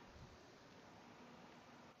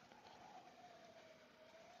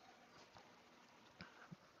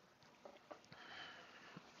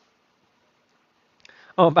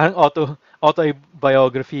 Oh, parang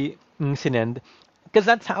autobiography sinend. Because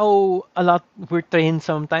that's how a lot we're trained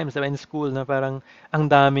sometimes diba, in school na parang ang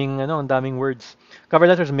daming words. Cover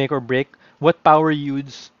letters make or break. What power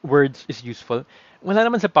use words is useful? Wala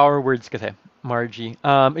naman sa power words kasi, Margie.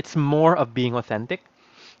 It's more of being authentic,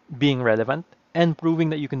 being relevant, and proving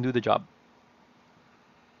that you can do the job.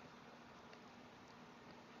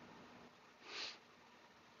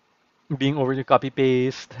 Being overly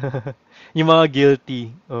copy-paste. Yung mga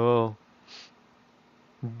guilty. Oh,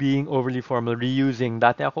 being overly formal, reusing.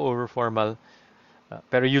 Dati ako over formal.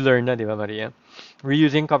 Pero you learn na, di ba, Maria?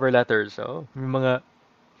 Reusing cover letters. So, yung mga...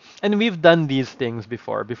 And we've done these things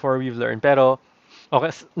before we've learned. Pero,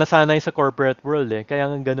 okay, nasanay sa corporate world eh.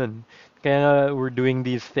 Kaya nga ganun. Kaya nga we're doing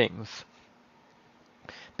these things.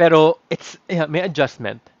 Pero, yeah, may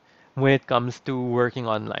adjustment when it comes to working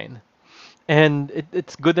online. And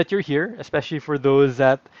it's good that you're here, especially for those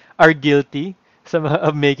that are guilty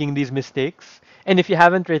of making these mistakes. And if you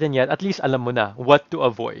haven't written yet, at least alam mo na what to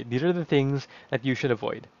avoid. These are the things that you should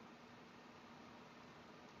avoid.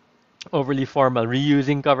 Overly formal,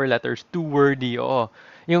 reusing cover letters, too wordy. Oo.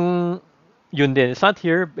 Yung yun din. It's not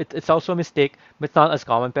here, it's also a mistake, but it's not as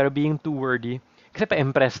common. Pero being too wordy, kasi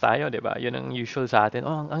pa-impress tayo, di ba? Yun ang usual sa atin.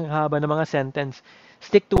 Oh, ang haba ng mga sentence.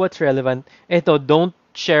 Stick to what's relevant. Ito, don't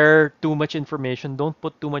share too much information. Don't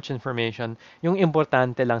put too much information. Yung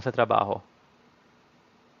importante lang sa trabaho.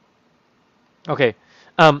 Okay.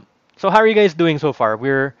 So how are you guys doing so far?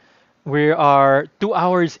 We are 2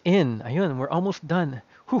 hours in. Ayun, we're almost done.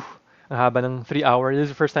 Whew. Ang haba ng 3 hour.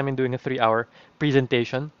 This is the first time I'm doing a 3 hour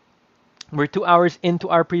presentation. We're 2 hours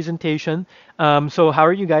into our presentation. So how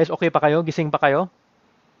are you guys? Okay pa kayo? Gising pa kayo?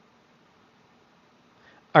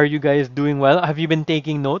 Are you guys doing well? Have you been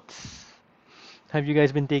taking notes? Have you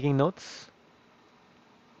guys been taking notes?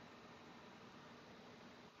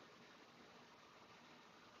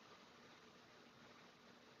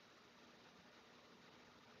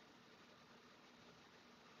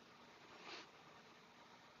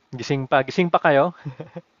 Gising pa kayo?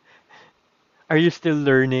 Are you still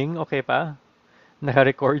learning? Okay pa?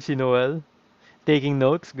 Naka-record si Noel? Taking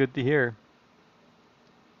notes? Good to hear.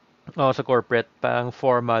 Oh, sa corporate, parang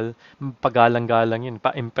formal, pagalang-galang yun.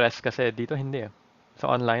 Pa-impress kasi dito, hindi eh. So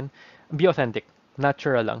online, be authentic.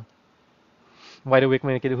 Natural lang. Wide awake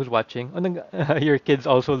my kid who's watching. Oh, your kid's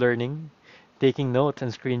also learning. Taking notes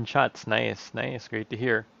and screenshots. Nice, nice. Great to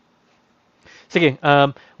hear. Sige,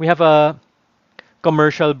 we have a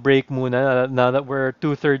commercial break muna now that we're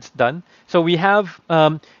two-thirds done. So we have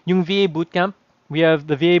yung VA Bootcamp. We have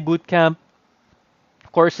the VA Bootcamp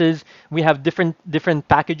courses. We have different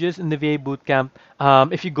packages in the VA Bootcamp.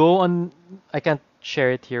 If you go on, I can't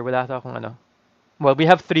share it here. Wala akong ano. Well, we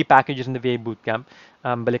have three packages in the VA Bootcamp.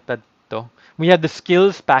 Baliktad to. We have the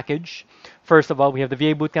skills package. First of all, we have the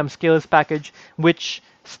VA Bootcamp skills package, which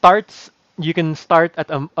starts, you can start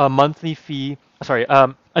at a monthly fee, sorry,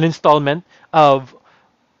 an installment of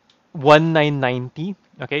 1990.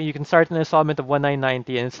 Okay, you can start an installment of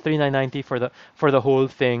 1990, and it's 3990 for the whole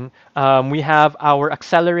thing. We have our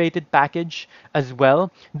accelerated package as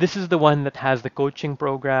well. This is the one that has the coaching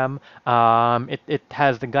program. It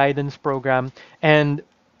has the guidance program, and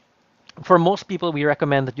for most people, we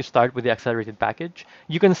recommend that you start with the accelerated package.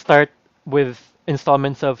 You can start with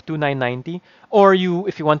installments of 2990, or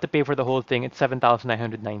if you want to pay for the whole thing, it's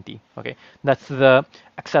 7,990. Okay, that's the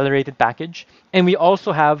accelerated package. And we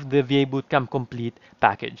also have the VA Bootcamp Complete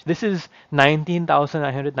package. This is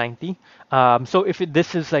 19,990. So if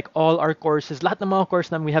this is like all our courses, lahat ng mga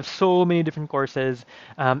course namin, we have so many different courses.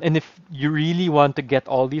 And if you really want to get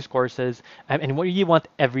all these courses and you want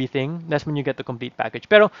everything, that's when you get the complete package.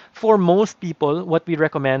 Pero for most people, what we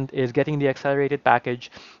recommend is getting the accelerated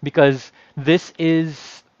package because this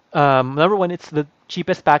is number one, it's the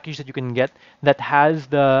cheapest package that you can get that has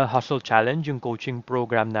the hustle challenge, yung coaching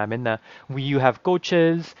program namin na you have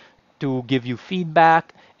coaches to give you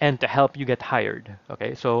feedback and to help you get hired.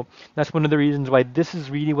 Okay, so that's one of the reasons why this is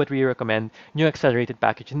really what we recommend, new accelerated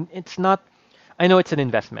package. And it's not, I know it's an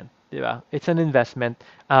investment. diba? It's an investment.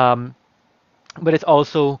 But it's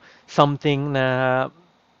also something na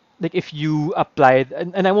like if you applied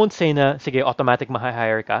and I won't say na sige automatic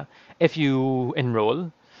mahi-hire ka if you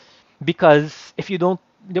enroll because if you don't,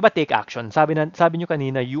 di ba, take action. Sabi nyo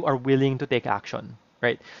kanina, you are willing to take action,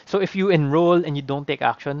 right? So if you enroll and you don't take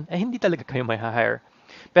action, eh hindi talaga kayo may hire.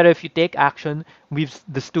 Pero if you take action,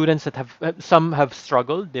 the students that have some have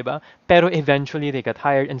struggled, di ba? Pero eventually they got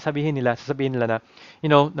hired and sasabihin nila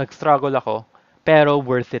na, nag-struggle ako, pero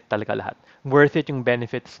worth it talaga lahat. Worth it yung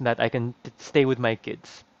benefits that I can stay with my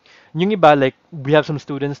kids. Yung iba, like, we have some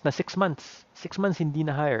students na 6 months. 6 months hindi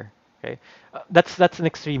na hire. Okay? That's an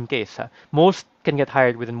extreme case. Ha? Most can get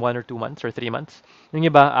hired within 1 or 2 months or 3 months. Yung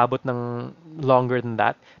iba, abot ng longer than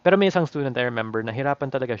that. Pero may isang student I remember, nahirapan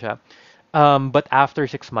talaga siya. But after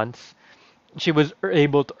 6 months, she was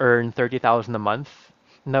able to earn 30,000 a month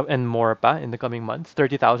and more pa in the coming months.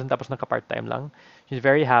 30,000 tapos naka-part-time lang. She's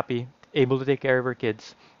very happy, able to take care of her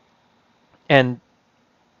kids. And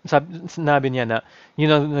sinabi niya na,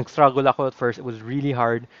 nag-struggle ako at first. It was really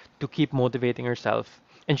hard to keep motivating herself.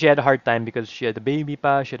 And she had a hard time because she had a baby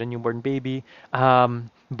pa, she had a newborn baby.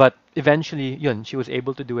 But eventually, she was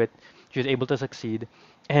able to do it. She was able to succeed.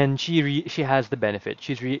 And she has the benefit.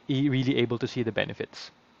 She's really able to see the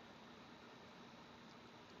benefits.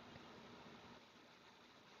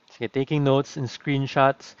 Sige, taking notes and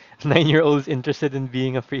screenshots. 9-year-olds interested in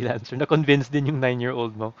being a freelancer. Na-convince din yung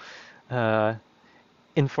 9-year-old mo. Uh,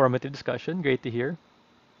 Informative discussion. Great to hear.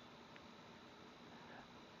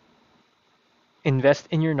 Invest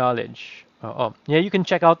in your knowledge. Yeah, you can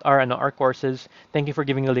check out our courses. Thank you for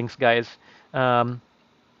giving the links, guys, um,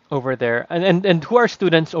 over there. And who are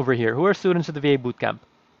students over here? Who are students of the VA Bootcamp?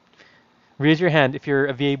 Raise your hand if you're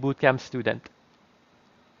a VA Bootcamp student.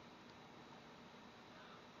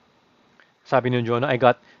 Sabi ni Jonah, I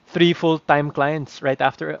got 3 full-time clients right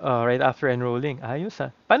after enrolling. Ayos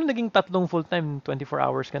ah. Paano naging 3 full-time? 24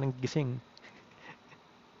 hours ka nang gising.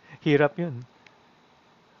 Hirap yun.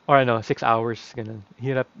 Or ano, 6 hours, ganun.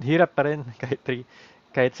 Hirap pa rin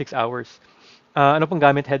kahit 6 hours. Ano pong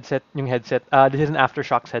gamit headset? Yung headset. This is an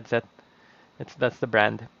Aftershocks headset. That's the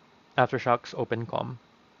brand. Aftershocks OpenCom.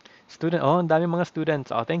 Ang dami mga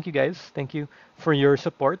students. Oh, thank you guys. Thank you for your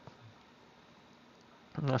support.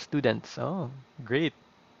 Mga students. Oh, great.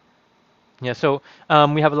 Yeah, so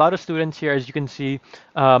we have a lot of students here, as you can see,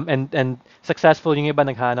 and successful. Yung iba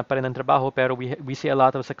naghahanap pa rin ng trabaho, pero we see a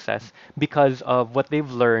lot of success because of what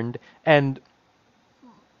they've learned and,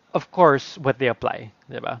 of course, what they apply,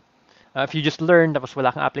 diba? If you just learn tapos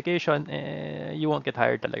wala kang application, you won't get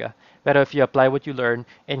hired talaga. Pero if you apply what you learn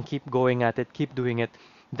and keep going at it, keep doing it,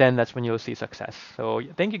 then that's when you'll see success. So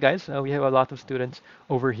thank you guys. We have a lot of students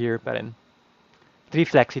over here pa rin. 3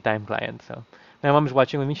 flexi time clients. So my mom is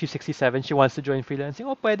watching with me. She's 67. She wants to join freelancing.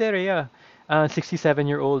 Oh, pwede, Rhea.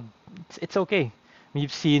 67-year-old. It's okay.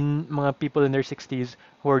 We've seen mga people in their 60s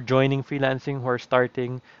who are joining freelancing, who are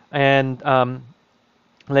starting, and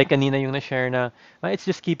like kanina yung na-share na, it's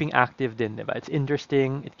just keeping active din, diba? It's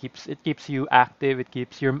interesting. It keeps you active. It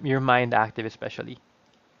keeps your mind active, especially.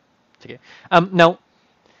 Sige. Now,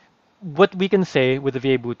 what we can say with the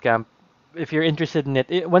VA Bootcamp, if you're interested in it,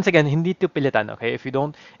 once again, hindi to pilitan, okay? If you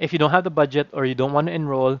don't have the budget or you don't want to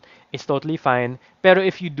enroll, it's totally fine. Pero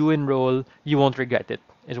if you do enroll, you won't regret it,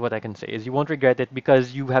 is what I can say. Is you won't regret it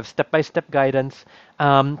because you have step-by-step guidance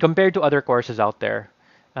compared to other courses out there.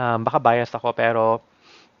 Baka biased ako, pero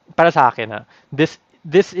para sa akin, this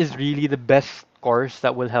is really the best course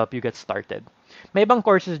that will help you get started. May ibang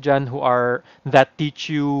courses dyan that teach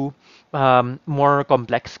you more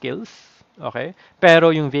complex skills. Okay? Pero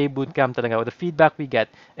yung VA Bootcamp talaga, the feedback we get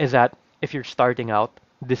is that if you're starting out,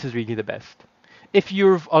 this is really the best. If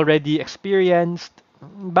you've already experienced,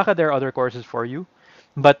 baka there are other courses for you.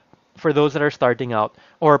 But for those that are starting out,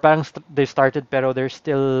 or parang they started pero they're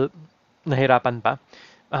still nahirapan pa,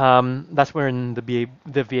 that's when the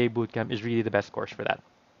VA Bootcamp is really the best course for that.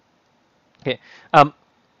 Okay.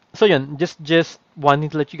 So yun, just wanting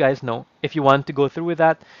to let you guys know if you want to go through with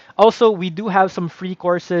that. Also, we do have some free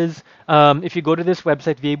courses. If you go to this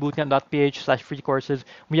website, vabootcamp.ph/free courses,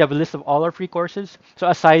 we have a list of all our free courses. So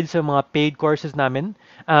aside sa mga paid courses namin,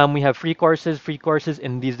 we have free courses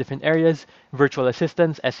in these different areas: virtual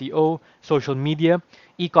assistants, SEO, social media,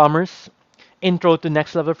 e-commerce, intro to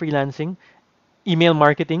next level freelancing, email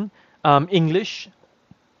marketing, English,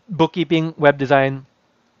 bookkeeping, web design,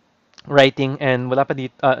 writing, and wala pa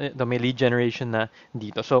dito, may lead generation na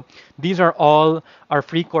dito. So these are all our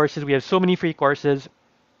free courses. We have so many free courses.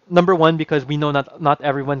 Number one, because we know not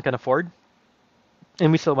everyone can afford,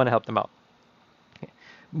 and we still want to help them out. Okay.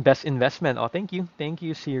 Best investment. Oh, thank you,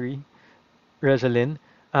 Siri, Rosalind.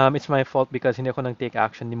 It's my fault because hindi ako nag-take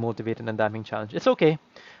action, demotivated ng daming challenge. It's okay.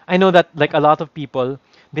 I know that like a lot of people,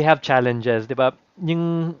 they have challenges, 'di ba?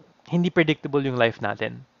 Yung hindi predictable yung life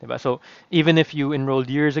natin, 'di ba? So even if you enrolled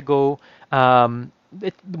years ago,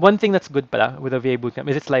 one thing that's good pala with a VA bootcamp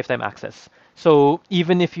is it's lifetime access. So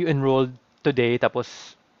even if you enrolled today,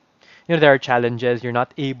 tapos there are challenges, you're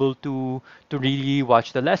not able to really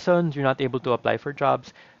watch the lessons, you're not able to apply for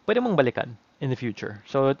jobs, pwede mong balikan in the future.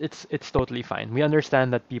 So it's totally fine. We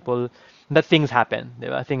understand that things happen,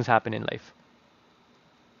 di ba? Things happen in life.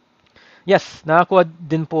 Yes, nakakuha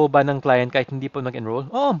din po ba ng client kahit hindi po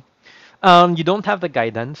nag-enroll? Oh, you don't have the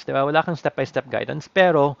guidance, di ba? Wala kang step-by-step guidance,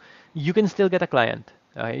 pero you can still get a client.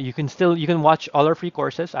 Okay? You can watch all our free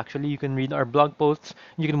courses. Actually, you can read our blog posts,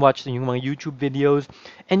 you can watch yung mga YouTube videos,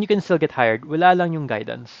 and you can still get hired. Wala lang yung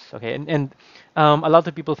guidance. Okay? And a lot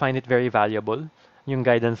of people find it very valuable, yung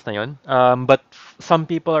guidance na yun. But some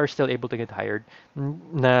people are still able to get hired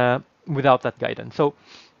na without that guidance. So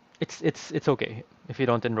it's okay if you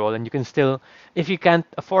don't enroll, and you can still, if you can't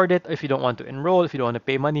afford it, if you don't want to enroll, if you don't want to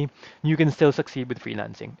pay money, you can still succeed with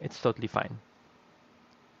freelancing. It's totally fine.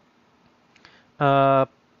 uh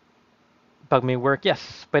Pag may work,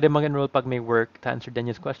 yes, pwede mag-enroll pag may work, to answer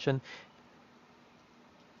Daniel's question.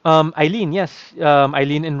 Eileen, yes,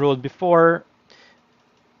 Eileen enrolled before,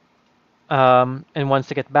 and wants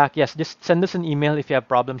to get back. Yes, just send us an email if you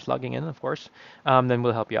have problems logging in, of course. Then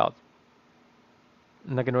we'll help you out.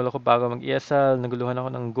 Nag-enroll ako bago mag-ESL, naguluhan ako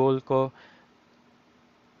ng goal ko.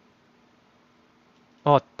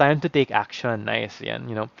 Oh, time to take action. Nice, yan,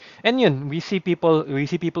 And yun, we see people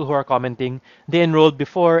who are commenting, they enrolled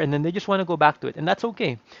before and then they just want to go back to it. And that's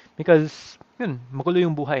okay because yun, magulo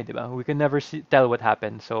yung buhay, di ba? We can never tell what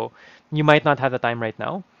happened. So, you might not have the time right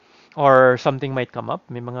now or something might come up,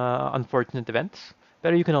 may mga unfortunate events,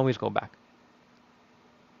 pero you can always go back.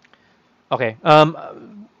 Okay.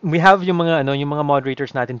 We have yung mga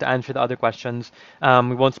moderators natin to answer the other questions.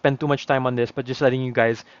 We won't spend too much time on this, but just letting you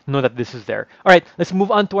guys know that this is there. All right, let's move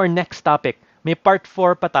on to our next topic. May part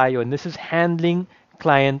 4 pa tayo, and this is handling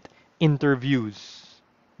client interviews.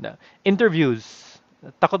 Interviews.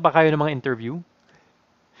 Takot ba kayo ng mga interview?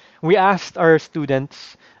 We asked our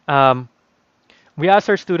students, um, we asked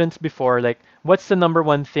our students before, like, what's the number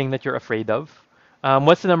one thing that you're afraid of?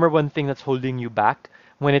 What's the number one thing that's holding you back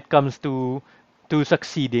when it comes to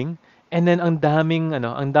succeeding? And then ang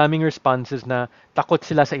daming responses na takot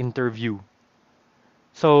sila sa interview.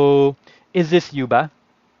 So, is this you ba?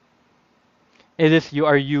 Is this you?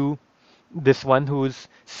 Are you this one who's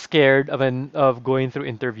scared of going through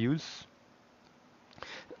interviews?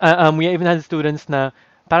 We even had students na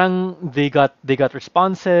parang they got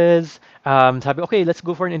responses. Sabi, okay, let's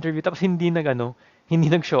go for an interview. Tapos hindi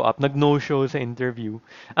nag-show up, nag-no show sa interview.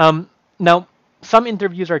 Now, some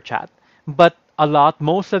interviews are chat, but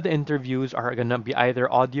most of the interviews are gonna be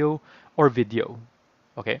either audio or video.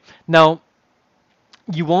 Okay. Now,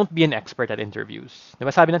 you won't be an expert at interviews.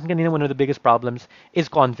 Diba? Sabi natin kanina, one of the biggest problems is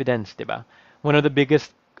confidence, diba? One of the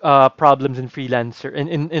biggest problems in freelancer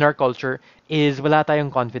in our culture is wala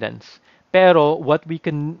tayong confidence. Pero what we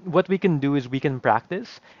can do is we can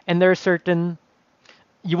practice, and there are certain,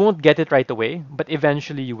 you won't get it right away, but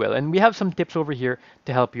eventually you will. And we have some tips over here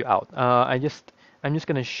to help you out. I'm just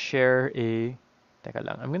gonna share teka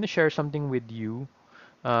lang. I'm gonna share something with you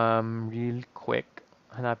real quick.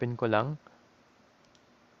 Hanapin ko lang.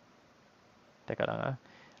 Teka lang ah.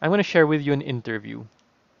 I'm gonna share with you an interview.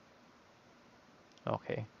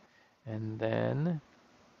 Okay. And then,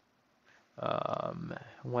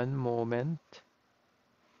 one moment.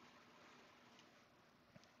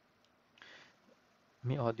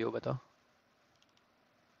 May audio ba to?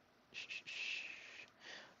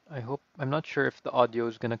 I'm not sure if the audio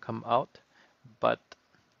is gonna come out, but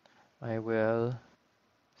I will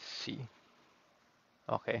see.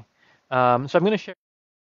 Okay. So I'm gonna share.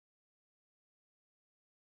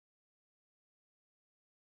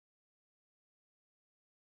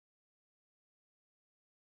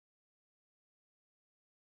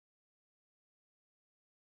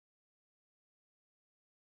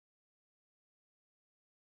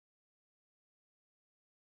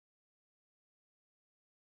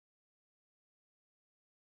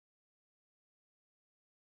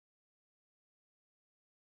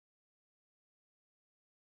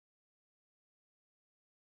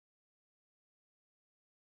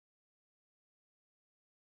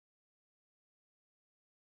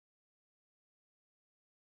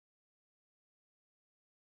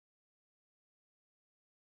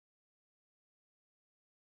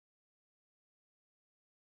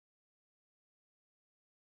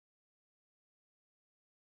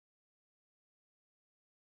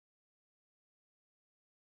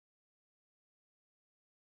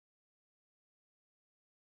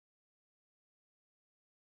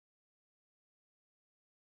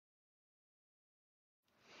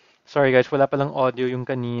 Sorry guys, wala palang audio yung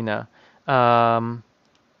kanina. Um,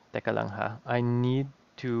 Teka lang ha. I need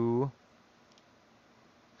to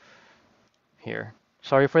here.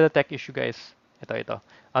 Sorry for the tech issue guys. Ito.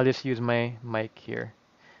 I'll just use my mic here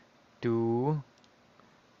to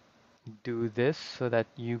do this so that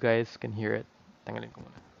you guys can hear it. Tanggalin ko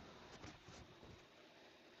muna.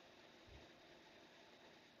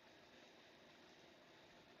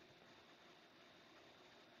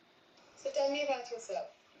 So tell me about yourself.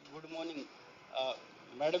 Good morning. Uh,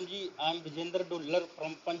 Madam Ji, I am Vijender Dullar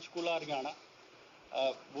from Panchkula, Haryana.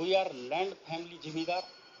 We are land family Jimidar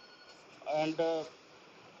and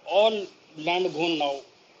all land gone now.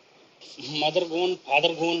 Mother gone,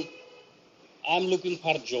 father gone. I am looking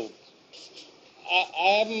for job.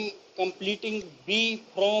 I am completing B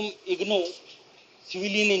from IGNO,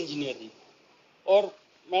 civilian engineering. Or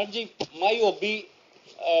Madam Ji, my hobby,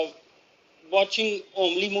 uh, watching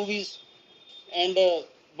only movies and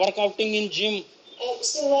workouting in gym.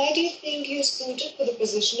 So why do you think you're suited for the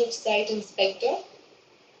position of site inspector?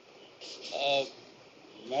 Uh,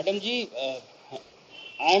 Madam Ji,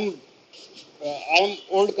 I'm I'm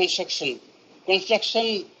old construction.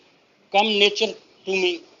 Construction come nature to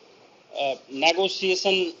me.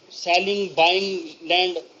 Negotiation, selling, buying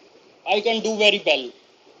land, I can do very well.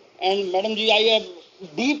 And Madam Ji, I have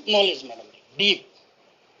deep knowledge, Madam Ji, deep.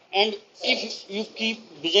 And if you keep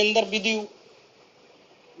Vijender with you,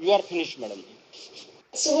 you are finished, Madam Ji.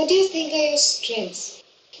 So what do you think are your strengths?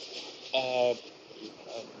 Uh,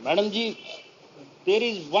 Madam Ji, there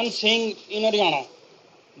is one saying in Haryana,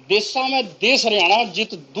 देशा में देश हरियाणा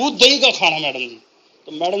जित दूध दही का खाना madam जी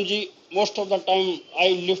तो madam ji most of the time I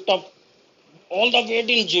lift up all the weight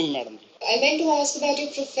in gym madam ji. I meant to ask about your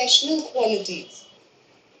professional qualities.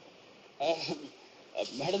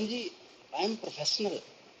 Madam ji, I am professional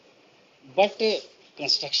but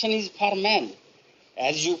construction is for man.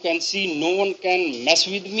 As you can see, no one can mess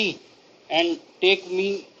with me and take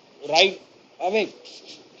me right away,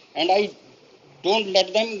 and I don't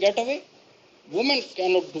let them get away. Women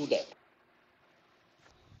cannot do that.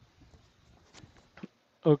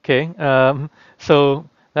 Okay. So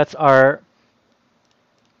that's our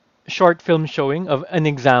short film showing of an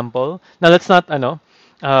example. Now let's not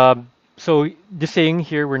so just saying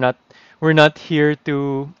here we're not here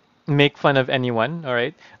to make fun of anyone, all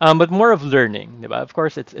right? But more of learning, diba? Of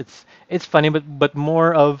course it's funny but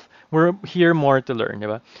more of we're here more to learn,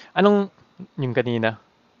 diba? Anong yung kanina?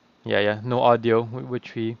 Yeah, no audio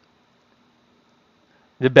which we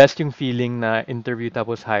the best yung feeling na interview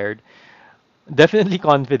tapos hired. Definitely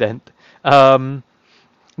confident. Um,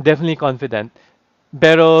 Definitely confident.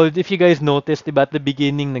 Pero if you guys noticed, diba, at the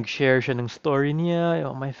beginning, nag-share siya ng story niya,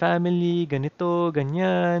 "Oh, my family, ganito,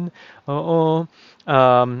 ganyan. Oo.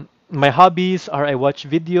 My hobbies are I watch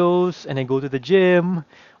videos and I go to the gym.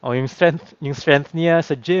 O yung strength niya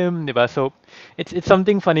sa gym, diba? So it's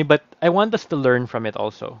something funny, but I want us to learn from it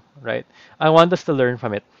also, right? I want us to learn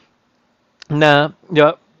from it. Na,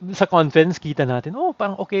 diba, sa confidence, kita natin, oh,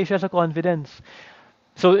 parang okay siya sa confidence.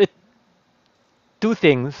 So two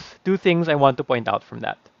things I want to point out from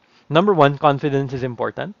that. Number one, confidence is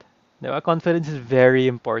important. Diba? Confidence is very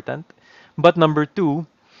important. But number two,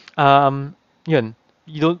 yun,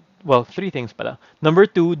 you don't, well, three things pala. Number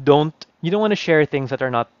two, you don't want to share things that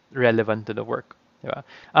are not relevant to the work. Diba?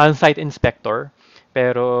 On-site inspector,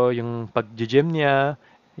 pero yung pag-gym niya,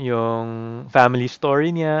 yung family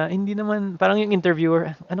story niya, hindi naman, parang yung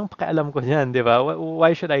interviewer, anong pakialam ko dyan, di ba?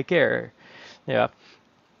 Why should I care? Diba?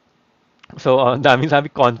 So, ang daming sabi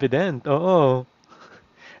confident. Oo.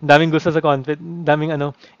 Ang daming gusto sa daming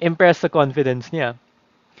impressed sa confidence niya.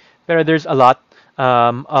 Pero there's a lot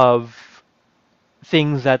of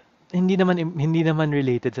things that hindi naman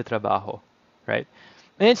related sa trabaho, right?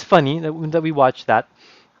 And it's funny that we watch that.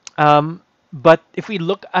 But if we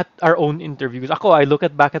look at our own interviews, I look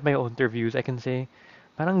at back at my own interviews, I can say,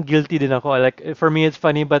 parang guilty din ako. Like, for me, it's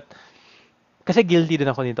funny, but kasi guilty din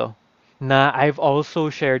ako nito na I've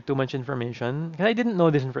also shared too much information because I didn't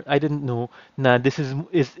know na this is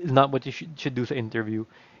not what you should do sa interview.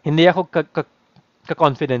 Hindi ako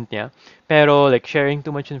ka-confident niya pero like sharing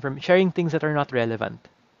too much information, sharing things that are not relevant,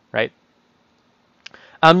 right?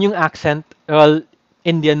 Yung accent, well,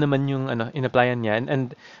 Indian naman yung in-applyan niya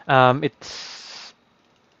and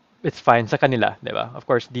it's fine sa kanila, 'di ba? Of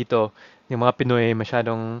course dito yung mga Pinoy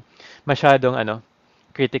masyadong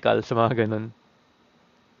critical sa mga ganun.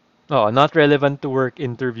 Oh, not relevant to work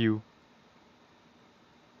interview.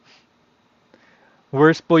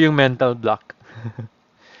 Worse po yung mental block.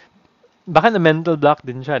 Baka na mental block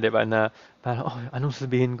din siya, 'di ba? Na parang anong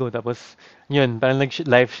sabihin ko tapos yun, parang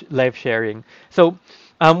live sharing. So,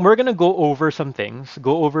 We're gonna go over some things,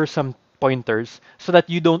 go over some pointers so that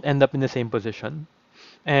you don't end up in the same position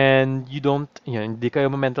and you don't, hindi kayo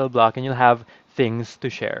mental block and you'll have things to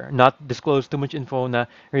share. Not disclose too much info na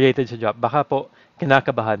related sa job. Baka po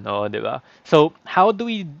kinakabahan, oo, di ba? So, how do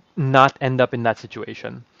we not end up in that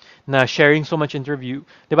situation? Na sharing so much interview,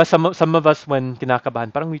 di ba? Some of us when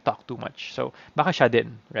kinakabahan, parang we talk too much. So, baka siya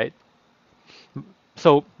din, right?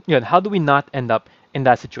 So, yun, how do we not end up in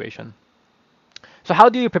that situation? So, how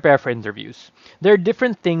do you prepare for interviews? There are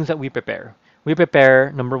different things that we prepare. We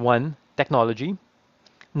prepare, number one, technology.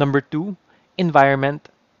 Number two, environment.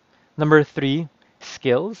 Number three,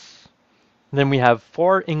 skills. Then we have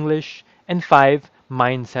four, English. And five,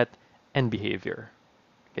 mindset and behavior.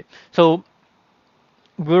 Okay. So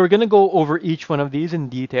we're going to go over each one of these in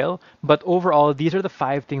detail, but overall, these are the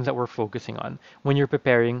five things that we're focusing on when you're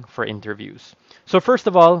preparing for interviews. So first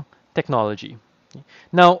of all, technology.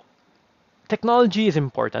 Now, technology is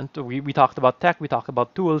important. We talked about tech, we talked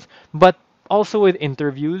about tools, but also with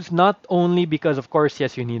interviews, not only because, of course,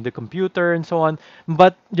 yes, you need the computer and so on,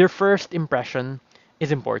 but your first impression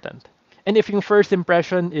is important. And if your first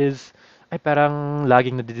impression is, ay parang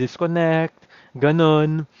laging nadi-disconnect,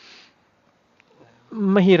 ganun,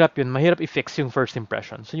 mahirap yun. Mahirap i-fix yung first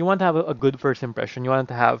impression. So you want to have a good first impression. You want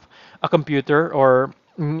to have a computer or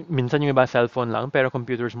minsan yung iba cellphone lang, pero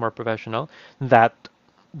computer is more professional that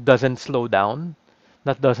doesn't slow down,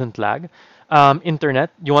 that doesn't lag.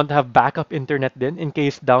 Internet, you want to have backup internet din in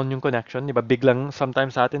case down yung connection. Di ba? Biglang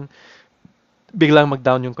sometimes sa atin, biglang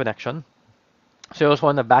mag-down yung connection. So you also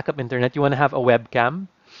want a backup internet. You want to have a webcam.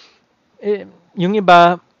 Yung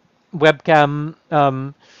iba, webcam,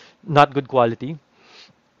 not good quality.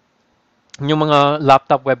 Yung mga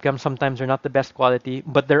laptop webcams sometimes are not the best quality,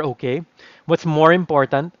 but they're okay. What's more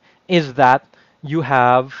important is that you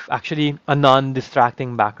have actually a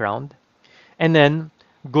non-distracting background and then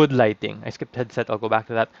good lighting. I skipped headset, I'll go back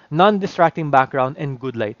to that. Non-distracting background and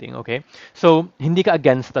good lighting, okay? So, hindi ka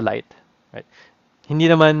against the light, right? Hindi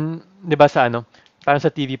naman, 'di ba sa ano, parang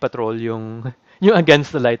sa TV Patrol yung yung against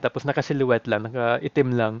the light tapos naka-silhouette lang,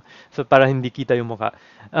 naka-itim lang. So para hindi kita yung mukha.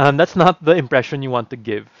 That's not the impression you want to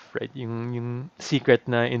give, right? Yung secret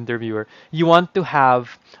na interviewer. You want to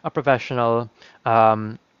have a professional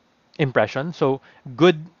impression. So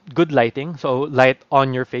good lighting. So light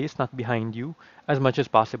on your face, not behind you as much as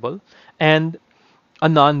possible. And a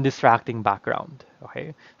non-distracting background.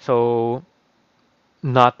 Okay? So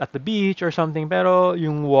not at the beach or something, pero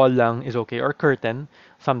yung wall lang is okay or curtain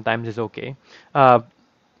sometimes is okay. Uh,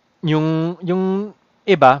 yung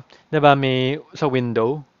iba, 'di ba, may sa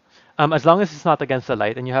window. As long as it's not against the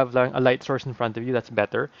light and you have like, a light source in front of you, that's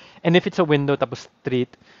better. And if it's a window tapos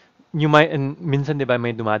street, you might and minsan 'di ba may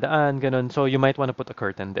dumadaan ganun, so you might want to put a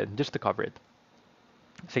curtain then just to cover it.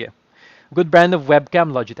 Sige. Good brand of webcam,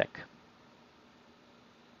 Logitech.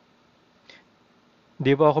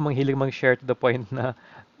 Di ba ako manghilig mag-share to the point na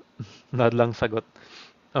not lang sagot.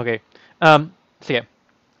 Okay. Sige.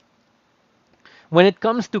 When it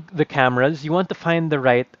comes to the cameras, you want to find the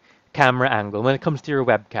right camera angle when it comes to your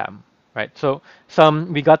webcam, right? So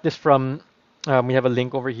we got this from we have a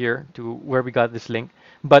link over here to where we got this link,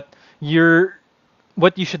 but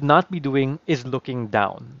what you should not be doing is looking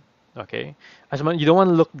down. Okay? You don't want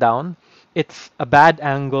to look down. It's a bad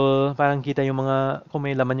angle. Parang kita yung mga kung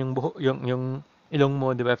may laman yung yung ilong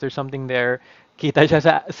mo, di ba? If there's something there, kita siya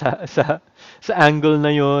sa angle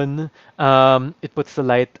na yun. It puts the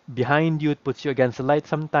light behind you. It puts you against the light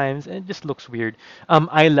sometimes, and it just looks weird.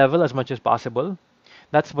 Eye level as much as possible.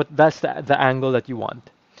 That's the angle that you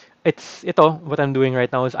want. What I'm doing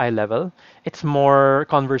right now is eye level. It's more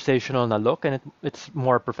conversational na look and it's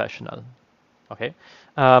more professional. Okay?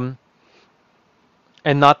 Um,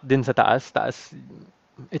 and not din sa taas. Taas,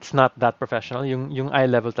 it's not that professional. Yung eye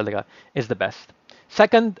level talaga is the best.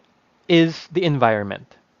 Second is the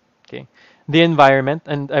environment. Okay? The environment,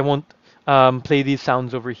 and I won't play these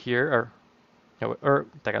sounds over here or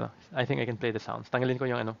teka no, I think I can play the sounds. Tanggalin ko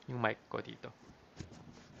yung mic ko dito.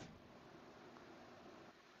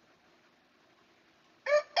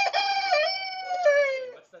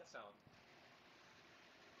 What's that sound?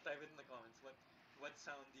 Type it in the comments. What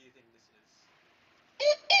sound do you think this is?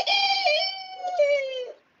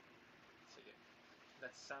 Sige.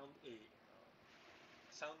 That's sound A.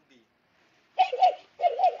 Sound B.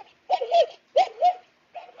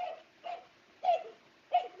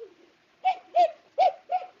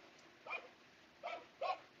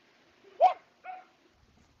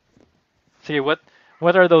 Sige,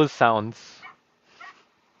 what are those sounds?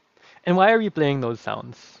 And why are we playing those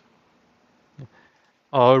sounds?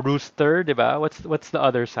 Oh, rooster, diba? What's the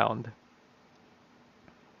other sound?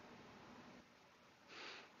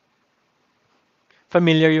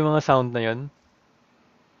 Familiar yung mga sound na yun?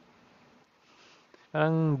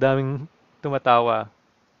 Parang daming tumatawa.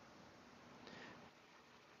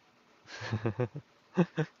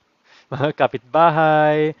 Mga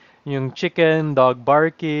kapitbahay, yung chicken, dog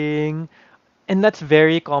barking, and that's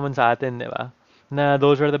very common sa atin, di ba? Na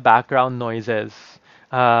those are the background noises.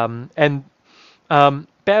 And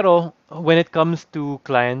pero when it comes to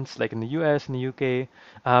clients like in the US, in the UK,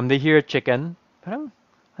 they hear a chicken, parang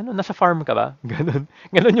ano, nasa farm ka ba? Ganun.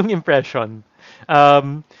 Ganun yung impression.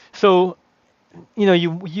 So,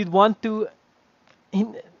 you'd want to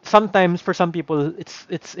sometimes for some people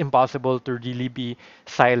it's impossible to really be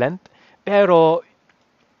silent. Pero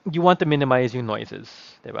you want to minimize yung noises,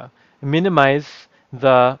 'di ba? Minimize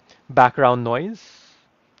the background noise.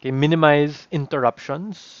 Okay, minimize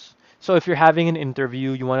interruptions. So if you're having an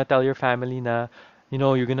interview, you want to tell your family na,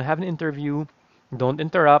 you're gonna have an interview, don't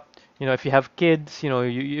interrupt. If you have kids,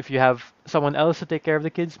 if you have someone else to take care of the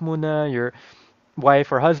kids muna, your wife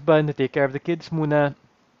or husband to take care of the kids muna,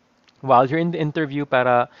 while you're in the interview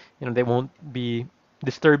para they won't be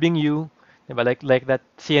disturbing you. Diba? Like that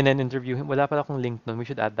CNN interview. Wala pala akong link nun. We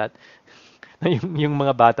should add that. yung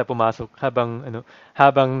mga bata pumasok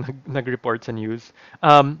habang nag-report sa news.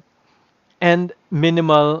 And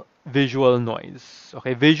minimal visual noise.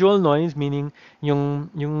 Okay, visual noise meaning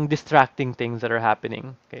yung distracting things that are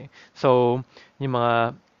happening. Okay, so yung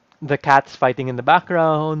mga the cats fighting in the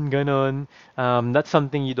background, ganon. That's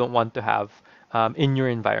something you don't want to have in your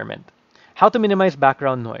environment. How to minimize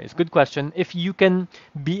background noise? Good question. If you can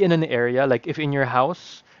be in an area, like if in your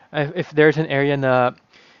house, if there's an area na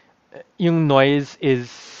yung noise is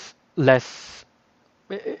less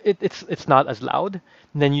it's not as loud,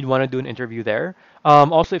 then you'd want to do an interview there.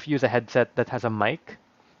 Also, if you use a headset that has a mic,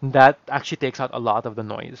 that actually takes out a lot of the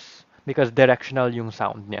noise because directional yung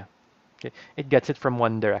sound niya. Okay? It gets it from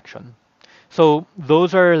one direction. So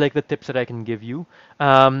those are like the tips that I can give you.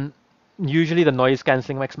 Usually the noise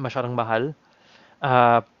cancelling mics masyadong mahal.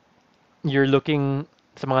 Uh, you're looking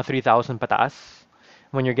sa mga 3,000 pataas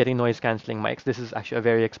when you're getting noise cancelling mics. This is actually a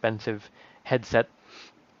very expensive headset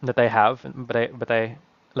that I have, but I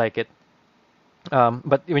like it.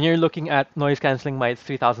 But when you're looking at noise cancelling mics,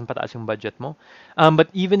 3,000 pataas yung budget mo. But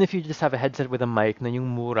even if you just have a headset with a mic na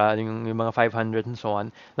yung mura, yung mga 500 and so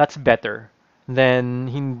on, that's better than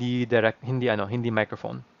hindi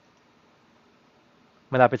microphone.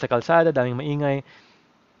 Malapit sa kalsada, daming maingay.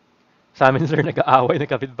 Sa amin, sir, nag-aaway na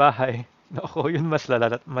kapitbahay. Nako, yun mas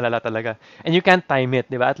malala talaga. And you can't time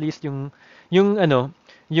it, di ba? At least yung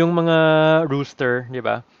mga rooster, di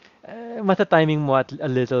ba? Mata-timing mo at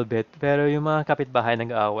a little bit. Pero yung mga kapitbahay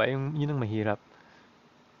nag-aaway, yun ang mahirap.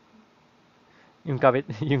 Yung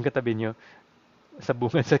katabi nyo, sa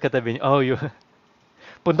bunga sa katabi nyo. Oh, yun.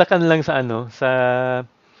 Punta ka na lang sa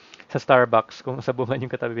sa Starbucks kung sa bunga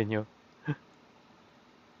yung katabi nyo.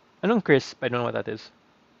 Anong crisp? I don't know what that is.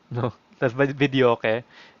 No. Tas video, okay?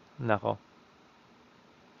 Nako.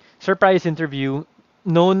 Surprise interview,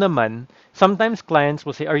 no naman. Sometimes clients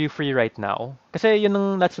will say, "Are you free right now?" Kasi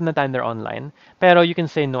that's the time they're online. Pero you can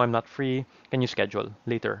say, "No, I'm not free. Can you schedule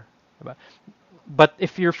later?" Diba? But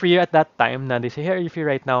if you're free at that time, na they say, "Hey, are you free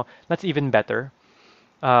right now?" That's even better.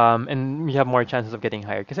 And you have more chances of getting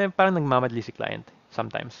hired. Kasi parang nagmamadali si client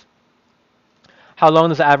sometimes. How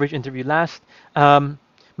long does the average interview last?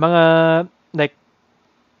 Mga like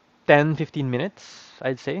 10, 15 minutes,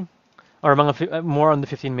 I'd say. Or more on the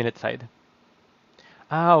 15-minute side.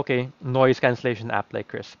 Ah, okay. Noise cancellation app like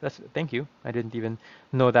Chris. Thank you. I didn't even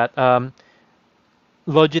know that.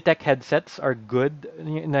 Logitech headsets are good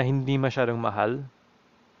na hindi masyadong mahal.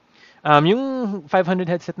 Yung 500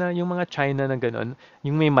 headset na yung mga China na ganun,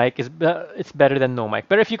 yung may mic it's better than no mic.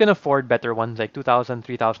 But if you can afford better ones like 2,000,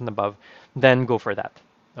 3,000 above, then go for that.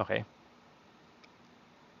 Okay.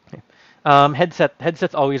 Okay.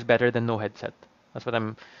 Headset's always better than no headset. That's what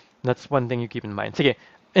I'm that's one thing you keep in mind. Sige,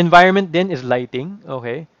 environment din is lighting,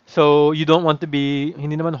 okay? So you don't want to be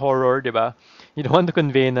hindi naman horror, 'di ba? You don't want to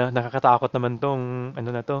convey na nakakatakot naman tong ano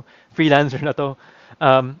na to, freelancer na to.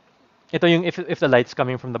 Um, ito yung if the light's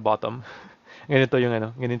coming from the bottom. Ganito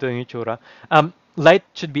yung itsura. Light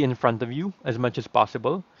should be in front of you as much as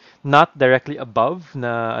possible, not directly above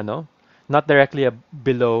not directly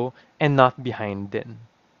below and not behind din.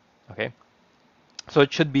 Okay? So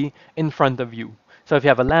it should be in front of you. So if you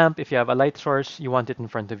have a lamp, if you have a light source, you want it in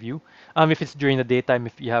front of you. If it's during the daytime,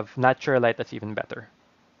 if you have natural light, that's even better.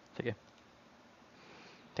 Sige.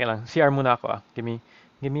 Teka lang, CR muna ako ah. Give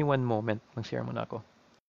me one moment. Mag-CR muna ako.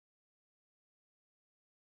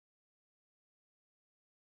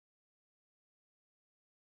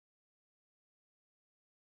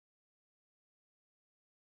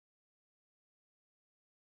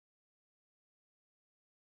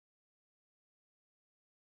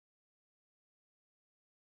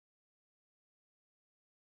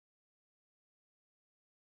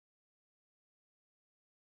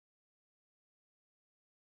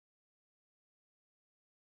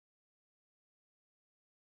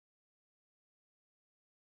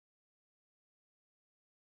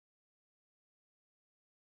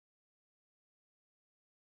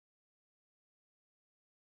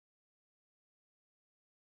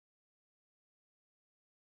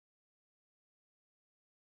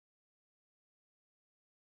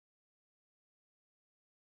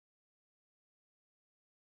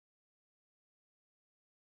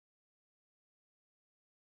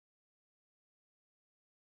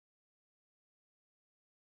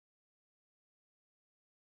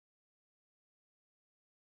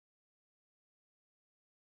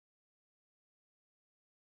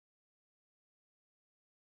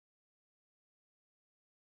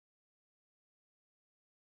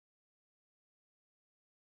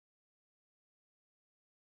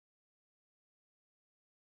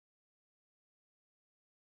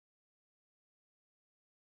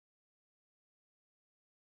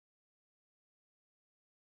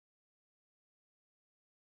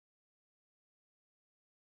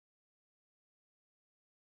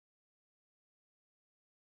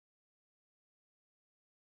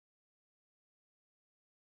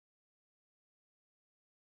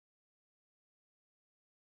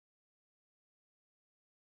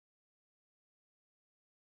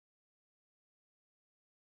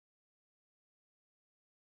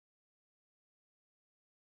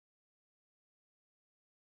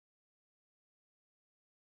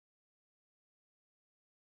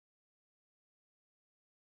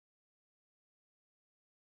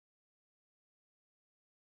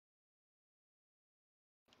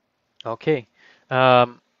 Okay.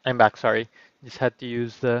 I'm back, sorry. Just had to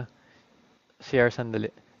use the CR sandali.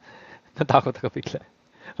 Natakot ako bigla.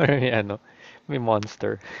 Or may ano, may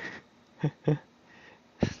monster.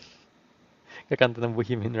 Kakanta ng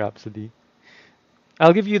Bohemian Rhapsody.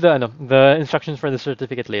 I'll give you the instructions for the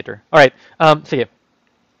certificate later. All right. Sige.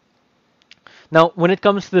 Now, when it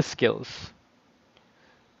comes to the skills,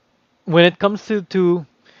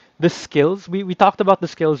 we talked about the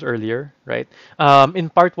skills earlier, right? In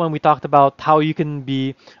part one, we talked about how you can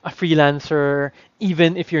be a freelancer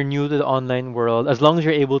even if you're new to the online world, as long as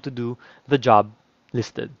you're able to do the job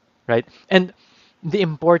listed, right? And the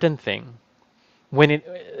important thing when it,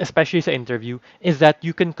 especially sa interview, is that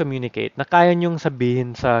you can communicate. Na kaya niyong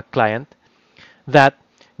sabihin sa client that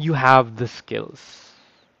you have the skills,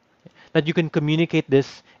 that you can communicate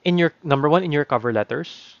this in your number one in your cover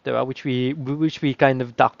letters, diba? Which we kind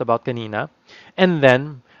of talked about kanina, and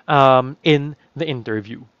then in the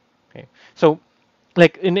interview. Okay, so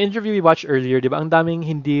like in the interview we watched earlier, diba? Ang daming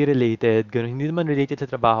hindi related, ganun, hindi naman related sa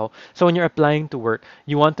trabaho. So when you're applying to work,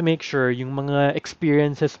 you want to make sure yung mga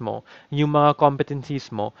experiences mo, yung mga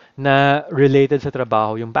competencies mo na related sa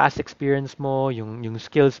trabaho, yung past experience mo, yung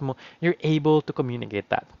skills mo, you're able to communicate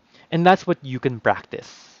that. And that's what you can practice.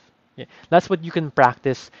 Yeah, that's what you can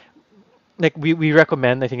practice. Like we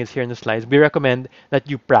recommend, I think it's here in the slides, we recommend that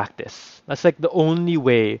you practice. That's like the only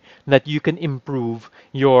way that you can improve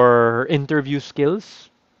your interview skills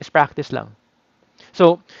is practice lang.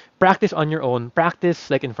 So practice on your own, practice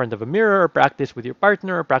like in front of a mirror, or practice with your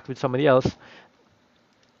partner, or practice with somebody else.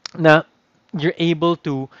 Na you're able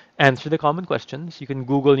to answer the common questions. You can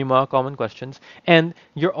Google yung mga common questions, and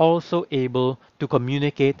you're also able to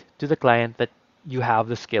communicate to the client that you have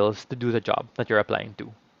the skills to do the job that you're applying to.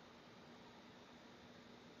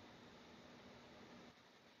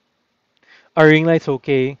 Are ring lights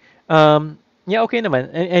okay? Yeah, okay naman.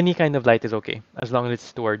 Any kind of light is okay as long as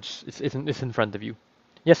it's towards it's in front of you.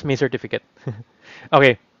 Yes, may certificate.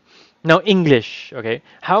 Okay. Now English, okay?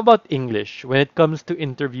 How about English when it comes to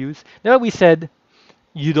interviews? Now we said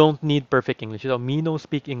you don't need perfect English. You know, me no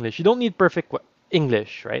speak English. You don't need perfect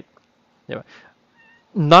English, right? Yeah.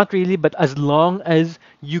 Not really, but as long as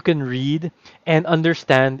you can read and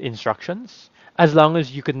understand instructions, as long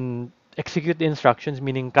as you can execute the instructions,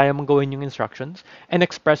 meaning kaya mong gawin yung instructions, and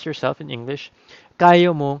express yourself in English,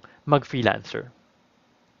 kaya mo mag-freelancer.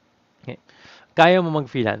 Okay. Kaya mo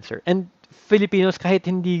mag-freelancer. And Filipinos, kahit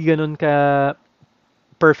hindi ganun ka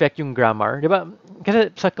perfect yung grammar, di ba?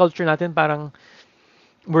 Kasi sa culture natin, parang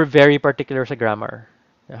we're very particular sa grammar.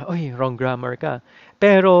 Oy, wrong grammar ka.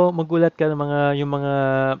 Pero magulat ka ng yung mga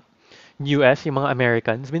US, yung mga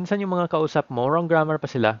Americans, minsan yung mga kausap mo, wrong grammar pa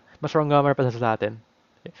sila. Mas wrong grammar pa sa atin.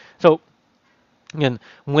 So, yun,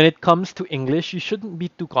 when it comes to English, you shouldn't be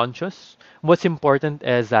too conscious. What's important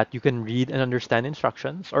is that you can read and understand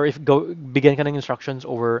instructions, or if go bigyan ka ng instructions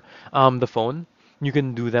over the phone, you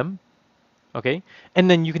can do them, okay? And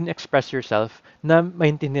then you can express yourself na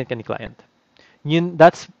maintindihan ka ni client.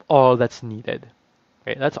 That's all that's needed.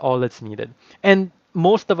 Okay, that's all that's needed. And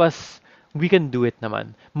most of us, we can do it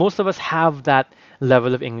naman. Most of us have that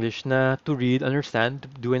level of English na to read, understand, to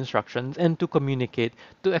do instructions, and to communicate,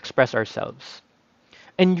 to express ourselves.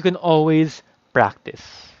 And you can always practice.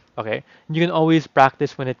 Okay? You can always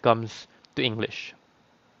practice when it comes to English.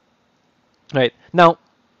 Right. Now,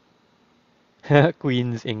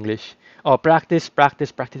 Queen's English. Oh, practice,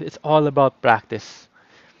 practice, practice. It's all about practice.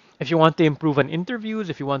 If you want to improve on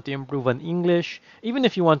interviews, if you want to improve on English, even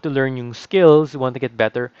if you want to learn new skills, you want to get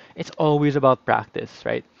better, it's always about practice,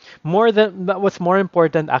 right? What's more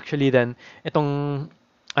important actually than itong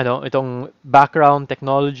background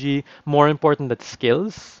technology, more important than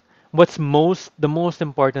skills. The most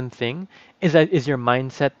important thing is your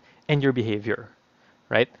mindset and your behavior,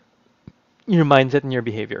 right? Your mindset and your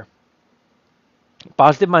behavior.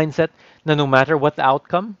 Positive mindset na no matter what the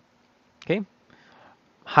outcome, okay?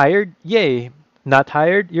 Hired, yay. Not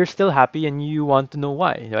hired, you're still happy and you want to know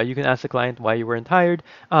why. You can ask the client why you weren't hired,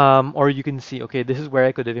 or you can see, okay, this is where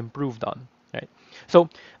I could have improved on, right? So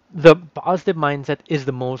the positive mindset is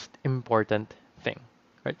the most important thing,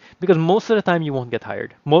 right? Because most of the time you won't get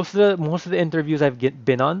hired. Most of the interviews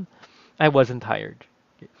been on, I wasn't hired.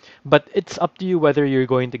 Okay. But it's up to you whether you're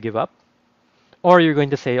going to give up or you're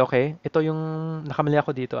going to say, okay, ito yung nakamali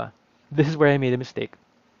ako dito ah. This is where I made a mistake.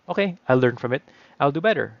 Okay, I'll learn from it. I'll do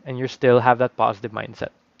better. And you still have that positive mindset.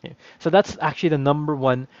 Okay. So that's actually the number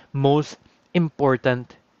one most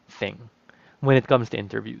important thing when it comes to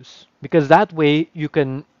interviews. Because that way you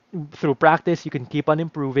can through practice you can keep on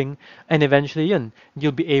improving and eventually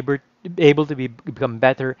you'll be able to become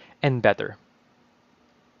better and better.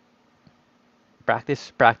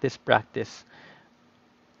 Practice, practice, practice.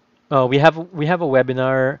 We have a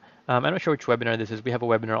webinar. I'm not sure which webinar this is. We have a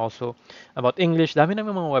webinar also about English. Dami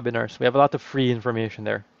namin mga webinars. We have a lot of free information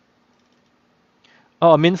there.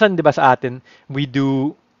 Oh, minsan 'di ba sa atin, we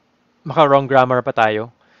do maka-wrong grammar pa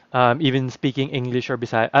tayo. Even speaking English or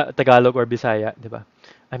Tagalog or Bisaya, 'di ba?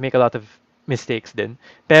 I make a lot of mistakes din.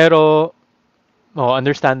 Pero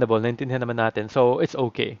understandable, naintindihan naman natin. So it's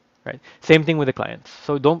okay, right? Same thing with the clients.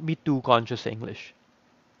 So don't be too conscious sa English.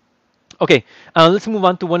 Okay, let's move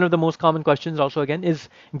on to one of the most common questions also again is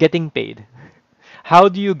getting paid. How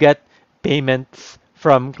do you get payments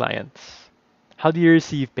from clients? How do you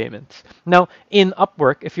receive payments? Now, in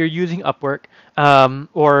Upwork, if you're using Upwork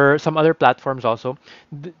or some other platforms also,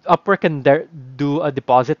 Upwork can do a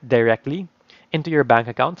deposit directly into your bank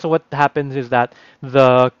account. So what happens is that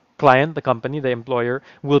the client, the company, the employer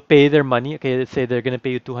will pay their money. Okay, let's say they're going to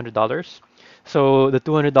pay you $200. So the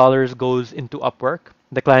 $200 goes into Upwork.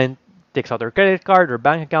 The client takes out their credit card or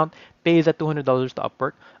bank account, pays that $200 to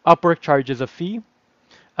Upwork. Upwork charges a fee,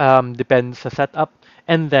 depends sa setup,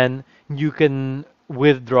 and then you can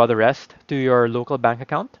withdraw the rest to your local bank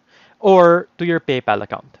account or to your PayPal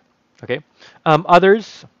account. Okay.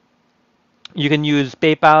 Others, you can use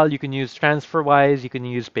PayPal, you can use TransferWise, you can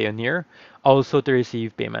use Payoneer also to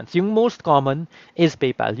receive payments. Yung most common is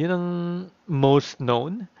PayPal. Yun ang most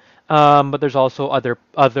known. But there's also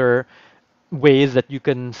other ways that you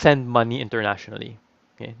can send money internationally.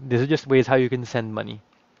 Okay, these are just ways how you can send money.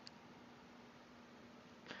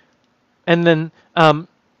 And then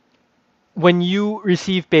when you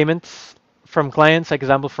receive payments from clients, like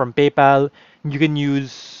example from PayPal, you can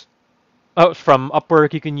use from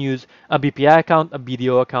Upwork, you can use a BPI account, a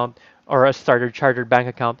BDO account, or a starter chartered bank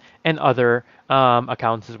account, and other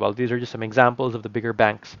accounts as well. These are just some examples of the bigger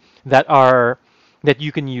banks that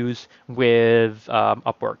you can use with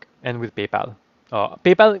Upwork and with PayPal.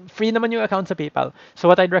 PayPal, free naman yung account sa PayPal. So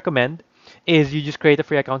what I'd recommend is you just create a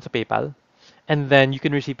free account sa PayPal, and then you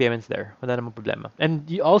can receive payments there. Wala namang problema. And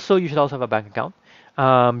you should also have a bank account.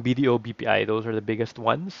 BDO, BPI, those are the biggest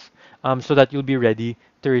ones, so that you'll be ready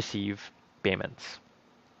to receive payments.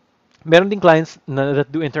 Meron ding clients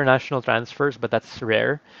that do international transfers, but that's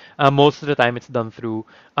rare. Most of the time, it's done through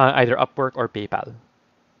either Upwork or PayPal.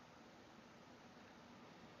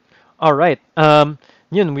 All right.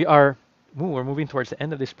 Yun, we're moving towards the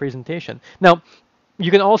end of this presentation. Now, you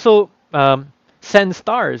can also send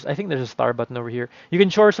stars. I think there's a star button over here. You can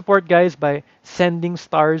show our support, guys, by sending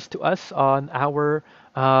stars to us on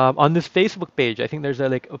this Facebook page. I think there's a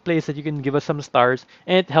place that you can give us some stars,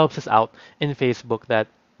 and it helps us out in Facebook that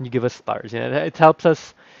you give us stars. It helps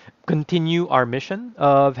us continue our mission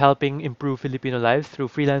of helping improve Filipino lives through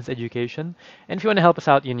freelance education. And if you want to help us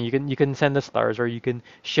out, you can send us stars or you can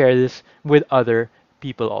share this with other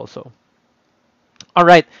people also. All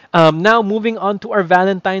right. Now moving on to our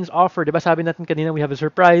Valentine's offer. Diba sabi natin kanina we have a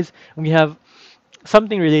surprise. We have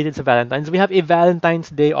something related to Valentine's. We have a Valentine's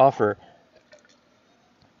Day offer.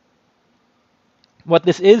 What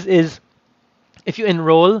this is if you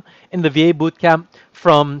enroll in the VA Bootcamp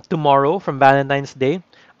from tomorrow, from Valentine's Day,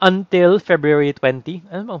 until February 20.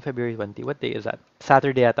 Ano bang February 20? What day is that?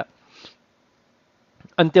 Saturday ata.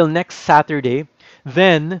 Until next Saturday,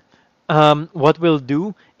 then what we'll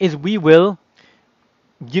do is we will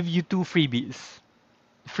give you two freebies.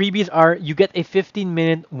 Freebies are you get a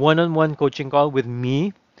 15-minute one-on-one coaching call with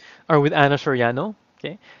me or with Anna Soriano.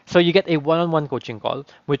 Okay, so you get a one-on-one coaching call,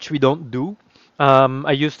 which we don't do.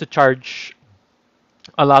 I used to charge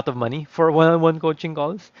a lot of money for one-on-one coaching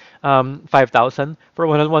calls, 5,000 for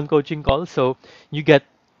one-on-one coaching calls. So you get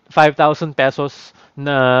 5,000 pesos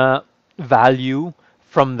na value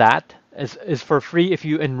from that is for free if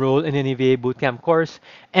you enroll in an EVA bootcamp course.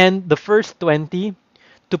 And the first 20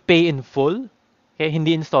 to pay in full, okay,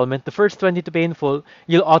 hindi installment, the first 20 to pay in full,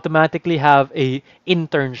 you'll automatically have an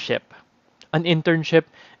internship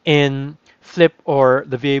in Flip or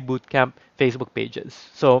the VA Bootcamp Facebook pages.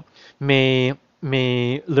 So may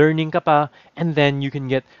learning ka pa, and then you can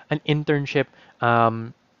get an internship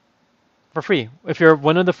for free if you're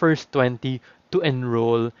one of the first 20 to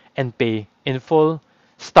enroll and pay in full,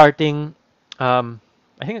 starting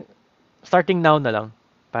I think starting now na lang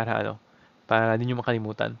para hindi nyo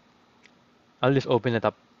makalimutan. I'll just open it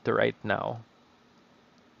up to right now.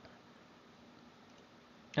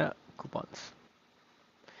 Yeah, coupons.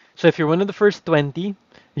 So if you're one of the first 20,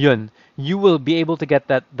 you will be able to get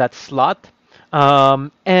that slot.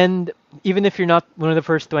 And even if you're not one of the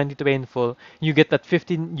first 20 to pay in full, you get that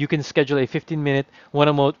 15. You can schedule a 15-minute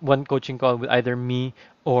one coaching call with either me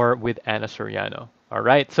or with Anna Soriano. All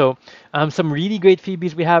right. So some really great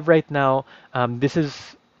freebies we have right now. This is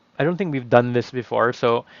I don't think we've done this before.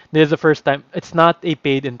 So this is the first time. It's not a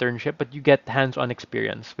paid internship, but you get hands-on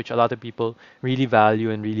experience, which a lot of people really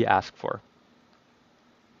value and really ask for.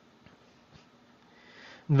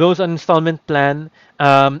 Those on installment plan,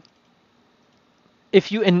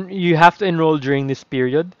 if you have to enroll during this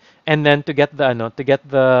period, and then to get the to get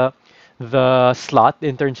the slot, the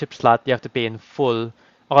internship slot, you have to pay in full.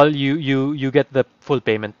 All you get the full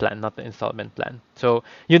payment plan, not the installment plan. So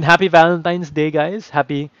yun, happy Valentine's Day, guys.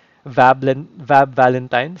 Happy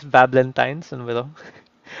Valentines, and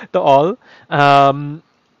to all. And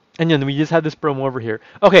yun, we just had this promo over here.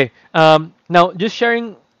 Okay, now just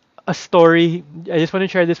sharing a story. I just want to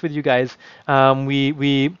share this with you guys. We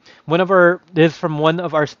this is from one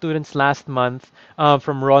of our students last month,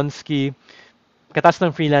 from Ronski. Katas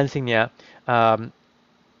ng freelancing niya. Um,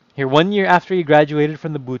 Here, 1 year after he graduated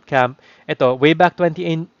from the bootcamp, ito, way back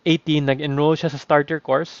 2018, nag-enroll siya sa starter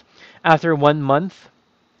course. After 1 month,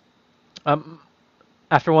 um,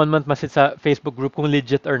 after 1 month, masit sa Facebook group kung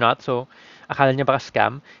legit or not. So, akala niya baka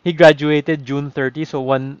scam. He graduated June 30, so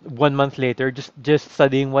one month later, just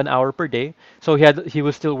studying 1 hour per day. So he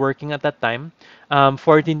was still working at that time. 14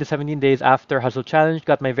 to 17 days after Hustle Challenge,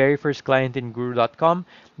 got my very first client in Guru.com.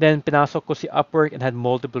 Then pinasok ko si Upwork and had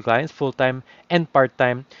multiple clients, full-time and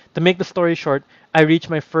part-time. To make the story short, I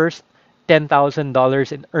reached my first $10,000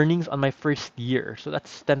 in earnings on my first year. So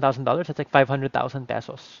that's $10,000. That's like 500,000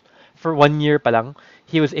 pesos. For 1 year pa lang,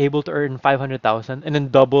 he was able to earn 500,000 and then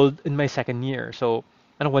doubled in my second year. So,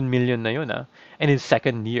 ano 1 million na yun in his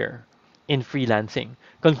second year in freelancing.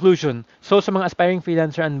 Conclusion, so sa mga aspiring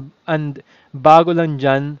freelancer and bago lang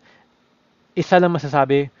dyan, isa lang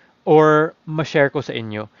masasabi or ma-share ko sa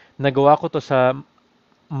inyo. Nagawa ko to sa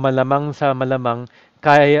malamang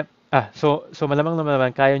kaya malamang na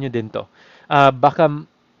malamang kaya nyo din to. Baka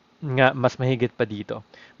nga mas mahigit pa dito.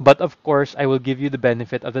 But of course, I will give you the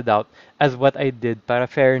benefit of the doubt as what I did para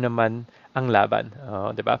fair naman ang laban.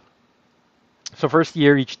 Oh, 'di ba? So first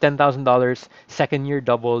year reached $10,000, second year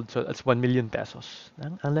doubled, so that's 1 million pesos.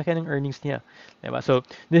 Ang laki ng earnings niya. 'Di ba? So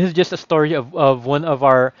this is just a story of one of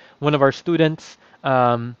our students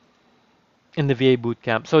in the VA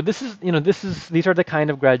bootcamp. So these are the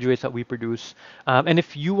kind of graduates that we produce. And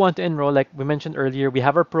if you want to enroll, like we mentioned earlier, we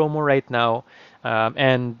have our promo right now,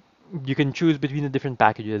 and you can choose between the different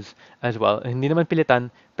packages as well. Hindi naman pilitan,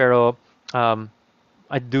 pero um,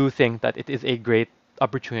 I do think that it is a great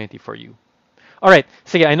opportunity for you. All right.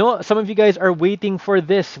 So yeah, I know some of you guys are waiting for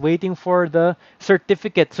this, waiting for the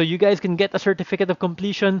certificate. So you guys can get a certificate of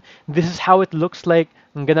completion. This is how it looks like.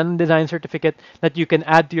 Ang ganda ng design certificate that you can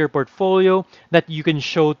add to your portfolio, that you can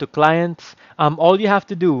show to clients. All you have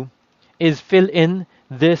to do is fill in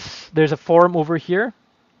this. There's a form over here.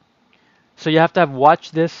 So you have to have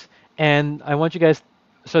watched this, and I want you guys.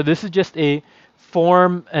 So this is just a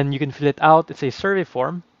form, and you can fill it out. It's a survey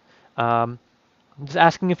form. Um, just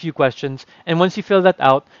asking a few questions. And once you fill that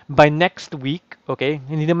out, by next week, okay,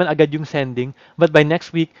 hindi naman agad yung sending, but by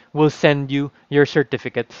next week, we'll send you your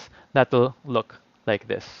certificates that will look like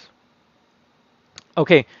this.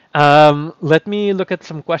 Okay, let me look at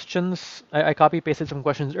some questions. I copy pasted some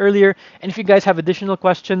questions earlier, and if you guys have additional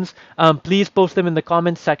questions, please post them in the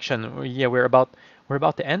comments section. Yeah, we're about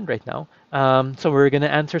to end right now, so we're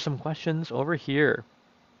gonna answer some questions over here.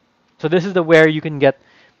 So this is the where you can get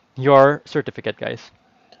your certificate, guys.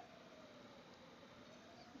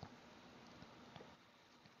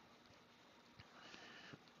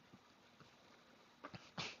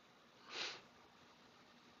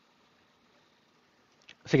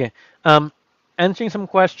 Sige. Answering some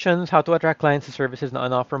questions, how to attract clients and services na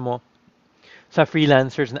on-offer mo sa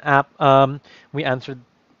freelancers na app. We answered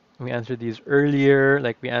we answered these earlier.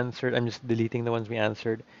 Like we answered, I'm just deleting the ones we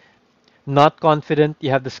answered. Not confident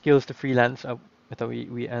you have the skills to freelance. Ito,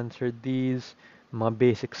 we answered these. Mga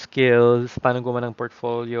basic skills, paano gumawa ng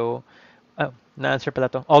portfolio. Na-answer pala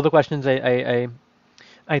to. All the questions I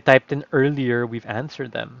typed in earlier, we've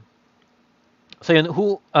answered them. So yun,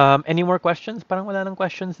 any more questions? Parang wala nang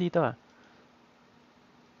questions dito ah.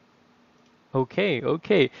 Okay,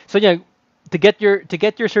 okay. So yeah, to get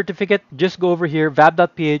your certificate, just go over here,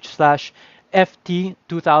 vab.ph/ft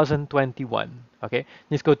 2021. Okay,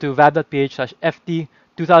 just go to vab.ph/ft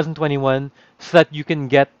 2021 so that you can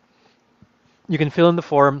fill in the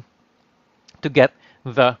form to get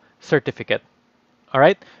the certificate. All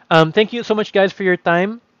right. Thank you so much, guys, for your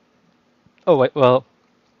time. Oh, wait, well,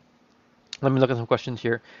 let me look at some questions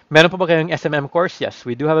here. Meron pa ba kayong SMM course? Yes,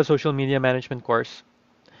 we do have a social media management course.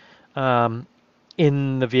 Um,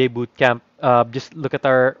 in the VA Bootcamp. Just look at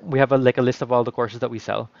we have like a list of all the courses that we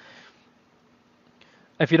sell.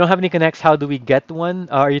 If you don't have any connects, how do we get one?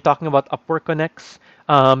 Are you talking about Upwork connects?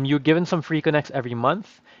 You're given some free connects every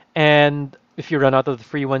month, and if you run out of the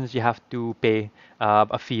free ones, you have to pay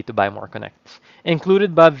a fee to buy more connects.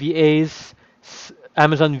 Included ba VAs,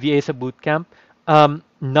 Amazon VA sa bootcamp?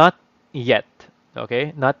 Not yet.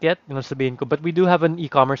 Okay, not yet. Yung sabihin ko, but we do have an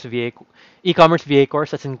e-commerce VA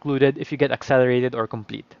course that's included if you get accelerated or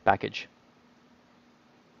complete package.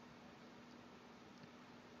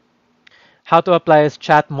 How to apply as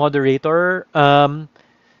chat moderator? San?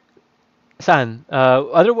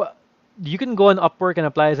 You can go on Upwork and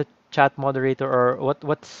apply as a chat moderator or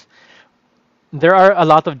what's there are a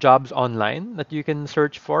lot of jobs online that you can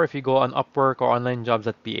search for if you go on Upwork or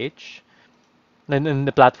onlinejobs.ph and in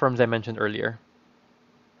the platforms I mentioned earlier.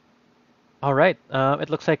 All right. It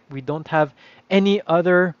looks like we don't have any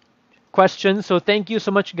other questions. So thank you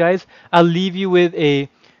so much, guys. I'll leave you with a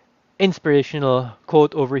inspirational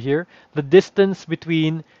quote over here. The distance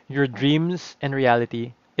between your dreams and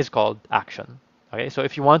reality is called action. Okay, so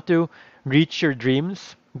if you want to reach your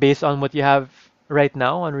dreams based on what you have right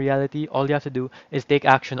now on reality, all you have to do is take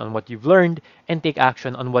action on what you've learned and take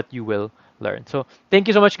action on what you will learn. So thank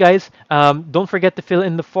you so much, guys. Don't forget to fill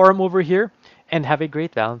in the form over here and have a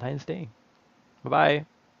great Valentine's Day. Bye bye.